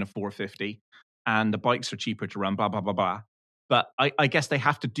options in a 450, and the bikes are cheaper to run. Blah blah blah blah. But I guess they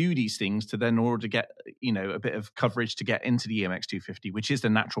have to do these things to then order to get, a bit of coverage to get into the EMX 250, which is the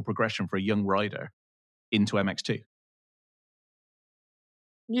natural progression for a young rider into MX2.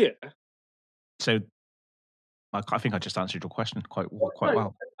 Yeah. So I think I just answered your question quite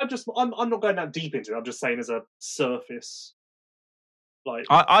well. I'm not going down deep into it. I'm just saying as a surface. Like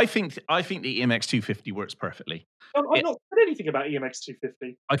I think the EMX 250 works perfectly. I've not said anything about EMX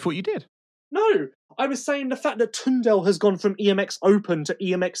 250. I thought you did. No, I was saying the fact that Tundel has gone from EMX Open to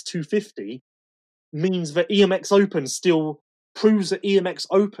EMX 250 means that EMX Open still proves that EMX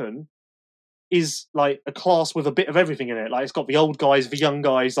Open is like a class with a bit of everything in it. Like it's got the old guys, the young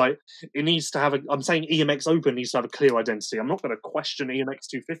guys. Like it needs to have I'm saying EMX Open needs to have a clear identity. I'm not going to question EMX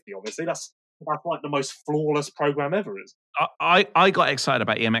 250. Obviously, that's like the most flawless program ever. Is I got excited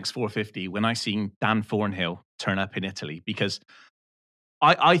about EMX 450 when I seen Dan Thornhill turn up in Italy, because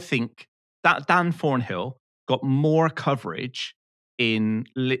I think that Dan Thornhill got more coverage in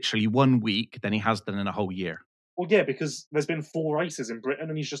literally 1 week than he has done in a whole year. Well, yeah, because there's been 4 races in Britain,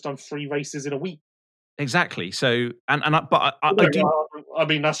 and he's just done 3 races in a week. Exactly. So, I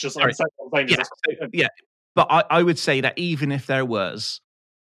mean, that's just yeah. But I would say that even if there was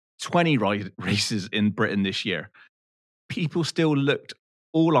 20 races in Britain this year, people still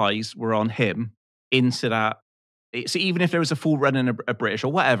all eyes were on him into that. So even if there was a full run in a British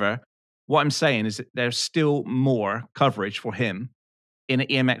or whatever, what I'm saying is that there's still more coverage for him in an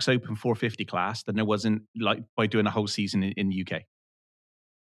EMX Open 450 class than there was by doing a whole season in the UK.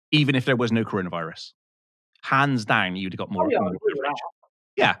 Even if there was no coronavirus, hands down, you'd have got more. More coverage.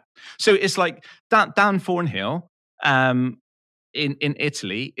 Yeah. So it's like Dan Thornhill in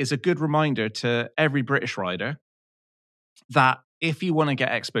Italy is a good reminder to every British rider that if you want to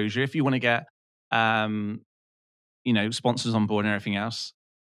get exposure, if you want to get sponsors on board and everything else,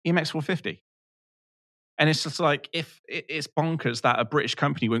 EMX 450. And it's just like, if it's bonkers that a British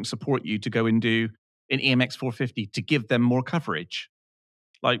company won't support you to go and do an EMX 450 to give them more coverage.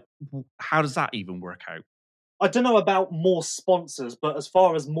 Like, how does that even work out? I don't know about more sponsors, but as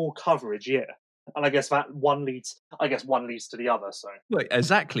far as more coverage, yeah. And I guess that one leads to the other. So well,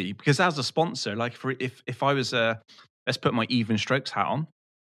 exactly, because as a sponsor, like if I was let's put my Even Strokes hat on.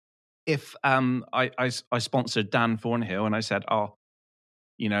 If I sponsored Dan Thornhill and I said, I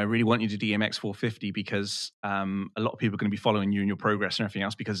really want you to do EMX 450 because a lot of people are going to be following you and your progress and everything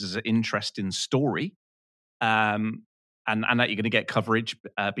else because there's an interesting story, and that you're going to get coverage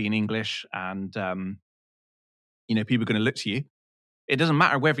being English, and people are going to look to you. It doesn't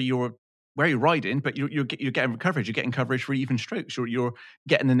matter where you're riding, but you're getting coverage. You're getting coverage for Even Strokes. You're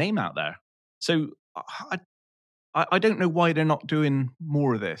getting the name out there. So I don't know why they're not doing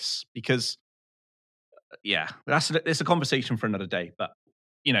more of this, because it's a conversation for another day. But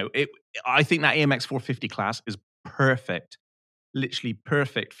I think that EMX 450 class is perfect, literally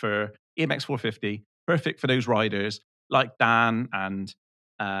perfect for EMX 450, perfect for those riders like Dan and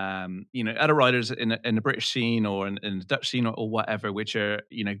other riders in the British scene or in the Dutch scene or whatever, which are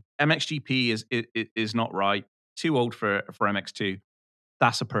MXGP is not right, too old for MX2.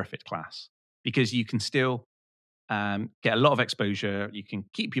 That's a perfect class because you can still get a lot of exposure. You can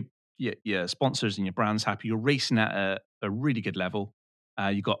keep your sponsors and your brands happy. You're racing at a really good level.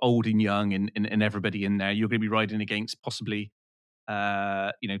 You've got old and young and everybody in there. You're going to be riding against possibly,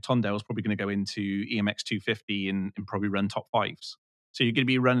 Tondale's probably going to go into EMX 250 and probably run top 5s. So you're going to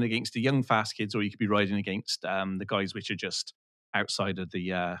be running against the young fast kids, or you could be riding against the guys which are just outside of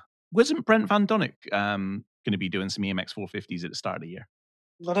the... wasn't Brent Van Donnick going to be doing some EMX 450s at the start of the year?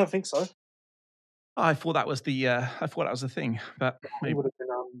 I don't think so. I thought that was the thing, but he would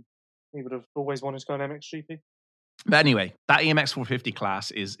have always wanted to go on MXGP. But anyway, that EMX 450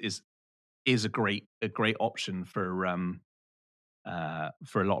 class is a great option for a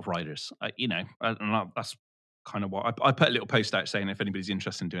lot of riders. That's kind of what I put a little post out saying if anybody's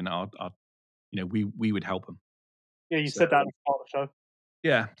interested in doing it, we would help them. Yeah, you said that at the start of the show.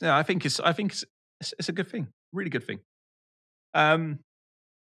 Yeah, I think it's a good thing, really good thing. So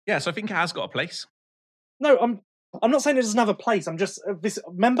I think it has got a place. No, I'm not saying it doesn't have a place. I'm just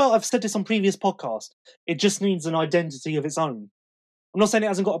remember I've said this on previous podcasts. It just needs an identity of its own. I'm not saying it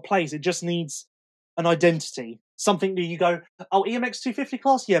hasn't got a place. It just needs an identity. Something that you go, EMX 250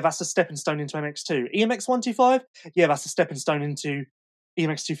 class? Yeah, that's a stepping stone into MX2. EMX 125? Yeah, that's a stepping stone into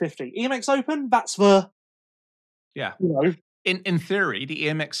EMX 250. EMX Open? That's the... Yeah. In theory, the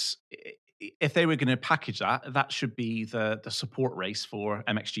EMX, if they were going to package that should be the support race for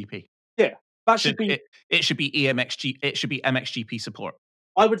MXGP. Yeah, that should be... It should be EMXG. It should be MXGP support.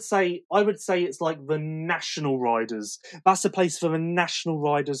 I would say it's like the national riders. That's a place for the national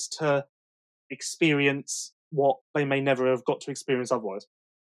riders to experience what they may never have got to experience otherwise.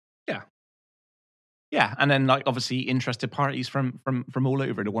 Yeah, and then obviously interested parties from all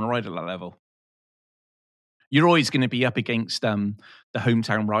over that want to ride at that level. You're always going to be up against the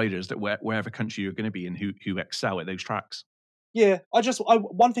hometown riders that wherever country you're going to be in who excel at those tracks. Yeah,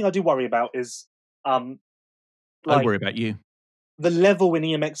 one thing I do worry about is I worry about you. The level in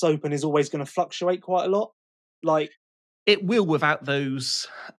EMX Open is always going to fluctuate quite a lot. Like it will without those.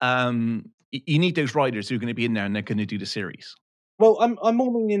 You need those riders who are going to be in there and they're going to do the series. Well, I'm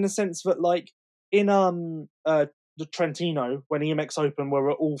more meaning in the sense that like in the Trentino when EMX Open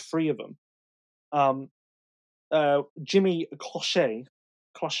were all 3 of them, Jimmy Clochet,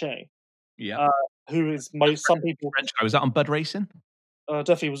 Yeah. who is some people. French guy. Was that on Bud Racing? I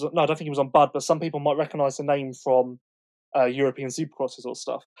don't think he was on Bud, but some people might recognise the name from European Supercrosses or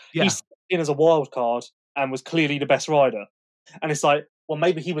stuff. Yeah. He's in as a wild card and was clearly the best rider. And it's like, well,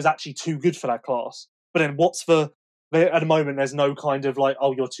 maybe he was actually too good for that class. But then at the moment, there's no kind of like,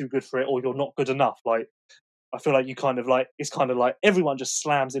 oh, you're too good for it or you're not good enough. Like, I feel like it's kind of like everyone just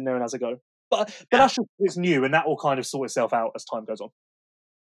slams in there and has a go. But that's just, it's new and that will kind of sort itself out as time goes on.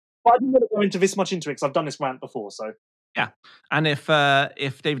 But I didn't want to go into this much into it because I've done this rant before, so. Yeah, and if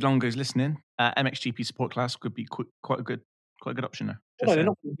David Longo's listening, MXGP support class could be quite a good option there. No, they're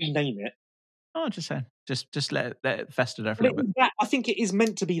not going to rename it. Oh, just saying, just let it fester there for a little bit. I think it is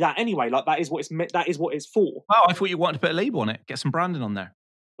meant to be that anyway. Like that is what it's meant. That is what it's for. Oh, I thought you wanted to put a label on it, get some branding on there.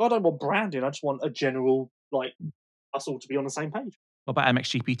 I don't want branding. I just want a general like us all to be on the same page. What about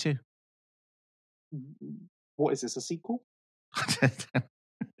MXGP 2? What is this? A sequel? It's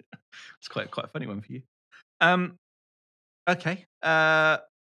quite a funny one for you. Okay. Do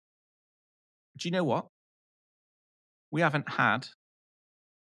you know what? We haven't had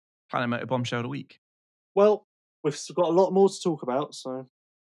Planet Motor Bombshell of the Week. Well, we've got a lot more to talk about, so.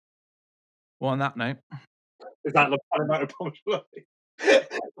 Well, on that note. Is that the Planet Motor Bombshell?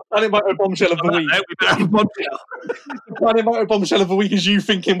 Planet Motor Bombshell of the Week. We better have a bombshell. Planet Motor Bombshell of the Week is you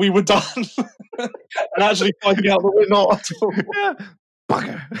thinking we were done and actually finding out that we're not at all. Yeah.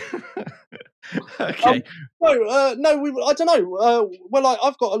 Bugger. Okay. No, I don't know. Well,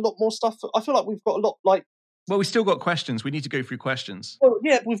 I've got a lot more stuff. I feel like we've got a lot, like. Well, we still got questions. We need to go through questions. Well,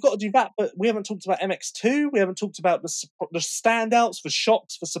 yeah, we've got to do that, but we haven't talked about MX2. We haven't talked about the standouts, for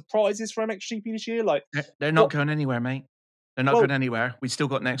shocks, for surprises for MXGP this year. Like they're not going anywhere, mate. They're not going anywhere. We still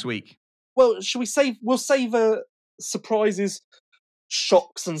got next week. Well, should we save? We'll save surprises,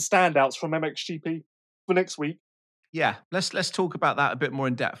 shocks, and standouts from MXGP for next week. Yeah, let's talk about that a bit more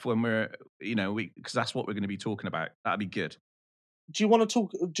in depth when we're, because that's what we're going to be talking about. That'd be good. Do you want to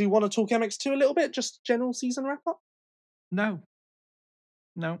talk MX2 a little bit? Just general season wrap up? No.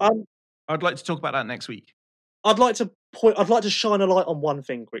 I'd like to talk about that next week. I'd like to shine a light on one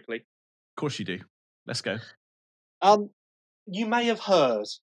thing quickly. Of course you do. Let's go. You may have heard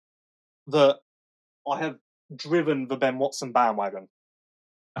that I have driven the Ben Watson bandwagon.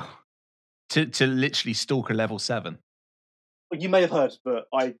 Oh, to literally stalker level 7. You may have heard that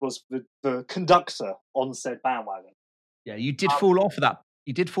I was the conductor on said bandwagon. Yeah, you did fall off of that.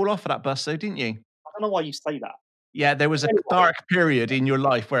 You did fall off of that bus, though, didn't you? I don't know why you say that. Yeah, there was a dark period in your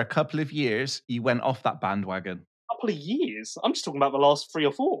life where a couple of years you went off that bandwagon. A couple of years? I'm just talking about the last 3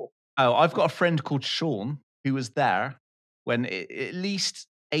 or 4. Oh, I've got a friend called Sean who was there when at least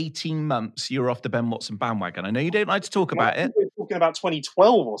 18 months you were off the Ben Watson bandwagon. I know you don't like to talk about it. We're talking about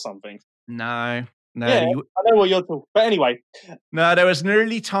 2012 or something. No. Yeah, I know what you're talking. But anyway. No, there was an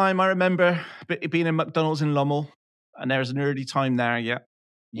early time. I remember being in McDonald's in Lommel, and there was an early time there. Yeah.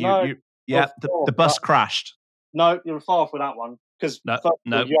 The bus crashed. No, you're far off with that one because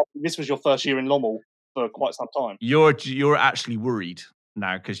this was your first year in Lommel for quite some time. You're actually worried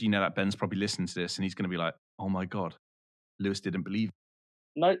now because you know that Ben's probably listening to this and he's going to be like, "Oh my god, Lewis didn't believe."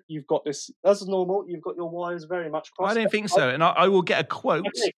 No, you've got this as normal. You've got your wires very much crossed. I don't think so, and I will get a quote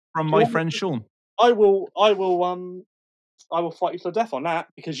from my friend Sean. I will fight you to the death on that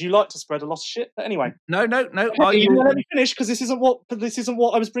because you like to spread a lot of shit. But anyway, no. You let me finish because this isn't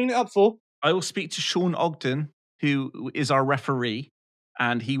what I was bringing it up for. I will speak to Sean Ogden, who is our referee,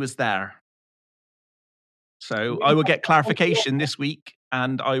 and he was there. So I will get clarification this week,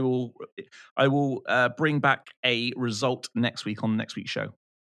 and I will bring back a result next week on the next week's show.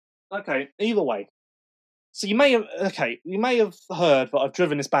 Okay. Either way, so you may have heard that I've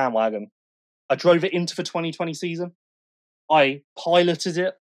driven this bandwagon. I drove it into the 2020 season. I piloted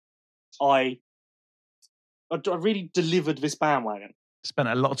it. I really delivered this bandwagon. Spent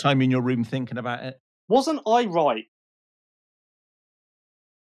a lot of time in your room thinking about it. Wasn't I right?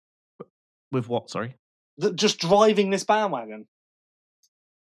 With what, sorry? Just driving this bandwagon.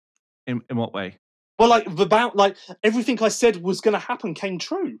 In what way? Well, everything I said was going to happen came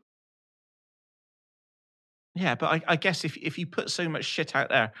true. Yeah, but I guess if you put so much shit out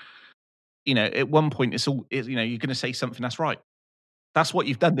there, at one point you're going to say something that's right. That's what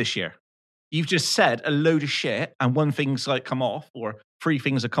you've done this year. You've just said a load of shit, and one thing's come off, or 3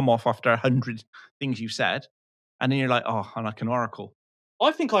 things have come off after 100 things you've said, and then you're like, oh, I'm like an oracle.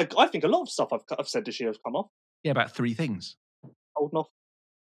 I think a lot of stuff I've said this year has come off. Yeah, about 3 things. Cold enough.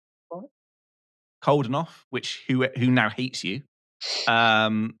 Right. Cold enough, who now hates you.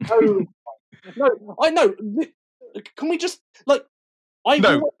 No, I know. Can we just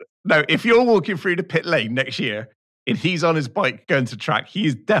No, if you're walking through the pit lane next year and he's on his bike going to track, he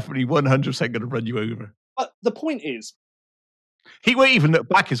is definitely 100% going to run you over. But the point is, he won't even look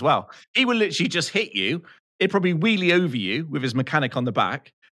back as well. He will literally just hit you. He'll probably wheelie over you with his mechanic on the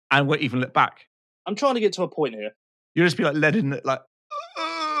back and won't even look back. I'm trying to get to a point here. You'll just be like led in, like,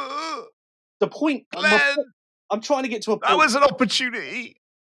 the point. I'm trying to get to a point. That was an opportunity.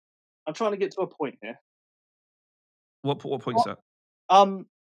 I'm trying to get to a point here. What point is that? 5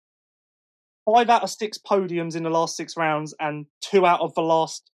 out of 6 podiums in the last 6 rounds and 2 out of the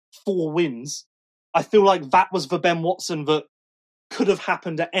last 4 wins. I feel like that was the Ben Watson that could have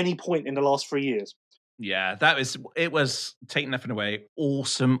happened at any point in the last 3 years. Yeah, it was taking nothing away.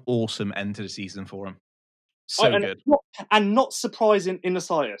 Awesome end to the season for him. So good. Not surprising in the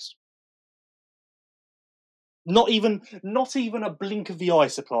slightest. Not even a blink of the eye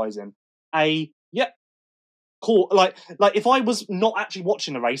surprising. Cool. Like if I was not actually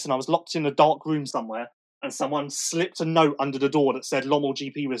watching the race and I was locked in a dark room somewhere and someone slipped a note under the door that said Lommel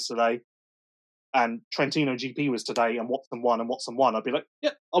GP was today and Trentino GP was today and Watson won, I'd be like,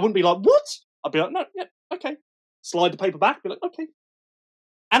 yeah. I wouldn't be like, what? I'd be like, no, yeah, okay. Slide the paper back, be like, okay.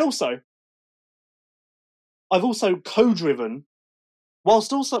 And also, I've also co-driven,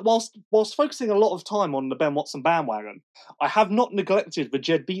 whilst focusing a lot of time on the Ben Watson bandwagon, I have not neglected the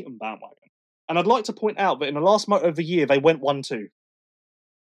Jed Beaton bandwagon. And I'd like to point out that in the last motor of the year, they went 1-2.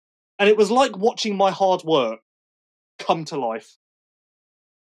 And it was like watching my hard work come to life.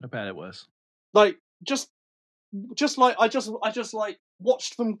 I bet it was. Like, just like, I just like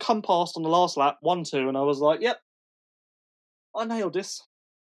watched them come past on the last lap, 1-2, and I was like, yep, I nailed this.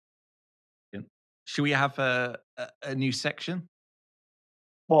 Should we have a new section?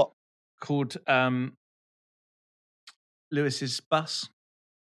 What? Called Lewis's Bus?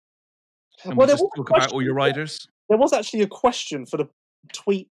 And well, we'll just talk about all your riders. There was actually a question for the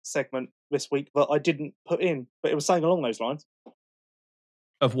tweet segment this week that I didn't put in, but it was saying along those lines.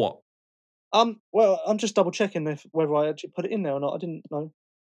 Of what? Well, I'm just double checking whether I actually put it in there or not. I didn't know.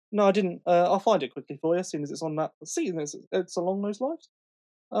 No, I didn't. I'll find it quickly for you, as soon as it's on that. See, it's along those lines.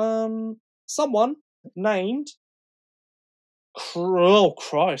 Someone named. Oh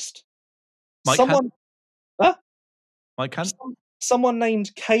Christ! Mike someone. Hunt? Huh? Mike Hunt? Someone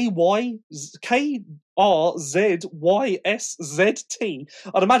named KRZYSZT.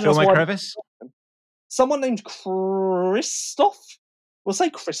 I'd imagine Phil that's why. Crevice? Someone named Christoph. We'll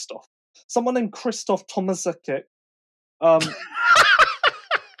say Christoph. Someone named Christoph Tomasek. What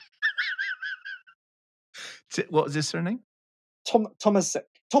was his surname? Tomasek.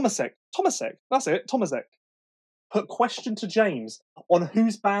 That's it. Tomasek. Put question to James: on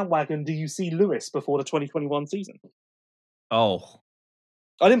whose bandwagon do you see Lewis before the 2021 season? Oh,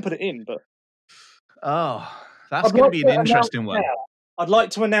 I didn't put it in, but that's going to be an interesting one. I'd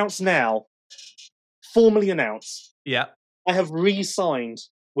like to announce now, formally announce. Yeah, I have re-signed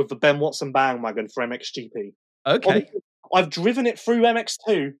with the Ben Watson bandwagon for MXGP. Okay, obviously, I've driven it through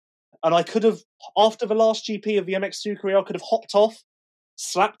MX2, and I could have, after the last GP of the MX2 career, I could have hopped off,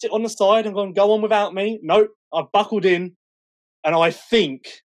 slapped it on the side, and gone, go on without me. Nope, I've buckled in, and I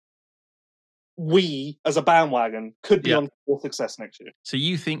think we, as a bandwagon, could be on for success next year. So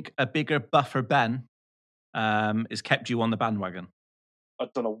you think a bigger buffer Ben has kept you on the bandwagon? I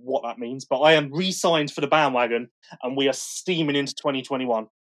don't know what that means, but I am re-signed for the bandwagon, and we are steaming into 2021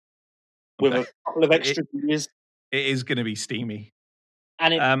 with a couple of extra years. It is going to be steamy.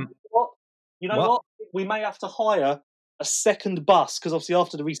 And you know what? We may have to hire a second bus, because obviously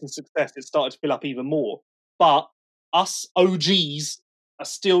after the recent success, it started to fill up even more. But us OGs are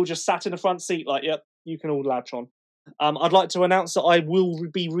still just sat in the front seat like, yep, you can all latch on. I'd like to announce that I will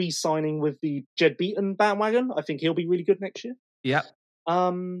be re-signing with the Jed Beaton bandwagon. I think he'll be really good next year. Yeah.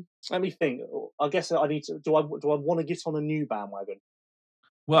 Let me think. I guess I need to. Do I want to get on a new bandwagon?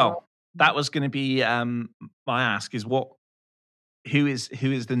 Well, that was going to be my ask. Is who is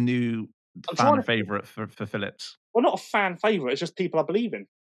the new fan favorite for Phillips? Well, not a fan favorite. It's just people I believe in.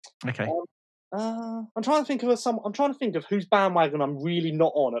 Okay. I'm trying to think of I'm trying to think of whose bandwagon I'm really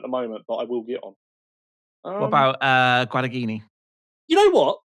not on at the moment, but I will get on. What about Guadagnini? You know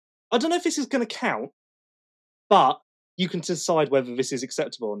what? I don't know if this is going to count, but you can decide whether this is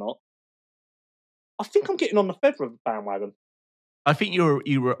acceptable or not. I think I'm getting on the Federer bandwagon. I think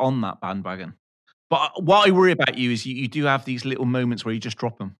you were on that bandwagon. But what I worry about you is you do have these little moments where you just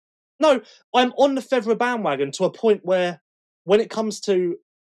drop them. No, I'm on the Federer bandwagon to a point where when it comes to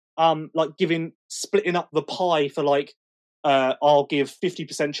like splitting up the pie for like, I'll give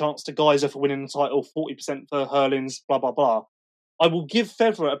 50% chance to Geiser for winning the title, 40% for Herlings, blah, blah, blah. I will give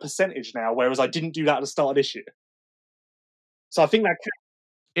Federer a percentage now, whereas I didn't do that at the start of this year. So I think that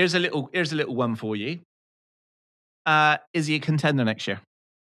counts. Here's a little one for you. Is he a contender next year?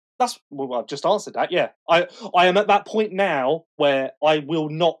 Well, I've just answered that. Yeah, I am at that point now where I will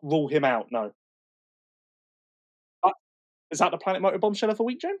not rule him out. No. Is that the Planet Moto bombshell of the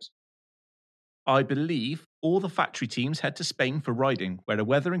week, James? I believe all the factory teams head to Spain for riding, where the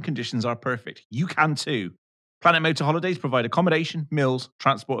weather and conditions are perfect. You can too. Planet Moto holidays provide accommodation, meals,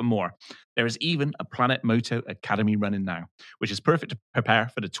 transport, and more. There is even a Planet Moto Academy running now, which is perfect to prepare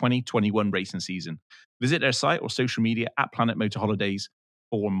for the 2021 racing season. Visit their site or social media at Planet Moto Holidays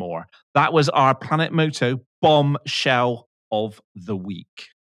for more. That was our Planet Moto bombshell of the week.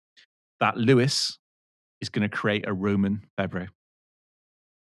 That Lewis is going to create a Roman Febvre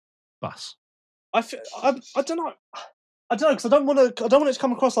bus. I don't know. I don't know because I don't want it to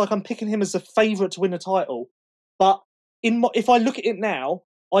come across like I'm picking him as a favourite to win the title. But if I look at it now,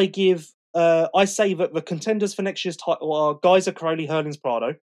 I say that the contenders for next year's title are Geiser, Crowley, Herlings,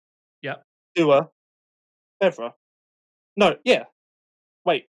 Prado. Yeah. Dua, Febvre. No, yeah.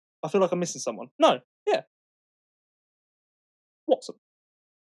 Wait, I feel like I'm missing someone. No, yeah. Watson.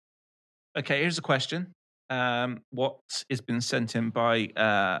 Okay, here's a question. What has been sent in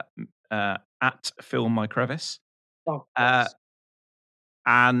by at Phil My Crevice. Oh,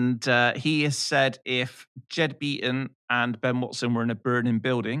 and he has said if Jed Beaton and Ben Watson were in a burning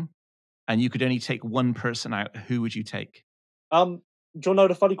building and you could only take one person out, who would you take? Do you want to know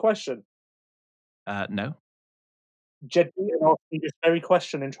the funny question? No. Jed Beaton asked me this very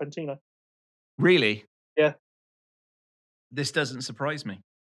question in Trentino. Really? Yeah. This doesn't surprise me.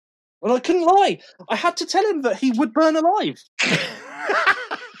 Well, I couldn't lie. I had to tell him that he would burn alive.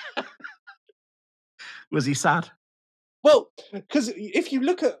 Was he sad? Well, because if you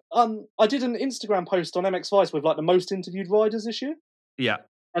look at, I did an Instagram post on MX Vice with like the most interviewed riders this year. Yeah.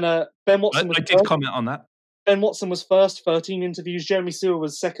 And Ben Watson was I did comment on that. Ben Watson was first, 13 interviews. Jeremy Searle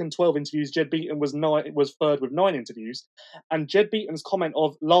was second, 12 interviews. Jed Beaton was third with 9 interviews. And Jed Beaton's comment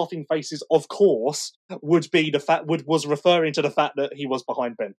of laughing faces, of course, was referring to the fact that he was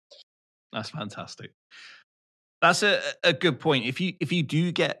behind Ben. That's fantastic. That's a good point. If you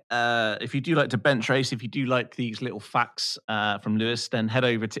do like to bench race, if you do like these little facts from Lewis, then head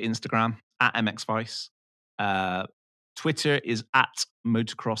over to Instagram at MX Vice. Twitter is at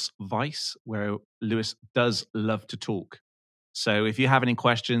Motocross Vice, where Lewis does love to talk. So if you have any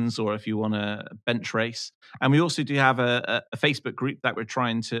questions or if you want to bench race, and we also do have a Facebook group that we're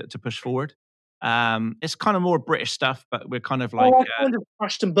trying to push forward. It's kind of more British stuff, but we're kind of like... I kind of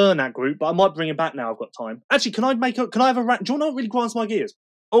crashed and burned that group, but I might bring it back now I've got time. Actually, can I have a rant? Do you know what really grinds my gears?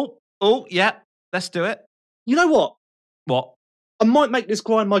 Oh, yeah, let's do it. You know what? What? I might make this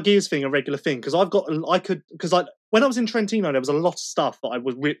grind my gears thing a regular thing, because when I was in Trentino, there was a lot of stuff that I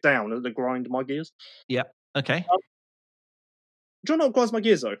would rip down to grind my gears. Yeah, okay. Do you know what grinds my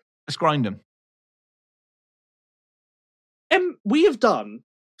gears, though? Let's grind them. We have done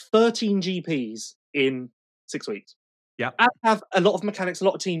 13 GPs in 6 weeks. Yeah. And have a lot of mechanics, a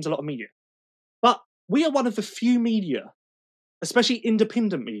lot of teams, a lot of media. But we are one of the few media, especially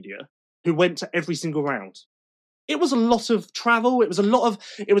independent media, who went to every single round. It was a lot of travel.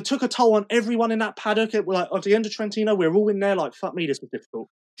 It took a toll on everyone in that paddock. At the end of Trentino, we were all in there like, fuck me, this was difficult.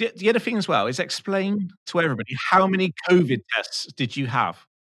 The other thing as well is explain to everybody, how many COVID tests did you have?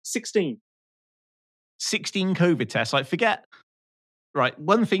 16. 16 COVID tests. Like, forget... Right,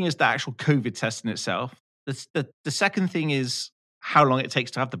 one thing is the actual COVID test in itself. The second thing is how long it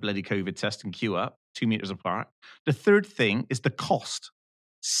takes to have the bloody COVID test and queue up, 2 meters apart. The third thing is the cost.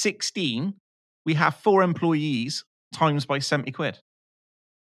 16, we have 4 employees times by 70 quid.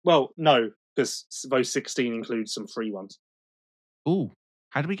 Well, no, because those 16 include some free ones. Ooh,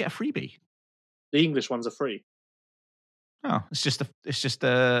 how do we get a freebie? The English ones are free. Oh, it's just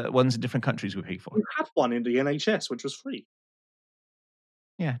the ones in different countries we pay for. We had one in the NHS, which was free.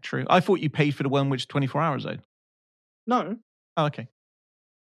 Yeah, true. I thought you paid for the one which 24 hours though. No. Oh, okay.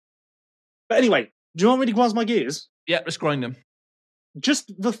 But anyway, do you want me to grind my gears? Yeah, let's grind them.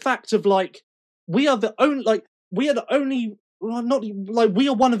 Just the fact of we are one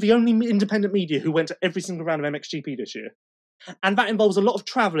of the only independent media who went to every single round of MXGP this year. And that involves a lot of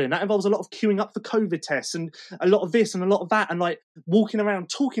travelling. That involves a lot of queuing up for COVID tests and a lot of this and a lot of that, and walking around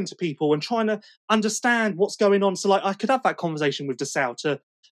talking to people and trying to understand what's going on. So I could have that conversation with DeSalle to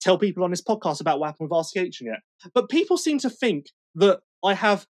tell people on this podcast about what happened with RCH yet. But people seem to think that I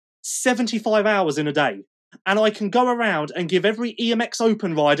have 75 hours in a day and I can go around and give every EMX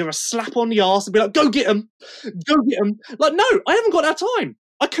Open rider a slap on the arse and be like, go get them. Go get them. No, I haven't got that time.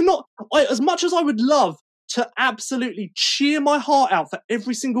 I cannot, as much as I would love to absolutely cheer my heart out for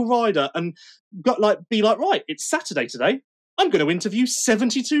every single rider and be like, right, it's Saturday today. I'm going to interview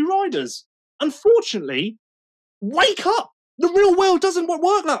 72 riders. Unfortunately, wake up. The real world doesn't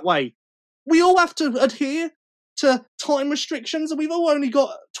work that way. We all have to adhere to time restrictions, and we've all only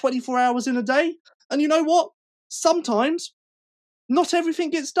got 24 hours in a day. And you know what? Sometimes not everything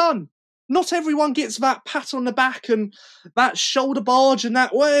gets done. Not everyone gets that pat on the back and that shoulder barge and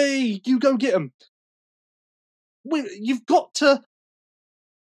that way, you go get them. You've got to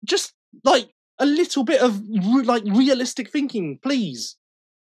just, like, a little bit of, like, realistic thinking, please.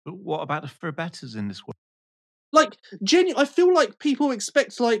 But what about the for betters in this world? Like, I feel like people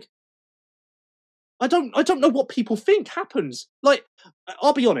expect, like, I don't know what people think happens. Like,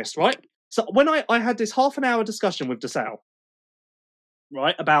 I'll be honest, right? So when I had this half an hour discussion with DeSalle,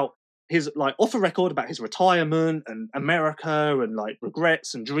 right, about his, like, off the record about his retirement and America and, like,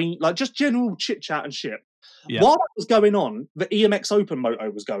 regrets and dream, like, just general chit chat and shit. Yeah. While that was going on, the EMX Open moto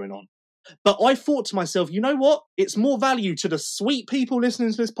was going on. But I thought to myself, you know what? It's more value to the sweet people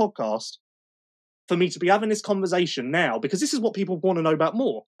listening to this podcast for me to be having this conversation now, because this is what people want to know about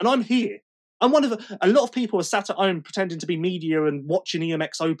more. And I'm here. I'm one of a lot of people are sat at home pretending to be media and watching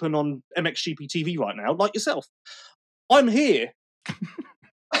EMX Open on MXGP TV right now, like yourself. I'm here.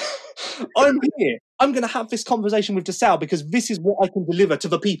 I'm here. I'm going to have this conversation with DeSalle because this is what I can deliver to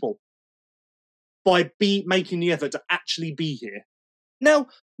the people by making the effort to actually be here. Now,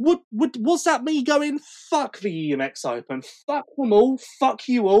 was that me going, fuck the EMX Open, fuck them all, fuck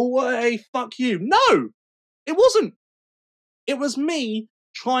you all, hey, fuck you? No, it wasn't. It was me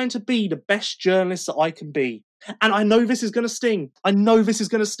trying to be the best journalist that I can be. And I know this is going to sting. I know this is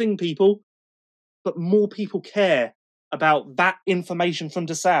going to sting people, but more people care about that information from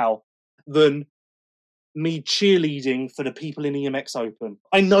DeSalle than me cheerleading for the people in EMX Open.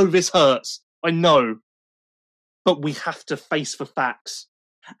 I know this hurts. I know. But we have to face the facts.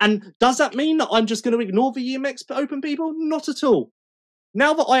 And does that mean that I'm just going to ignore the EMX Open people? Not at all.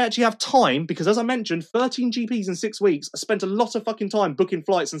 Now that I actually have time, because as I mentioned, 13 GPs in 6 weeks, I spent a lot of fucking time booking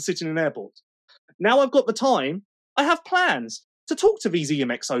flights and sitting in airports. Now I've got the time, I have plans to talk to these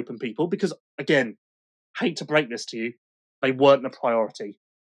EMX Open people because, again, hate to break this to you, they weren't a priority.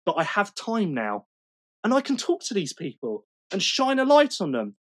 But I have time now, and I can talk to these people and shine a light on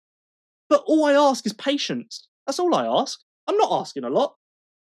them. But all I ask is patience. That's all I ask. I'm not asking a lot.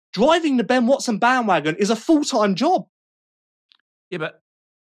 Driving the Ben Watson bandwagon is a full-time job. Yeah, but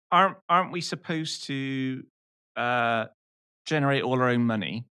aren't we supposed to generate all our own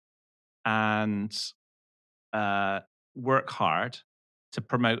money and work hard to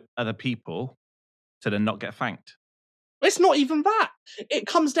promote other people to then not get thanked? It's not even that. It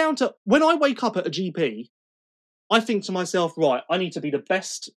comes down to when I wake up at a GP, I think to myself, right, I need to be the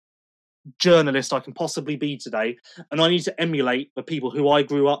best journalist I can possibly be today, and I need to emulate the people who I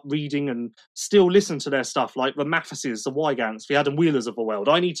grew up reading and still listen to their stuff, like the Mathises, the Wygants, the Adam Wheelers of the world.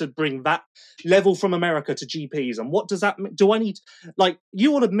 I need to bring that level from America to GPs. And what does that mean? Do I need, like,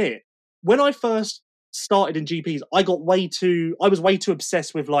 you will admit, when I first started in GPs, I was way too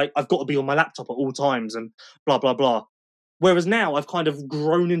obsessed with, like, I've got to be on my laptop at all times and blah, blah, blah. Whereas now I've kind of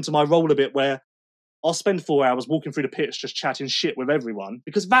grown into my role a bit where I'll spend 4 hours walking through the pits just chatting shit with everyone,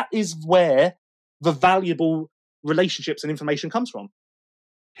 because that is where the valuable relationships and information comes from.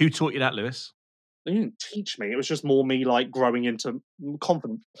 Who taught you that, Lewis? They didn't teach me. It was just more me, like, growing into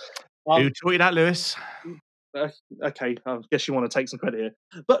confidence. Who taught you that, Lewis? Okay, I guess you want to take some credit here.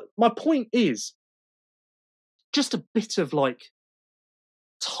 But my point is, just a bit of, like,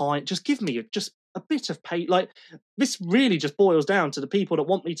 time. Just give me just a bit of pay. Like, this really just boils down to the people that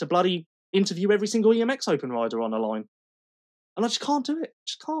want me to bloody interview every single EMX Open rider on the line. And I just can't do it.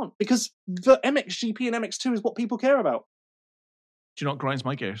 Just can't. Because the MXGP and MX2 is what people care about. Do you know what grinds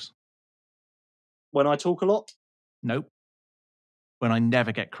my gears? When I talk a lot? Nope. When I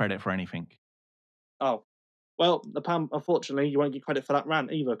never get credit for anything. Oh. Well, unfortunately, you won't get credit for that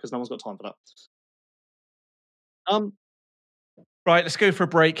rant either, because no one's got time for that. Right, let's go for a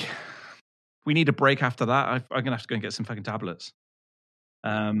break. We need a break after that. I'm going to have to go and get some fucking tablets.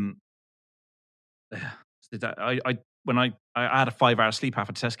 I had a 5-hour sleep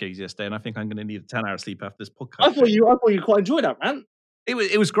after Tesco's yesterday, and I think I'm going to need a 10-hour sleep after this podcast. I thought you quite enjoyed that, man.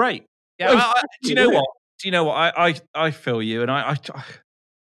 It was great. Yeah. Do you know what? I feel you, and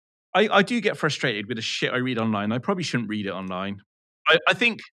I do get frustrated with the shit I read online. I probably shouldn't read it online. I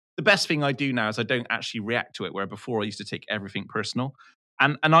think the best thing I do now is I don't actually react to it, where before I used to take everything personal.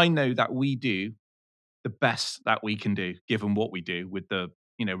 And I know that we do the best that we can do, given what we do with the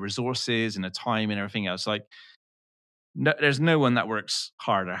resources and the time and everything else. Like, no, there's no one that works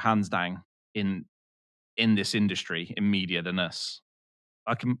harder, hands down, in this industry, in media, than us.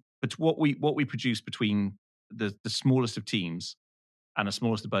 But what we produce between the smallest of teams and the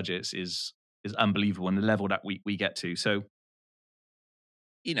smallest of budgets is unbelievable, and the level that we get to. So,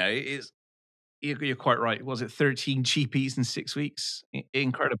 you're quite right. Was it 13 GPs in 6 weeks?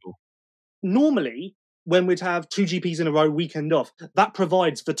 Incredible. Normally, when we'd have 2 GPs in a row, weekend off, that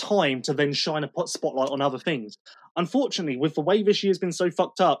provides the time to then shine a spotlight on other things. Unfortunately, with the way this year's been so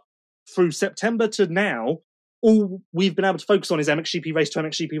fucked up, through September to now, all we've been able to focus on is MXGP race to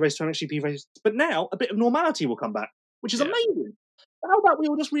MXGP race to MXGP race. But now, a bit of normality will come back, which is amazing. How about we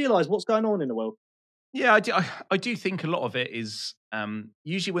all just realise what's going on in the world? Yeah, I do think a lot of it is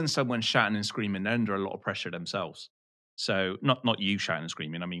usually when someone's shouting and screaming, they're under a lot of pressure themselves. So not you shouting and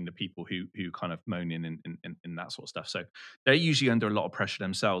screaming. I mean the people who kind of moaning and that sort of stuff. So they're usually under a lot of pressure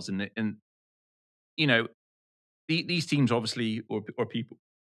themselves. And these teams obviously or people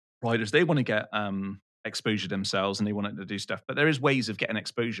riders, they want to get exposure themselves and they want to do stuff. But there is ways of getting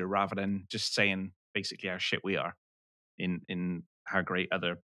exposure rather than just saying basically how shit we are in how great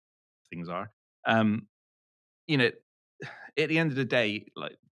other things are. At the end of the day,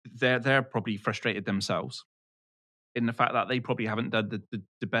 like they're probably frustrated themselves in the fact that they probably haven't done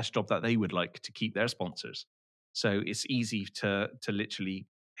the best job that they would like to keep their sponsors. So it's easy to literally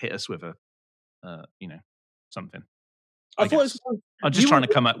hit us with something. I'm just trying to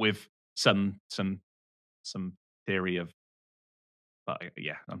come up with some theory of, but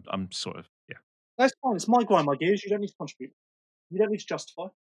yeah, I'm sort of That's fine. It's my grind, my gears. You don't need to contribute. You don't need to justify.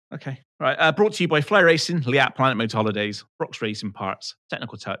 Okay. Right. Brought to you by Fly Racing, Liat Planet Mode Holidays, Brox Racing Parts,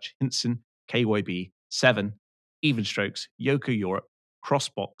 Technical Touch, Hinson, KYB, Seven, Even Strokes, Yoko Europe,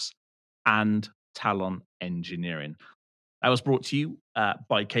 Crossbox, and Talon Engineering. That was brought to you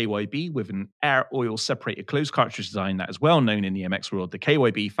by KYB with an air oil separated closed cartridge design that is well known in the MX world. The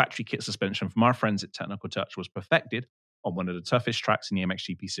KYB factory kit suspension from our friends at Technical Touch was perfected on one of the toughest tracks in the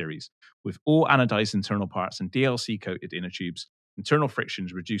MXGP series, with all anodized internal parts and DLC coated inner tubes. Internal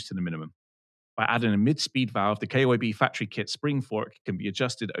frictions reduced to the minimum. By adding a mid-speed valve, the KYB factory kit spring fork can be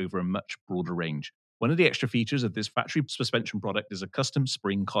adjusted over a much broader range. One of the extra features of this factory suspension product is a custom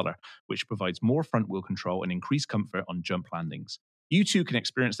spring collar, which provides more front wheel control and increased comfort on jump landings. You too can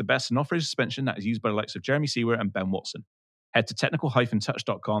experience the best in off-road suspension that is used by the likes of Jeremy Seawer and Ben Watson. Head to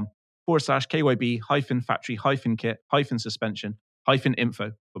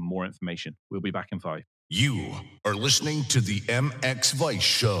technical-touch.com/KYB-factory-kit-suspension-info for more information. We'll be back in 5. You are listening to the MX Vice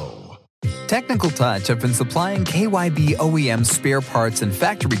Show. Technical Touch have been supplying KYB OEM spare parts and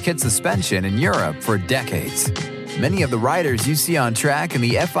factory kit suspension in Europe for decades. Many of the riders you see on track in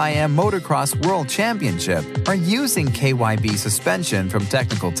the FIM Motocross World Championship are using KYB suspension from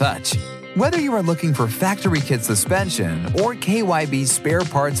Technical Touch. Whether you are looking for factory kit suspension or KYB spare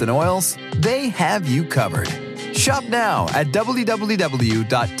parts and oils, they have you covered. Shop now at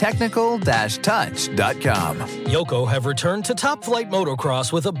www.technical-touch.com. Yoko have returned to Top Flight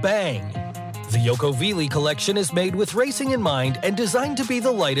Motocross with a bang. The Yoko Vili collection is made with racing in mind and designed to be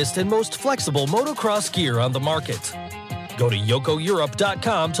the lightest and most flexible motocross gear on the market. Go to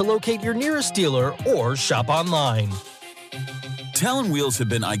yokoeurope.com to locate your nearest dealer or shop online. Talon wheels have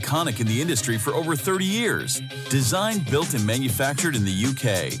been iconic in the industry for over 30 years. Designed, built, and manufactured in the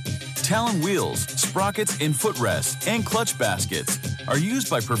UK, Talon wheels, sprockets, and footrests, and clutch baskets are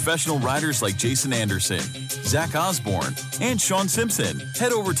used by professional riders like Jason Anderson, Zach Osborne, and Sean Simpson.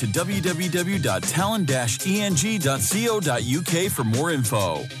 Head over to www.talon-eng.co.uk for more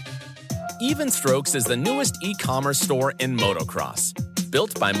info. Even Strokes is the newest e-commerce store in motocross.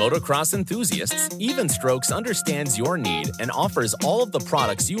 Built by motocross enthusiasts, Even Strokes understands your need and offers all of the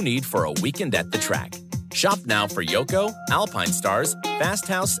products you need for a weekend at the track. Shop now for Yoko, Alpine Stars, Fast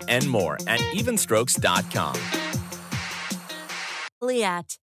House, and more at evenstrokes.com.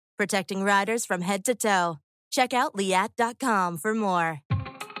 Liat, protecting riders from head to toe. Check out liat.com for more.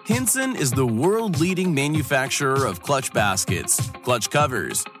 Hinson is the world-leading manufacturer of clutch baskets, clutch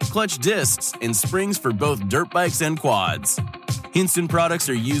covers, clutch discs, and springs for both dirt bikes and quads. Hinson products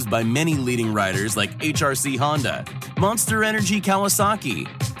are used by many leading riders like HRC Honda, Monster Energy Kawasaki,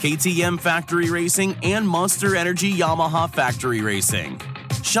 KTM Factory Racing, and Monster Energy Yamaha Factory Racing.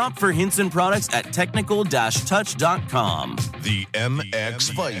 Shop for Hinson products at technical-touch.com. The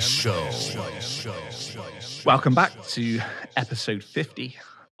MX Vice Show. Welcome back to episode 50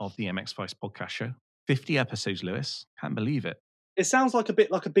 of the MX Vice podcast show. 50 episodes, Lewis. Can't believe it. It sounds like a bit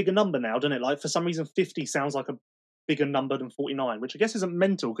like a bigger number now, doesn't it? Like for some reason, 50 sounds like a bigger number than 49, which I guess isn't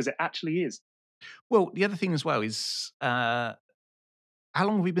mental because it actually is. Well, the other thing as well is how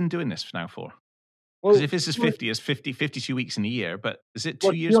long have we been doing this now for? Because if this is 50, it's 52 weeks in a year, but is it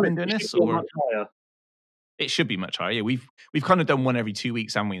 2 years we've been doing this? Or it should be much higher. Yeah, we've kind of done one every 2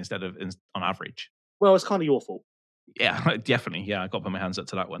 weeks, haven't we, instead of on average. Well, it's kind of your fault. Yeah, definitely. Yeah, I got to put my hands up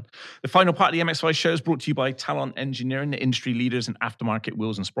to that one. The final part of the MX5 show is brought to you by Talon Engineering, the industry leaders in aftermarket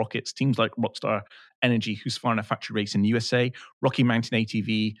wheels and sprockets. Teams like Rockstar Energy, Husqvarna Factory Race in the USA, Rocky Mountain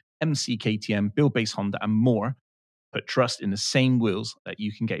ATV, MC KTM, Bill Base Honda, and more put trust in the same wheels that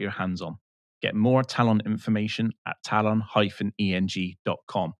you can get your hands on. Get more Talon information at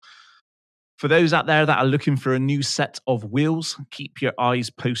talon-eng.com. For those out there that are looking for a new set of wheels, keep your eyes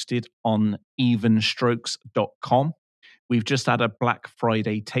posted on evenstrokes.com. We've just had a Black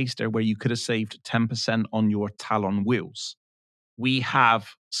Friday taster where you could have saved 10% on your Talon wheels. We have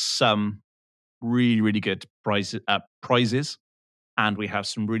some really, really good prizes, and we have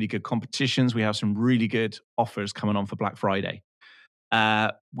some really good competitions. We have some really good offers coming on for Black Friday.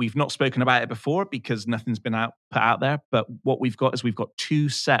 We've not spoken about it before because nothing's been put out there, but what we've got is we've got 2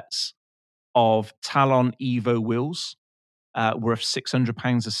 sets of Talon Evo wheels worth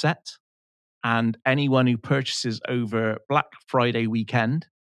 £600 a set. And anyone who purchases over Black Friday weekend,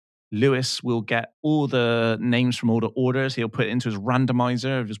 Lewis will get all the names from all the orders. He'll put it into his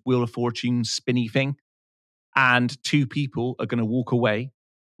randomizer, his Wheel of Fortune spinny thing. And 2 people are going to walk away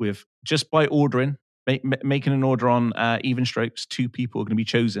with, just by ordering, making an order on Even Strokes, 2 people are going to be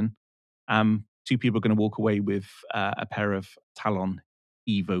chosen. 2 people are going to walk away with a pair of Talon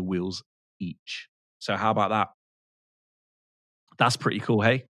Evo wheels each. So how about that? That's pretty cool,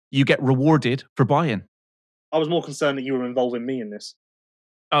 hey? You get rewarded for buying. I was more concerned that you were involving me in this.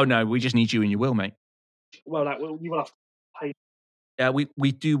 Oh, no, we just need you in your will, mate. Well, you will have to pay. Yeah,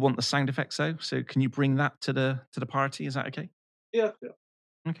 we do want the sound effects, though. So can you bring that to the party? Is that okay? Yeah.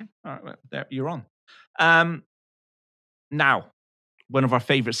 Okay, all right, well, there, you're on. Now, one of our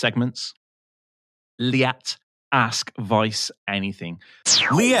favourite segments, Liat Ask Vice Anything.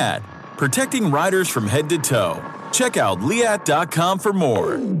 Liat, protecting riders from head to toe. Check out liat.com for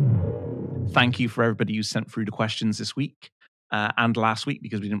more. Thank you for everybody who sent through the questions this week and last week,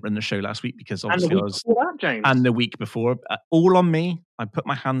 because we didn't run the show last week because obviously and the week before. All on me. I put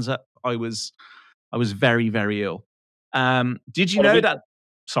my hands up. I was very, very ill. Did you know that?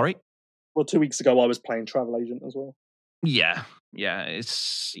 Sorry. Well, 2 weeks ago I was playing Travel Agent as well. Yeah.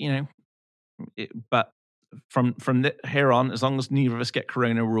 It's but from here on, as long as neither of us get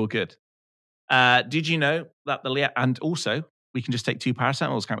corona, we're all good. Did you know that and also we can just take 2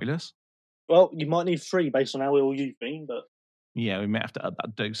 paracetamols, can't we, Lewis? Well, you might need 3 based on how ill you've been, but yeah, we may have to up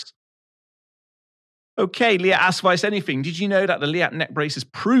that dose. Okay, Liat Ask Vice Anything. Did you know that the Liat neck brace is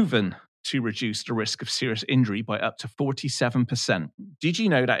proven to reduce the risk of serious injury by up to 47%? Did you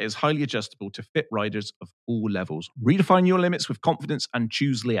know that it is highly adjustable to fit riders of all levels? Redefine your limits with confidence and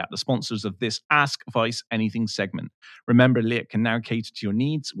choose Liat, the sponsors of this Ask Vice Anything segment. Remember, Liat can now cater to your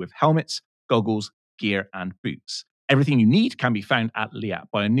needs with helmets, goggles, gear, and boots. Everything you need can be found at Liat.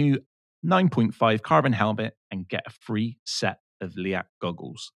 Buy a new 9.5 carbon helmet and get a free set of Liat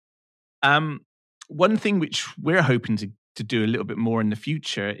goggles. One thing which we're hoping to do a little bit more in the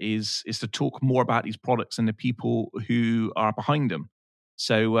future is to talk more about these products and the people who are behind them.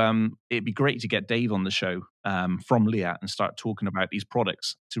 So it'd be great to get Dave on the show from Liat and start talking about these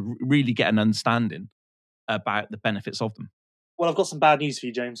products to really get an understanding about the benefits of them. Well, I've got some bad news for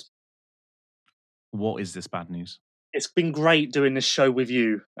you, James. What is this bad news? It's been great doing this show with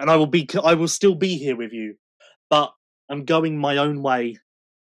you, and I will still be here with you, but I'm going my own way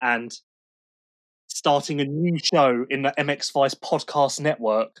and starting a new show in the MX Vice podcast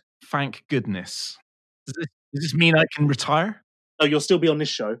network. Thank goodness. Does this mean I can retire? No, you'll still be on this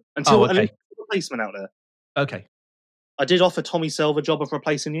show until a replacement out there. Okay. I did offer Tommy Selva a job of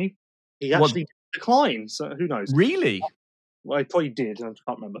replacing you. He actually declined, so who knows? Really? Well, he probably did. I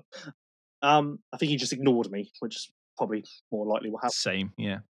can't remember. I think he just ignored me, which is probably more likely what happened. Same,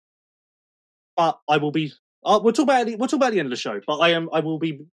 yeah. But I will be. We'll talk about the end of the show. But I will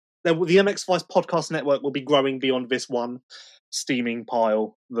be. The MX Vice podcast network will be growing beyond this one steaming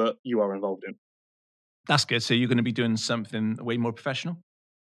pile that you are involved in. That's good. So you're going to be doing something way more professional?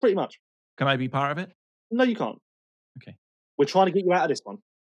 Pretty much. Can I be part of it? No, you can't. Okay. We're trying to get you out of this one.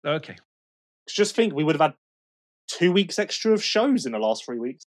 Okay. Just think, we would have had 2 weeks extra of shows in the last 3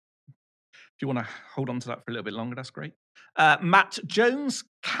 weeks. If you want to hold on to that for a little bit longer, that's great. Matt Jones,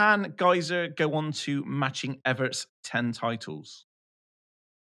 can Geyser go on to matching Evert's 10 titles?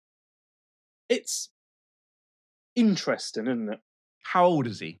 It's interesting, isn't it? How old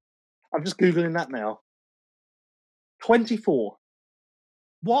is he? I'm just Googling that now. 24.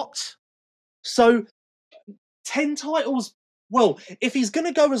 What? So, 10 titles. Well, if he's going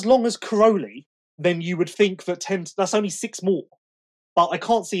to go as long as Crowley, then you would think that 10, that's only 6 more. But I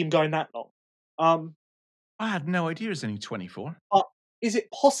can't see him going that long. I had no idea he was only 24. But is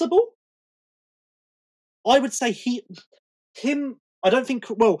it possible? I would say him. I don't think.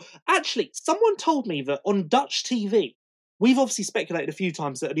 Well, actually, someone told me that on Dutch TV, we've obviously speculated a few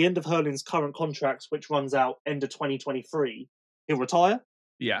times that at the end of Hurlin's current contract, which runs out end of 2023, he'll retire.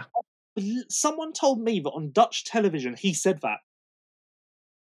 Yeah. Someone told me that on Dutch television he said that.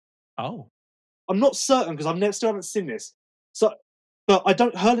 Oh. I'm not certain because still haven't seen this. So, but I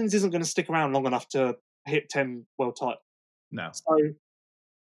don't. Hurlins isn't going to stick around long enough to hit 10 world titles. No. So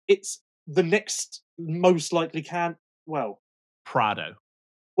it's the next most likely Prado.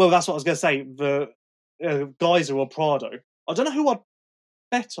 Well, that's what I was going to say. The Geyser or Prado. I don't know who I'd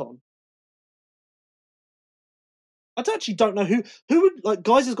bet on. I actually don't know who would, like,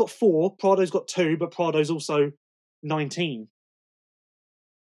 Geyser's got 4, Prado's got 2, but Prado's also 19.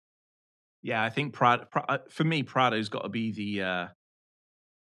 Yeah, I think Prado, for me, Prado's got to be the, I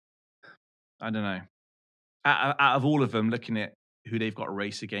don't know. Out of all of them, looking at who they've got to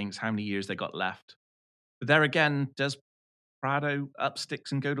race against, how many years they got left. But there again, does Prado up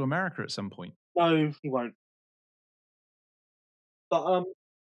sticks and go to America at some point? No, he won't. But,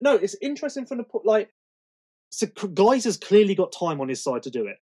 no, it's interesting from the, like, so Geyser's clearly got time on his side to do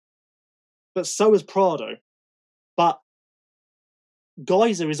it. But so has Prado. But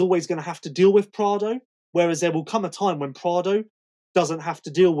Geyser is always going to have to deal with Prado, whereas there will come a time when Prado doesn't have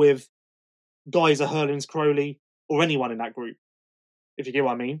to deal with Geyser, Hurlins, Crowley, or anyone in that group, if you get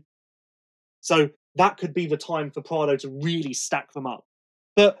what I mean. So that could be the time for Prado to really stack them up.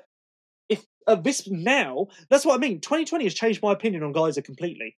 But if this now, that's what I mean. 2020 has changed my opinion on Geyser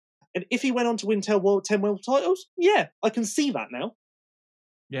completely. And if he went on to win 10 world titles, yeah, I can see that now.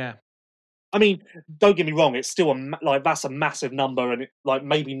 Yeah. I mean, don't get me wrong, it's still that's a massive number, and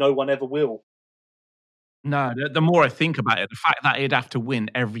maybe no one ever will. No, the more I think about it, the fact that he'd have to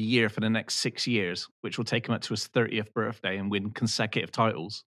win every year for the next 6 years, which will take him up to his 30th birthday and win consecutive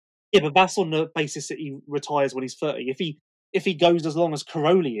titles. Yeah, but that's on the basis that he retires when he's 30. If he goes as long as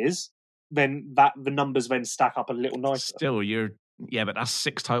Caroli is, then the numbers then stack up a little nicer. Still, but that's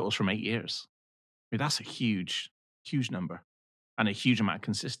 6 titles from 8 years. I mean, that's a huge number and a huge amount of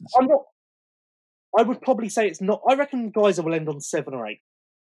consistency. I would probably say it's not. I reckon Geyser will end on 7 or 8.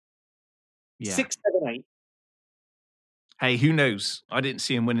 Yeah. 6, 7, 8. Hey, who knows? I didn't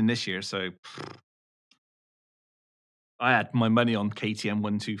see him winning this year, so I had my money on KTM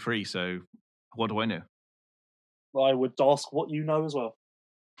 1-2-3. So what do I know? I would ask what you know as well.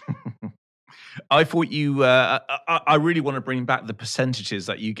 I thought you. I really want to bring back the percentages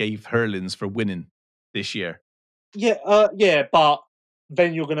that you gave Hurlins for winning this year. Yeah, but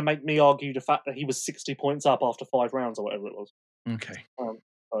then you're going to make me argue the fact that he was 60 points up after 5 rounds or whatever it was. Okay. So.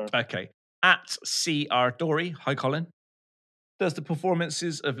 Okay. At CR Dory, hi Colin. Does the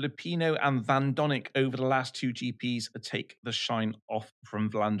performances of Lupino and Van Donnick over the last 2 GPs take the shine off from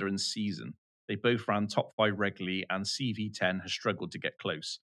Vlaanderen's season? They both ran top 5 regularly, and CV10 has struggled to get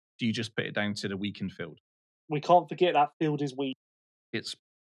close. Do you just put it down to the weakened field? We can't forget that field is weak. It's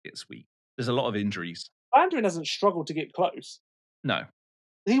weak. There's a lot of injuries. Vlaanderen hasn't struggled to get close. No.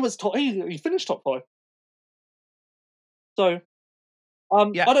 He was top. He finished top 5. So,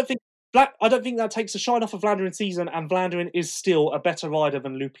 yeah. I don't think that takes a shine off of Vlaanderen's season, and Vlaanderen is still a better rider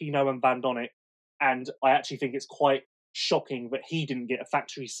than Lupino and Van Donnick. And I actually think it's quite shocking that he didn't get a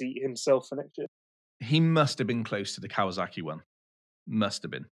factory seat himself for next year. He must have been close to the Kawasaki one. Must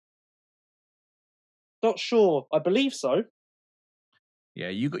have been. Not sure. I believe so. Yeah,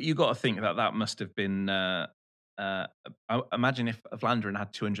 you got to think that must have been. Imagine if Vlaanderen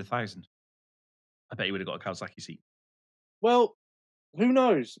had 200,000. I bet he would have got a Kawasaki seat. Well, who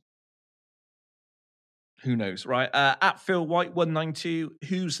knows? Who knows, right? At Phil White 192,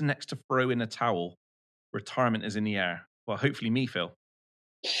 who's next to throw in a towel? Retirement is in the air. Well, hopefully me, Phil.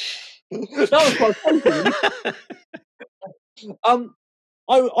 That was quite funny.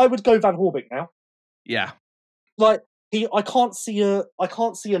 I would go Van Horbik now. Yeah. Like I can't see a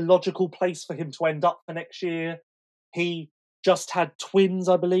logical place for him to end up for next year. He just had twins,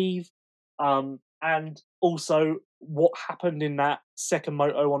 I believe. And also what happened in that second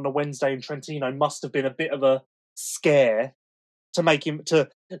moto on the Wednesday in Trentino must have been a bit of a scare to make him to,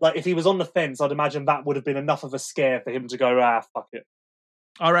 like, if he was on the fence, I'd imagine that would have been enough of a scare for him to go, fuck it.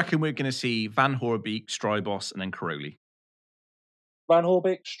 I reckon we're going to see Van Horbik, Strybos, and then Caroli. Van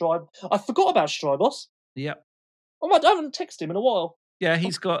Horbik, Strybos. I forgot about Strybos. Yep. I haven't texted him in a while. Yeah,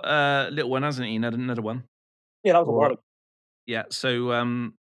 he's got a little one, hasn't he? Another one. Yeah, that was a while ago. Yeah,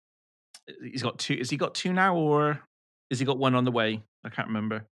 so he's got 2. Has he got 2 now, or has he got 1 on the way? I can't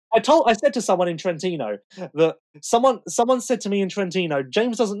remember. I said to someone in Trentino that someone said to me in Trentino,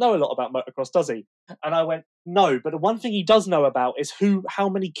 James doesn't know a lot about motocross, does he? And I went, no, but the one thing he does know about is how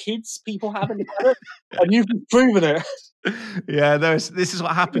many kids people have in the paddock, and you've proven it. Yeah, this is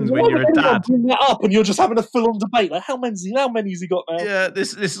what happens when you're a dad. Bring that up, and you're just having a full-on debate. Like, how many's he got now? Yeah,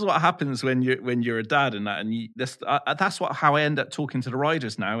 this is what happens when you're a dad and that, and that's how I end up talking to the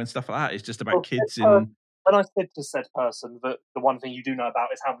riders now and stuff like that. It's just about kids in. When I said to said person that the one thing you do know about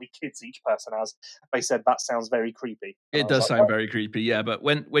is how many kids each person has, they said that sounds very creepy. It does sound very creepy, yeah. But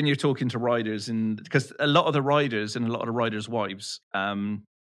when you're talking to riders, and because a lot of the riders and a lot of the riders' wives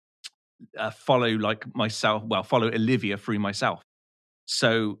follow like myself, follow Olivia through myself.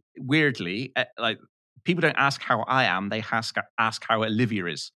 So weirdly, like people don't ask how I am; they ask how Olivia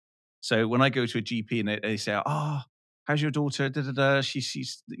is. So when I go to a GP and they say, "Oh, how's your daughter? Da, da, da. She's she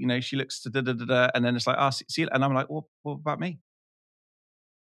looks da, da, da, da," and then it's like, "Oh, see," and I'm like, "What about me?"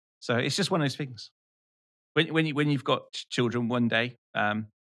 So it's just one of those things. When you've got children one day, probably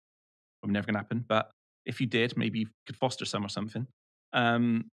never going to happen. But if you did, maybe you could foster some or something.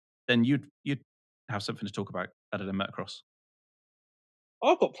 Then you'd have something to talk about other than motocross.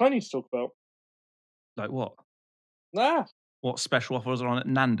 I've got plenty to talk about. Like what? What special offers are on at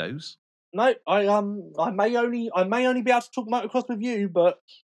Nando's? No, I may only be able to talk motocross with you, but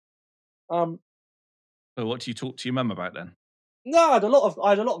Well, what do you talk to your mum about then? No, I had a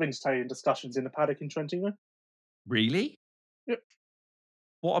lot of entertaining discussions in the paddock in Trentino. Really? Yep.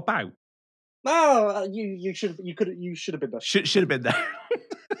 What about? No, you should have been there. Should have been there.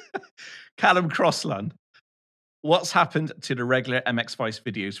 Callum Crossland. What's happened to the regular MX Vice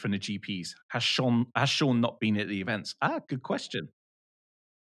videos from the GPs? Has Sean not been at the events? Good question.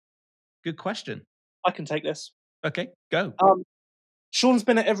 Good question. I can take this. Okay, go. Sean's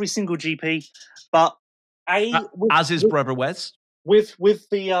been at every single GP, but as his brother Wes. With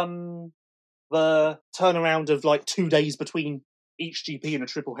the turnaround of like 2 days between each GP and a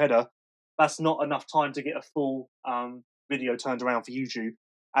triple header, that's not enough time to get a full video turned around for YouTube.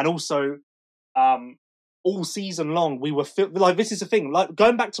 And also, all season long, we were like, this is the thing. Like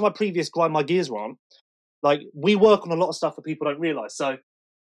going back to my previous Grind My Gears run, like we work on a lot of stuff that people don't realise. So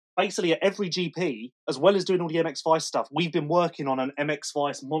basically, at every GP, as well as doing all the MX Vice stuff, we've been working on an MX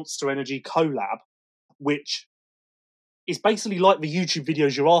Vice Monster Energy collab, which is basically like the YouTube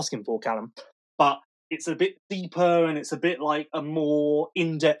videos you're asking for, Callum, but it's a bit deeper and it's a bit like a more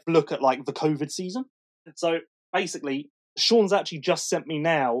in-depth look at like the COVID season. So basically, Sean's actually just sent me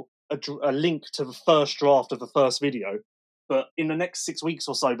now a link to the first draft of the first video, but in the next 6 weeks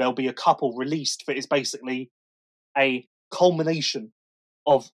or so, there'll be a couple released that is basically a culmination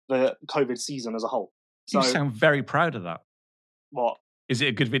of the COVID season as a whole. You sound very proud of that. What? Is it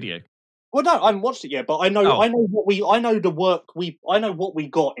a good video? Well, no, I haven't watched it yet, but I know what we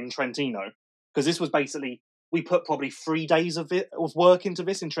got in Trentino, because this was basically, we put probably 3 days of work into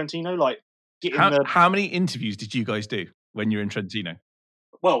this in Trentino, like getting how many interviews did you guys do when you were in Trentino?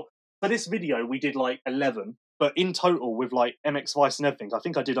 Well, for this video we did like 11, but in total with like MX Vice and everything, I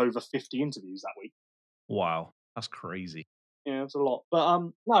think I did over 50 interviews that week. Wow, that's crazy. Yeah, it's a lot. But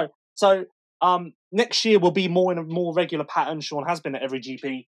no. So next year will be more in a more regular pattern. Sean has been at every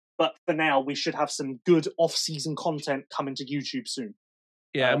GP, but for now we should have some good off-season content coming to YouTube soon.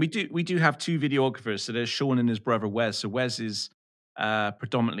 Yeah, and we do have 2 videographers. So there's Sean and his brother Wes. So Wes is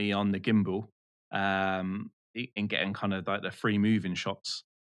predominantly on the gimbal, in getting kind of like the free moving shots.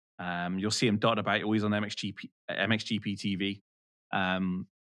 You'll see him dotted about always on MXGP TV.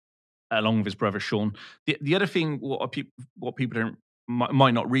 Along with his brother Sean. The other thing, what people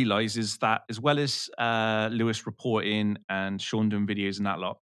might not realize is that as well as Lewis reporting and Sean doing videos and that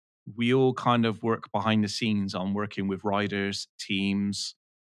lot, we all kind of work behind the scenes on working with riders, teams,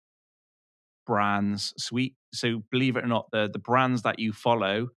 brands. So believe it or not, the brands that you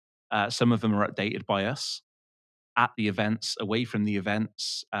follow, some of them are updated by us at the events, away from the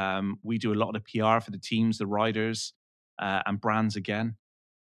events. We do a lot of the PR for the teams, the riders, and brands again.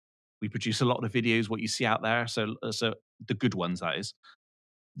 We produce a lot of the videos, what you see out there. So the good ones, that is.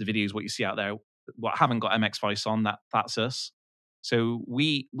 The videos, what you see out there, what haven't got MX Vice on, that's us. So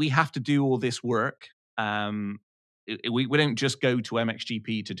we have to do all this work. We don't just go to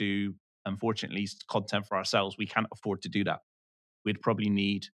MXGP to do, unfortunately, content for ourselves. We can't afford to do that. We'd probably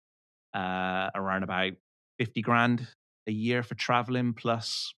need around about 50 grand a year for traveling,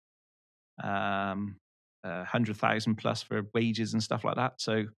 plus 100,000 plus for wages and stuff like that.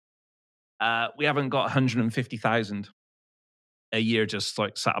 So we haven't got 150,000 a year just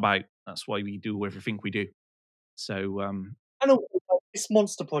like sat about. That's why we do everything we do. So and This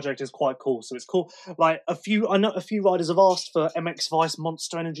monster project is quite cool. So it's cool. Like I know a few riders have asked for MX Vice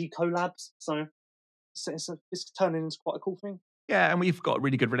Monster Energy collabs. So it's turning into quite a cool thing. Yeah, and we've got a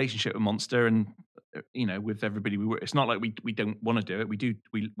really good relationship with Monster, and with everybody we work. It's not like we don't want to do it. We do.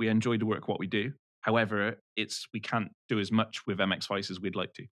 We enjoy to work what we do. However, we can't do as much with MX Vice as we'd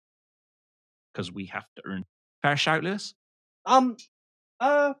like to because we have to earn. Fair shout, Lewis.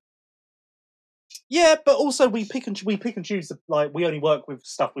 Yeah, but also we pick and choose. Like we only work with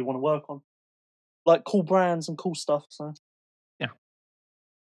stuff we want to work on, like cool brands and cool stuff. So yeah.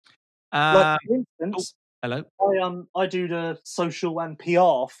 Like for instance, hello. I do the social and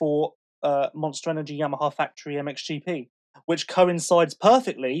PR for Monster Energy Yamaha Factory MXGP, which coincides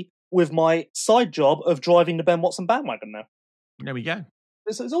perfectly with my side job of driving the Ben Watson bandwagon now. There we go.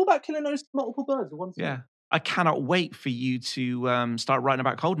 So it's all about killing those multiple birds with one stone. Yeah. I cannot wait for you to start writing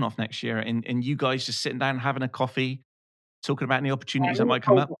about Koldenhoff next year, and you guys just sitting down having a coffee, talking about any opportunities that might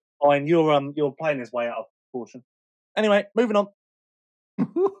come up. Fine, you're playing his way out of proportion. Anyway, moving on.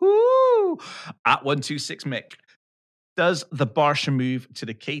 At 126 Mick, does the Barsha move to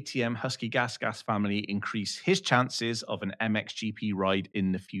the KTM Husky Gas family increase his chances of an MXGP ride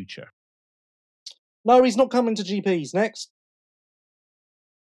in the future? No, he's not coming to GPs. Next.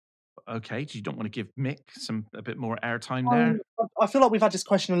 Okay, you don't want to give Mick a bit more airtime there? I feel like we've had this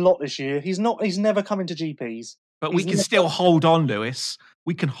question a lot this year. He's never coming to GPs. But we can still hold on, Lewis.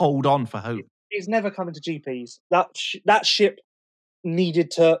 We can hold on for hope. He's never coming to GPs. That ship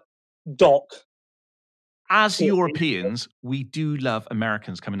needed to dock. As Europeans, we do love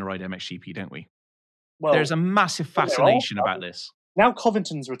Americans coming to ride MXGP, don't we? Well, there's a massive fascination about this. Now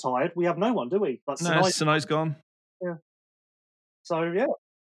Covington's retired. We have no one, do we? But Sinai's gone. Yeah. So, yeah.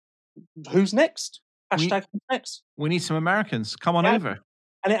 Who's next? Hashtag who's next? We need some Americans. Come on over.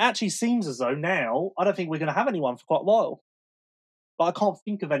 And it actually seems as though now, I don't think we're going to have anyone for quite a while. But I can't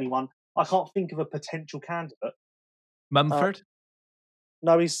think of anyone. I can't think of a potential candidate. Mumford?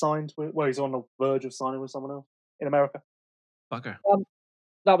 No, he's signed. Well, he's on the verge of signing with someone else in America. Bugger.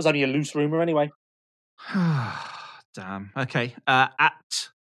 That was only a loose rumour anyway. Damn. Okay. At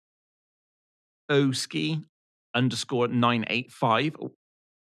Oski_985.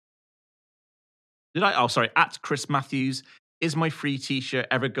 At Chris Matthews. Is my free t-shirt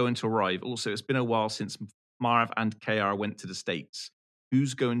ever going to arrive? Also, it's been a while since Marv and KR went to the States.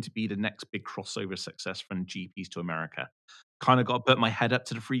 Who's going to be the next big crossover success from GPs to America? Kind of got to put my head up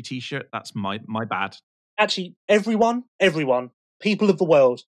to the free t-shirt. That's my bad. Actually, everyone, people of the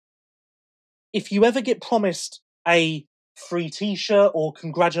world, if you ever get promised a free t-shirt or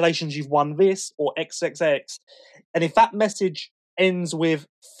congratulations, you've won this or XXX, and if that message ends with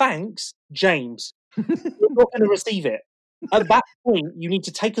thanks, James, you're not going to receive it. At that point, you need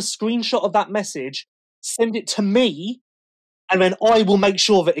to take a screenshot of that message, send it to me, and then I will make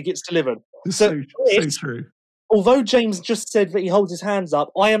sure that it gets delivered. So true. Although James just said that he holds his hands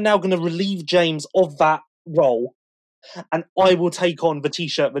up, I am now going to relieve James of that role, and I will take on the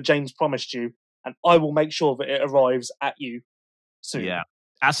t-shirt that James promised you, and I will make sure that it arrives at you soon. Yeah,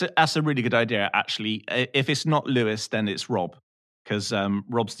 that's a really good idea, actually. If it's not Lewis, then it's Rob, because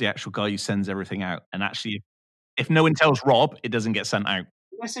Rob's the actual guy who sends everything out. And actually, if no one tells Rob, it doesn't get sent out.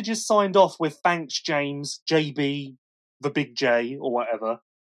 The message is signed off with thanks, James, JB, the big J, or whatever.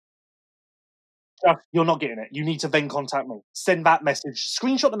 You're not getting it. You need to then contact me. Send that message.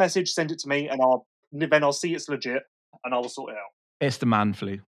 Screenshot the message, send it to me, and I'll see it's legit, and I will sort it out. It's the man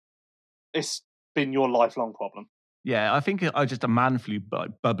flu. It's been your lifelong problem. Yeah, I think I just a man flu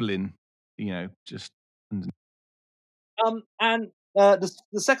bubbling, just. And the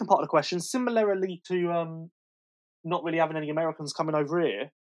second part of the question, similarly to not really having any Americans coming over here,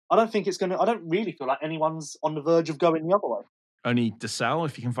 I don't really feel like anyone's on the verge of going the other way. Only DeSalle,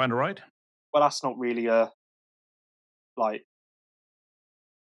 if you can find a ride. Well, that's not really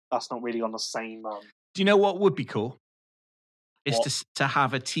that's not really on the same. Do you know what would be cool? Is to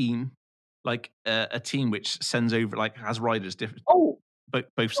have a team, like a team which sends over, like has riders different. Oh,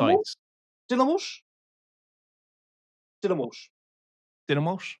 both sides. Dylan Walsh.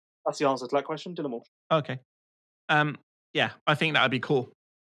 That's the answer to that question. Dylan Walsh. Okay. Yeah, I think that would be cool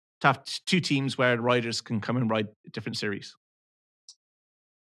to have two teams where riders can come and ride different series.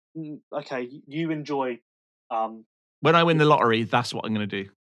 Okay, you enjoy. When I win the lottery, that's what I'm going to do.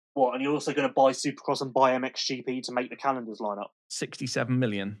 What, and you're also going to buy Supercross and buy MXGP to make the calendars line up? 67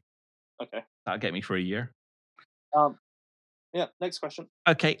 million. Okay. That'll get me for a year. Yeah, next question.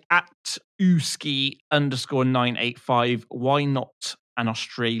 Okay, at Uski_985, why not an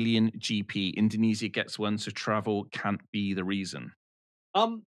Australian GP? Indonesia gets one, so travel can't be the reason.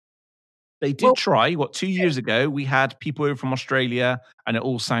 They did try. 2 years ago, we had people over from Australia, and it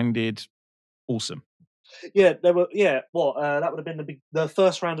all sounded awesome. Yeah, there were. Yeah, that would have been the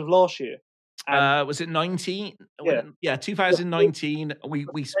first round of last year. Was it 19? Yeah. 2019. We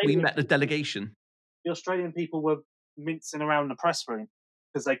met the delegation. The Australian people were mincing around the press room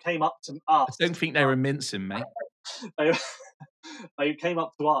because they came up to us. I don't think they were mincing, mate. They came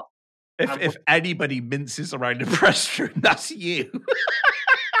up to us. If anybody minces around the press room, that's you.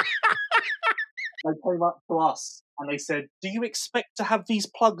 They came up to us and they said, "Do you expect to have these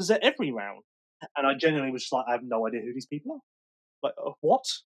plugs at every round?" And I genuinely was just like, "I have no idea who these people are." Like, what?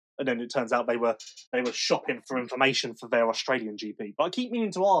 And then it turns out they were shopping for information for their Australian GP. But I keep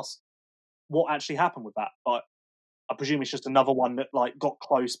meaning to ask what actually happened with that. But I presume it's just another one that like got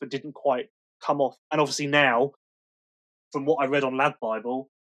close but didn't quite come off. And obviously now, from what I read on Lad Bible,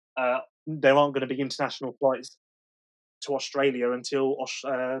 there aren't going to be international flights to Australia until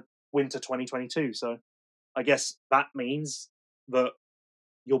winter 2022. So I guess that means that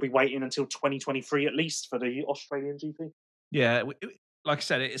you'll be waiting until 2023 at least for the Australian GP. Yeah, like I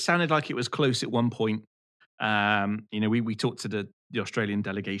said, it sounded like it was close at one point. We talked to the Australian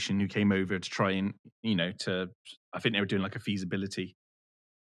delegation who came over to try and, I think they were doing like a feasibility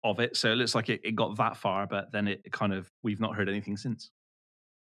of it. So it looks like it got that far, but then it kind of, we've not heard anything since.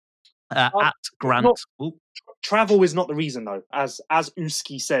 At Grant. Travel is not the reason though. As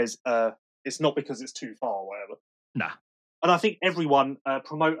Uski says, it's not because it's too far or whatever. Nah. And I think everyone,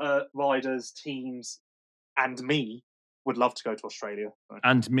 promoter, riders, teams, and me would love to go to Australia. So.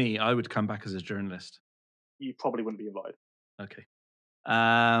 And me, I would come back as a journalist. You probably wouldn't be invited. Okay.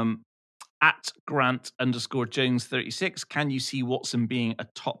 At Grant_Jones36, can you see Watson being a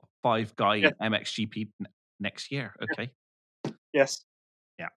top 5 guy in MXGP next year? Okay. Yes.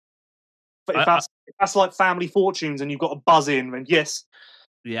 Yeah. But if that's like Family Fortunes and you've got to buzz in, then yes.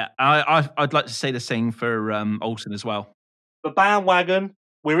 Yeah, I'd like to say the same for Olsen as well. The bandwagon,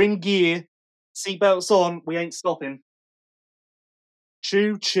 we're in gear, seatbelts on, we ain't stopping.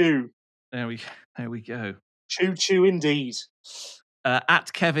 Choo choo. There we go. Choo choo indeed.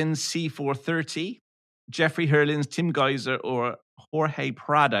 At Kevin C430, Jeffrey Hurlins, Tim Geiser, or Jorge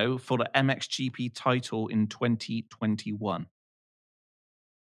Prado for the MXGP title in 2021.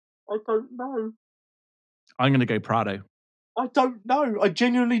 I don't know. I'm going to go Prado. I don't know. I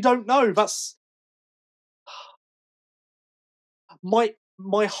genuinely don't know. That's my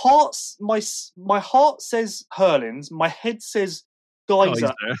heart. My heart says Hurlins. My head says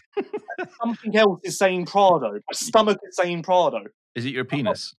Geiser. Something else is saying Prado. My stomach is saying Prado. Is it your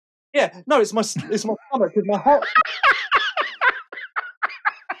penis? Yeah. No, it's my stomach. Because my heart.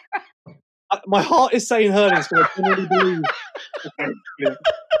 My heart is saying Hurlins, but I genuinely believe. Okay, yeah.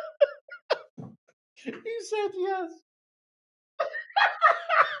 You said yes.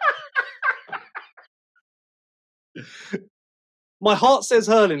 My heart says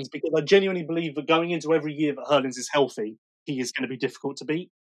Hurlins because I genuinely believe that going into every year that Hurlins is healthy, he is going to be difficult to beat.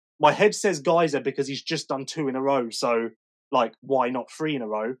 My head says Geiser because he's just done 2 in a row, so like why not 3 in a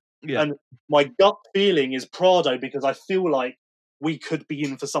row? Yeah. And my gut feeling is Prado because I feel like we could be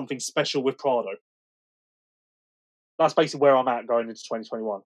in for something special with Prado. That's basically where I'm at going into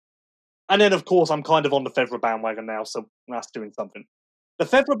 2021. And then, of course, I'm kind of on the Febvre bandwagon now, so that's doing something. The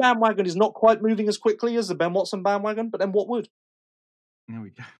Febvre bandwagon is not quite moving as quickly as the Ben Watson bandwagon, but then what would? There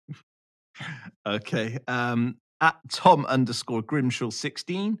we go. Okay. At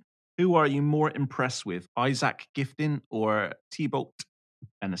Tom_Grimshaw16, who are you more impressed with, Isaac Gifton or Thibaut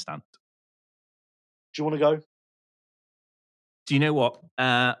Benestant? Do you want to go? Do you know what?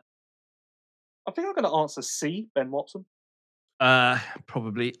 I think I'm going to answer C, Ben Watson.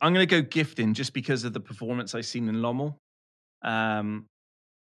 Probably. I'm going to go Gifton just because of the performance I've seen in Lommel.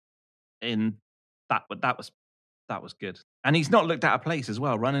 In that was good. And he's not looked out of place as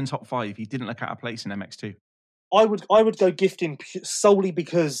well. Running top 5, he didn't look out of place in MX2. I would go Gifton solely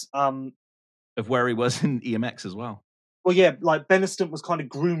because of where he was in EMX as well. Well, yeah, like Benestant was kind of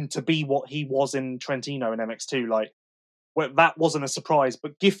groomed to be what he was in Trentino in MX2. Like, that wasn't a surprise.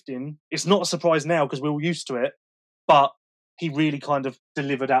 But Gifton, it's not a surprise now because we're all used to it. But he really kind of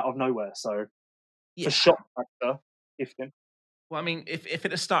delivered out of nowhere. So, for shock factor, Gifton. Well, I mean, if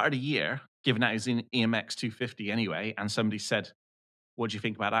at the start of the year, given that he's in EMX 250 anyway, and somebody said, "What do you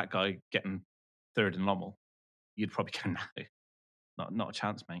think about that guy getting 3rd in Lommel?" You'd probably go, "No, not a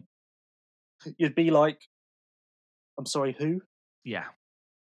chance, mate." You'd be like, "I'm sorry, who?" Yeah.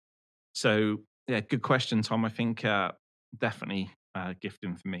 So yeah, good question, Tom. I think definitely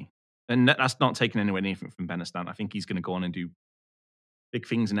Gifton for me, and that's not taking anything from Benestant. I think he's going to go on and do big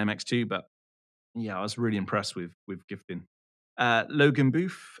things in MX2. But yeah, I was really impressed with Gifton. Logan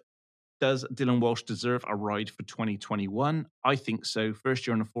Booth, does Dylan Walsh deserve a ride for 2021? I think so. First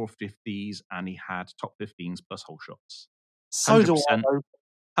year on the 450s, and he had top 15s plus whole shots. So do I.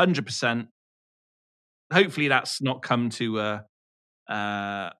 100%. Hopefully that's not come to a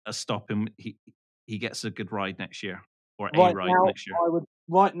stop and he gets a good ride next year or a ride next year.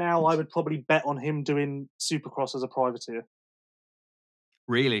 Right now, I would probably bet on him doing Supercross as a privateer.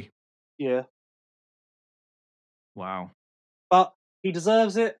 Really? Yeah. Wow. But he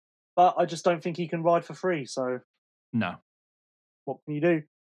deserves it, but I just don't think he can ride for free, so... No. What can you do?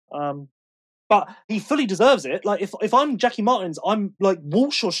 But he fully deserves it. Like, if I'm Jackie Martins, I'm like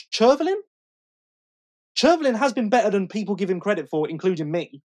Walsh or Churvelin. Churvelin has been better than people give him credit for, including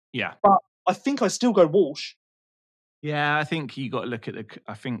me. Yeah. But I think I still go Walsh. Yeah, I think you got to look at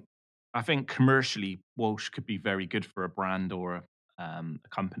I think commercially Walsh could be very good for a brand or a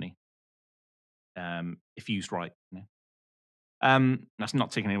company, if used right. You know? That's not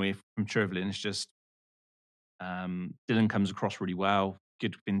taking away from Churvelin. It's just Dylan comes across really well,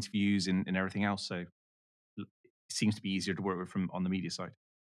 good interviews and everything else. So it seems to be easier to work with from on the media side.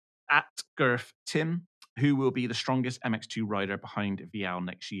 At Girth Tim, who will be the strongest MX2 rider behind Vial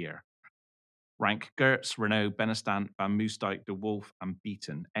next year? Rank Gertz, Renault, Benestant, Van Moosdijk, De Wolf, and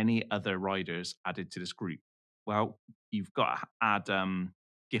Beaton. Any other riders added to this group? Well, you've got to add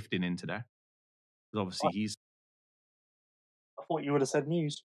Gifting into there. Because obviously he's... I thought you would have said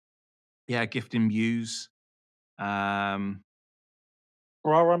Muse. Yeah, Gifting, Muse. Guarame,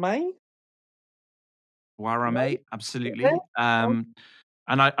 absolutely. And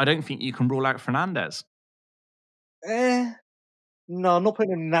I don't think you can rule out Fernandez. No, I'm not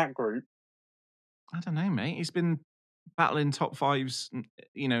putting him in that group. I don't know, mate. He's been battling top fives,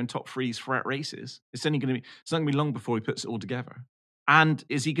 you know, and top threes throughout races. It's not going to be long before he puts it all together. And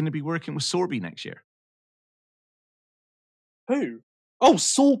is he going to be working with Sorby next year? Who? Oh,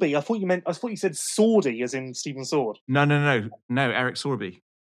 Sorby. I thought you said Sordy, as in Stephen Sword. No, Eric Sorby.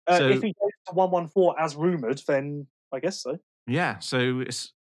 So, if he goes to 114 as rumoured, then I guess so. Yeah, so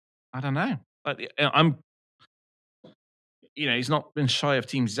I don't know. I'm. You know, he's not been shy of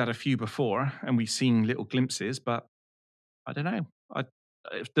teams. He's had a few before, and we've seen little glimpses. But I don't know.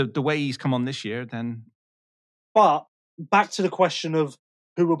 If the way he's come on this year, then. But back to the question of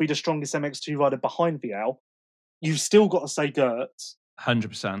who will be the strongest MX2 rider behind Vial, you've still got to say Gertz.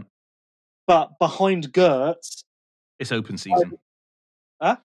 100%. But behind Gertz, it's open season.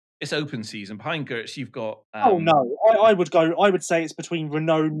 Huh? It's open season. Behind Gertz, you've got. Oh no, I would say it's between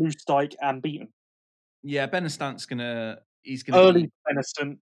Renault, Moosdijk, and Beaton. Yeah, Benestant's He's going early for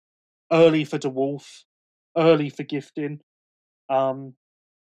Benestant, early for De Wolf, early for Gifting. I mean,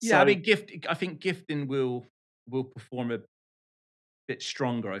 I think Gifting will perform a bit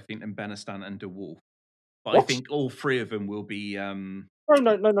stronger, I think, than Benestant and De Wolf. But what? I think all three of them will be. No.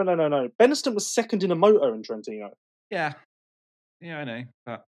 Benestant was second in a moto in Trentino. Yeah, I know,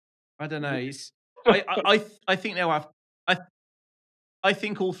 but I don't know. I think they'll have. I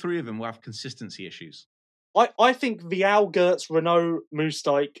think all three of them will have consistency issues. I think Vial, Gertz, Renault,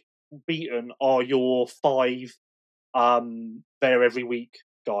 Moosdijk, Beaton are your 5 there every week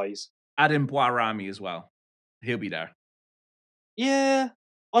guys. Add in Boirami as well. He'll be there. Yeah.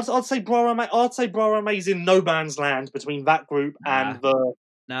 I'd say Boirami. I'd say Boirami's in no man's land between that group and the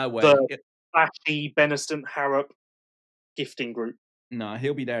flashy Benestant, Harrop, Gifting group. No,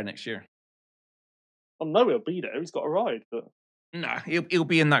 he'll be there next year. I know he'll be there. He's got a ride, but no, he'll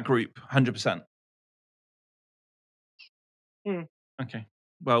be in that group 100%. Okay.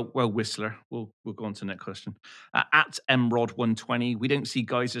 Well, Whistler. We'll go on to the next question. At MRod120, we don't see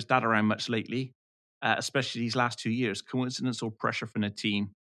Geiser's dad around much lately, especially these last 2 years. Coincidence or pressure from the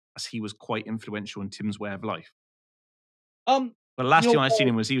team, as he was quite influential in Tim's way of life? Well, the last time I seen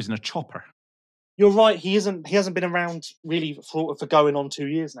him he was in a chopper. You're right. He hasn't been around really for going on 2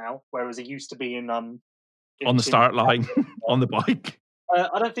 years now, whereas he used to be in on the start line on the bike.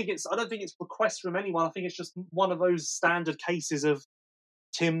 I don't think it's request from anyone. I think it's just one of those standard cases of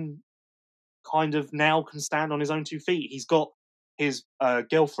Tim kind of now can stand on his own 2 feet. He's got his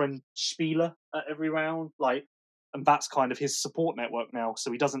girlfriend Spieler at every round, and that's kind of his support network now.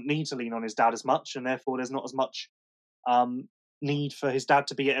 So he doesn't need to lean on his dad as much, and therefore there's not as much need for his dad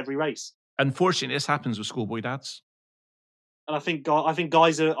to be at every race. Unfortunately, this happens with schoolboy dads. And I think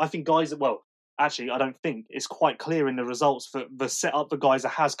guys are. Well, actually, I don't think it's quite clear in the results for the setup the Geiser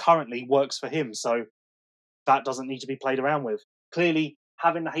has currently works for him. So that doesn't need to be played around with. Clearly,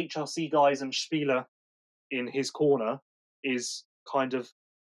 having the HRC guys and Spieler in his corner is kind of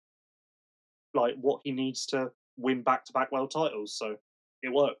like what he needs to win back-to-back world titles. So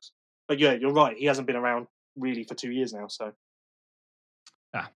it works. But yeah, you're right. He hasn't been around really for 2 years now. So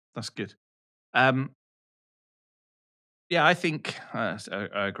That's good. Yeah, I think I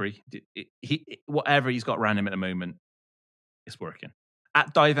agree. Whatever he's got around him at the moment, it's working.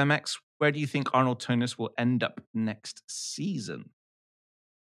 At Dive MX, where do you think Arnold Tonis will end up next season?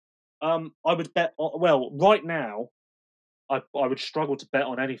 I would bet. Well, right now, I would struggle to bet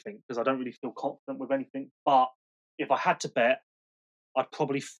on anything because I don't really feel confident with anything. But if I had to bet, I'd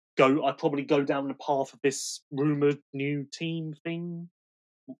probably go down the path of this rumored new team thing.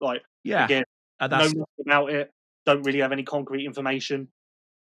 Like, again, know nothing about it. Don't really have any concrete information,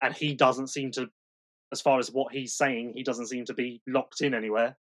 and he doesn't seem to, as far as what he's saying, he doesn't seem to be locked in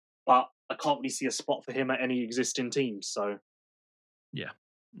anywhere. But I can't really see a spot for him at any existing teams. So, yeah,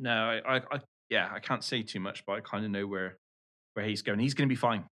 no, I can't say too much, but I kind of know where he's going. He's going to be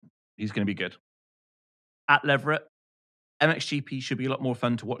fine. He's going to be good. At Leverett, MXGP should be a lot more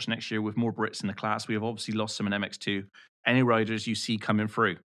fun to watch next year with more Brits in the class. We have obviously lost some in MX2. Any riders you see coming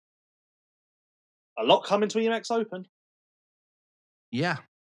through? A lot coming to EMX Open. Yeah.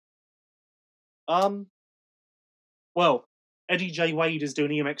 Well, Eddie J. Wade is doing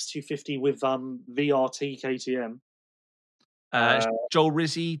EMX 250 with VRT KTM. Joel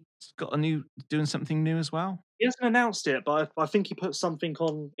Rizzi got doing something new as well. He hasn't announced it, but I think he put something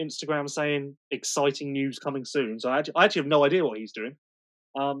on Instagram saying exciting news coming soon. So I actually have no idea what he's doing.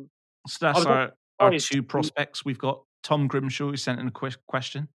 So that's our two prospects. We've got Tom Grimshaw, who sent in a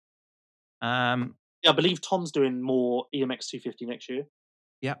question. Yeah, I believe Tom's doing more EMX 250 next year.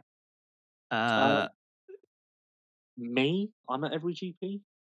 Yeah. Me? I'm at every GP.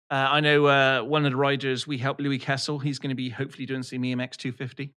 I know one of the riders, we helped Louis Kessel. He's going to be hopefully doing some EMX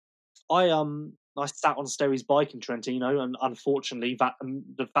 250. I sat on Sterry's bike in Trentino, and unfortunately,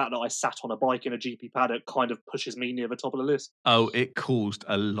 the fact that I sat on a bike in a GP paddock kind of pushes me near the top of the list. Oh, it caused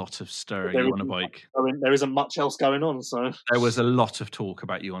a lot of stirring on a bike. There isn't much else going on, so there was a lot of talk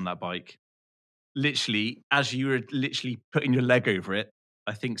about you on that bike. Literally, as you were literally putting your leg over it,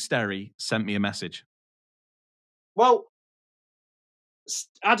 I think Sterry sent me a message. Well,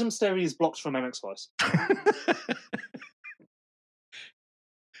 Adam Sterry is blocked from MX Vice.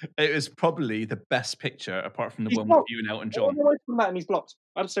 It was probably the best picture, apart from the one with you and Elton John. No, from that, and he's blocked.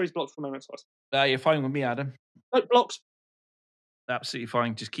 Adam Sterry's blocked from MX Vice. You're fine with me, Adam. No, blocked. Absolutely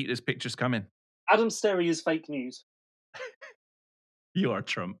fine. Just keep those pictures coming. Adam Sterry is fake news. You are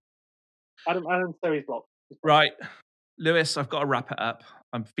Trump. Adam Sterry's blocked. Right. Lewis, I've got to wrap it up.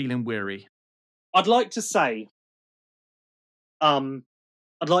 I'm feeling weary. I'd like to say a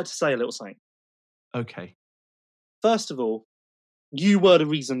little something. Okay. First of all, you were the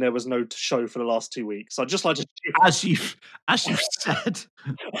reason there was no show for the last 2 weeks. I'd just like to, as you've said,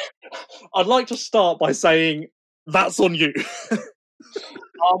 I'd like to start by saying that's on you.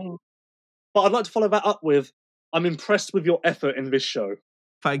 But I'd like to follow that up with, I'm impressed with your effort in this show.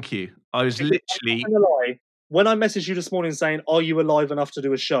 Thank you. I was literally... When I messaged you this morning saying, are you alive enough to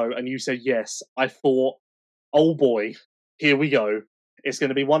do a show? And you said yes, I thought, oh boy, here we go. It's going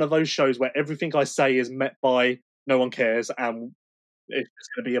to be one of those shows where everything I say is met by no one cares, and it's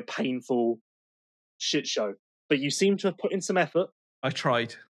going to be a painful shit show. But you seem to have put in some effort. I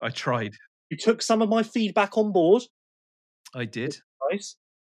tried. You took some of my feedback on board. I did. Nice.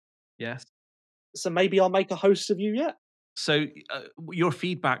 Yes. So maybe I'll make a host of you yet. So your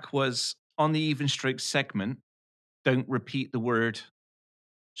feedback was on the even strokes segment, don't repeat the word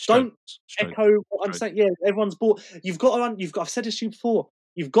Don't echo what I'm saying. Yeah, everyone's bored. I've said this to you before.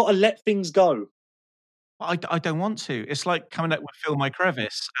 You've got to let things go. I don't want to. It's like coming up with Phil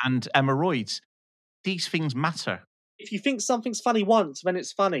Micrevis and Emma Royds. These things matter. If you think something's funny once, then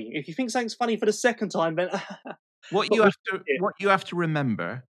it's funny. If you think something's funny for the second time, then what you have to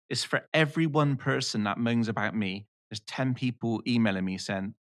remember is, for every one person that moans about me, there's 10 people emailing me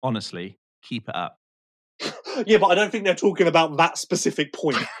saying, honestly, keep it up. Yeah, but I don't think they're talking about that specific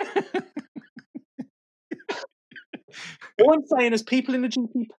point. All I'm saying is people in the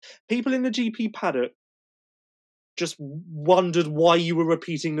GP paddock just wondered why you were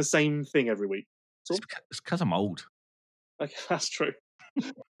repeating the same thing every week. So, it's because I'm old. Okay, that's true.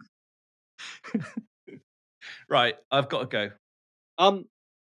 Right, I've got to go.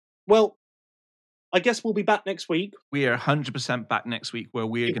 Well, I guess we'll be back next week. We are 100% back next week, where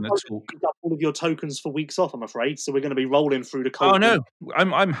we're going to talk. You've got all of your tokens for weeks off, I'm afraid. So we're going to be rolling through the cold. Oh no,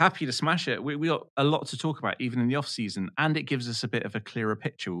 I'm happy to smash it. We got a lot to talk about, even in the off season, and it gives us a bit of a clearer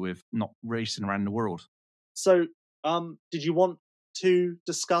picture with not racing around the world. So, did you want to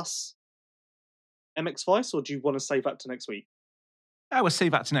discuss MX Vice, or do you want to save that to next week? I will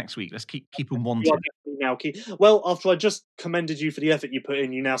save that to next week. Let's keep them wanting. Well, after I just commended you for the effort you put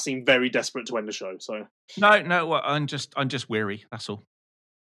in, you now seem very desperate to end the show. So no, I'm just weary. That's all.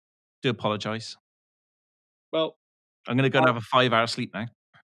 Do apologise. Well, I'm going to go and have a 5-hour sleep now.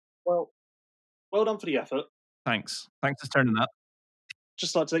 Well done for the effort. Thanks for turning up.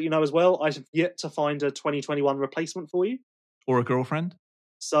 Just like to let you know as well, I have yet to find a 2021 replacement for you. Or a girlfriend.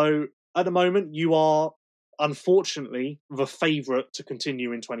 So at the moment, you are unfortunately the favourite to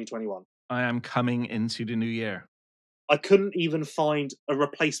continue in 2021. I am coming into the new year. I couldn't even find a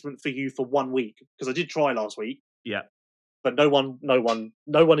replacement for you for 1 week because I did try last week. Yeah. But no one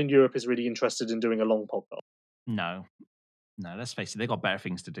in Europe is really interested in doing a long podcast. No, let's face it, they got better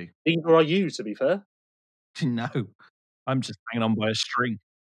things to do. Neither are you, to be fair. No, I'm just hanging on by a string.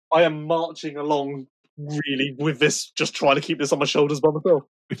 I am marching along really with this, just trying to keep this on my shoulders by myself.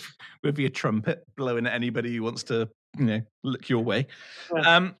 With your trumpet blowing at anybody who wants to, look your way.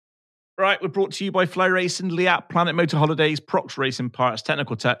 Yeah. Right, we're brought to you by Fly Racing, Liat, Planet Motor Holidays, Prox Racing Parts,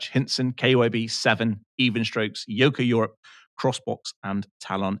 Technical Touch, Hinson, KYB, 7, Even Strokes, Yoka Europe, Crossbox, and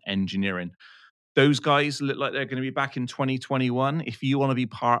Talon Engineering. Those guys look like they're going to be back in 2021. If you want to be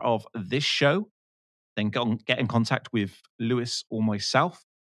part of this show, then get in contact with Lewis or myself.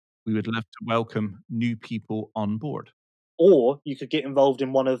 We would love to welcome new people on board. Or you could get involved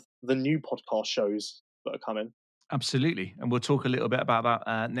in one of the new podcast shows that are coming. Absolutely. And we'll talk a little bit about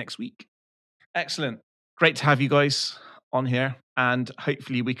that next week. Excellent. Great to have you guys on here. And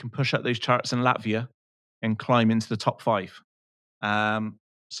hopefully we can push up those charts in Latvia and climb into the top 5.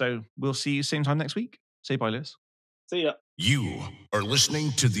 So we'll see you same time next week. Say bye, Liz. See ya. You are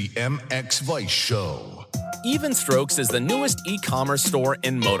listening to the MX Vice Show. Even Strokes is the newest e-commerce store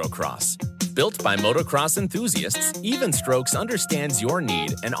in motocross. Built by motocross enthusiasts, Even Strokes understands your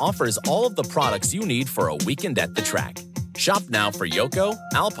need and offers all of the products you need for a weekend at the track. Shop now for Yoko,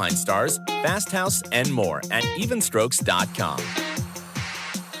 Alpine Stars, Fast House, and more at evenstrokes.com.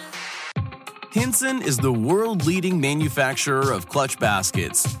 Hinson is the world-leading manufacturer of clutch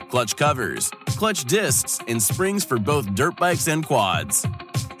baskets, clutch covers, clutch discs, and springs for both dirt bikes and quads.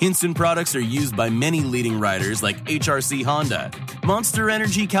 Hinson products are used by many leading riders like HRC Honda, Monster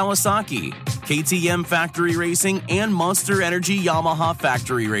Energy Kawasaki, KTM Factory Racing, and Monster Energy Yamaha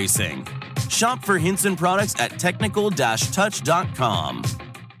Factory Racing. Shop for Hinson products at technical-touch.com.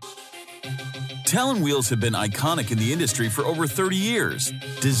 Talon wheels have been iconic in the industry for over 30 years.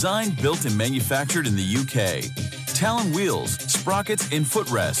 Designed, built, and manufactured in the UK, Talon wheels, sprockets, and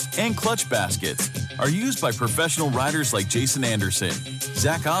footrests, and clutch baskets are used by professional riders like Jason Anderson,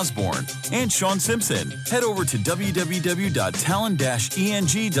 Zach Osborne, and Sean Simpson. Head over to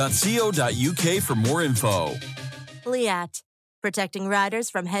www.talon-eng.co.uk for more info. Liat, protecting riders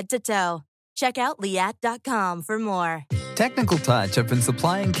from head to toe. Check out liat.com for more. Technical Touch have been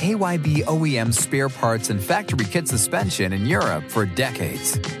supplying KYB OEM spare parts and factory kit suspension in Europe for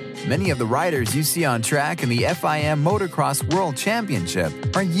decades. Many of the riders you see on track in the FIM Motocross World Championship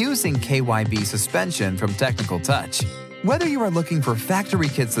are using KYB suspension from Technical Touch. Whether you are looking for factory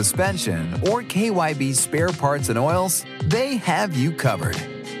kit suspension or KYB spare parts and oils, they have you covered.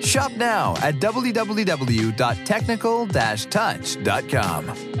 Shop now at www.technical-touch.com.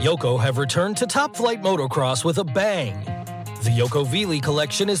 Yoko have returned to Top Flight Motocross with a bang. The Yoko Vili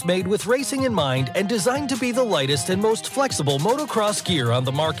collection is made with racing in mind and designed to be the lightest and most flexible motocross gear on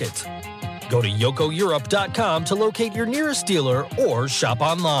the market. Go to yokoeurope.com to locate your nearest dealer or shop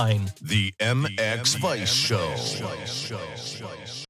online. The MX Vice Show.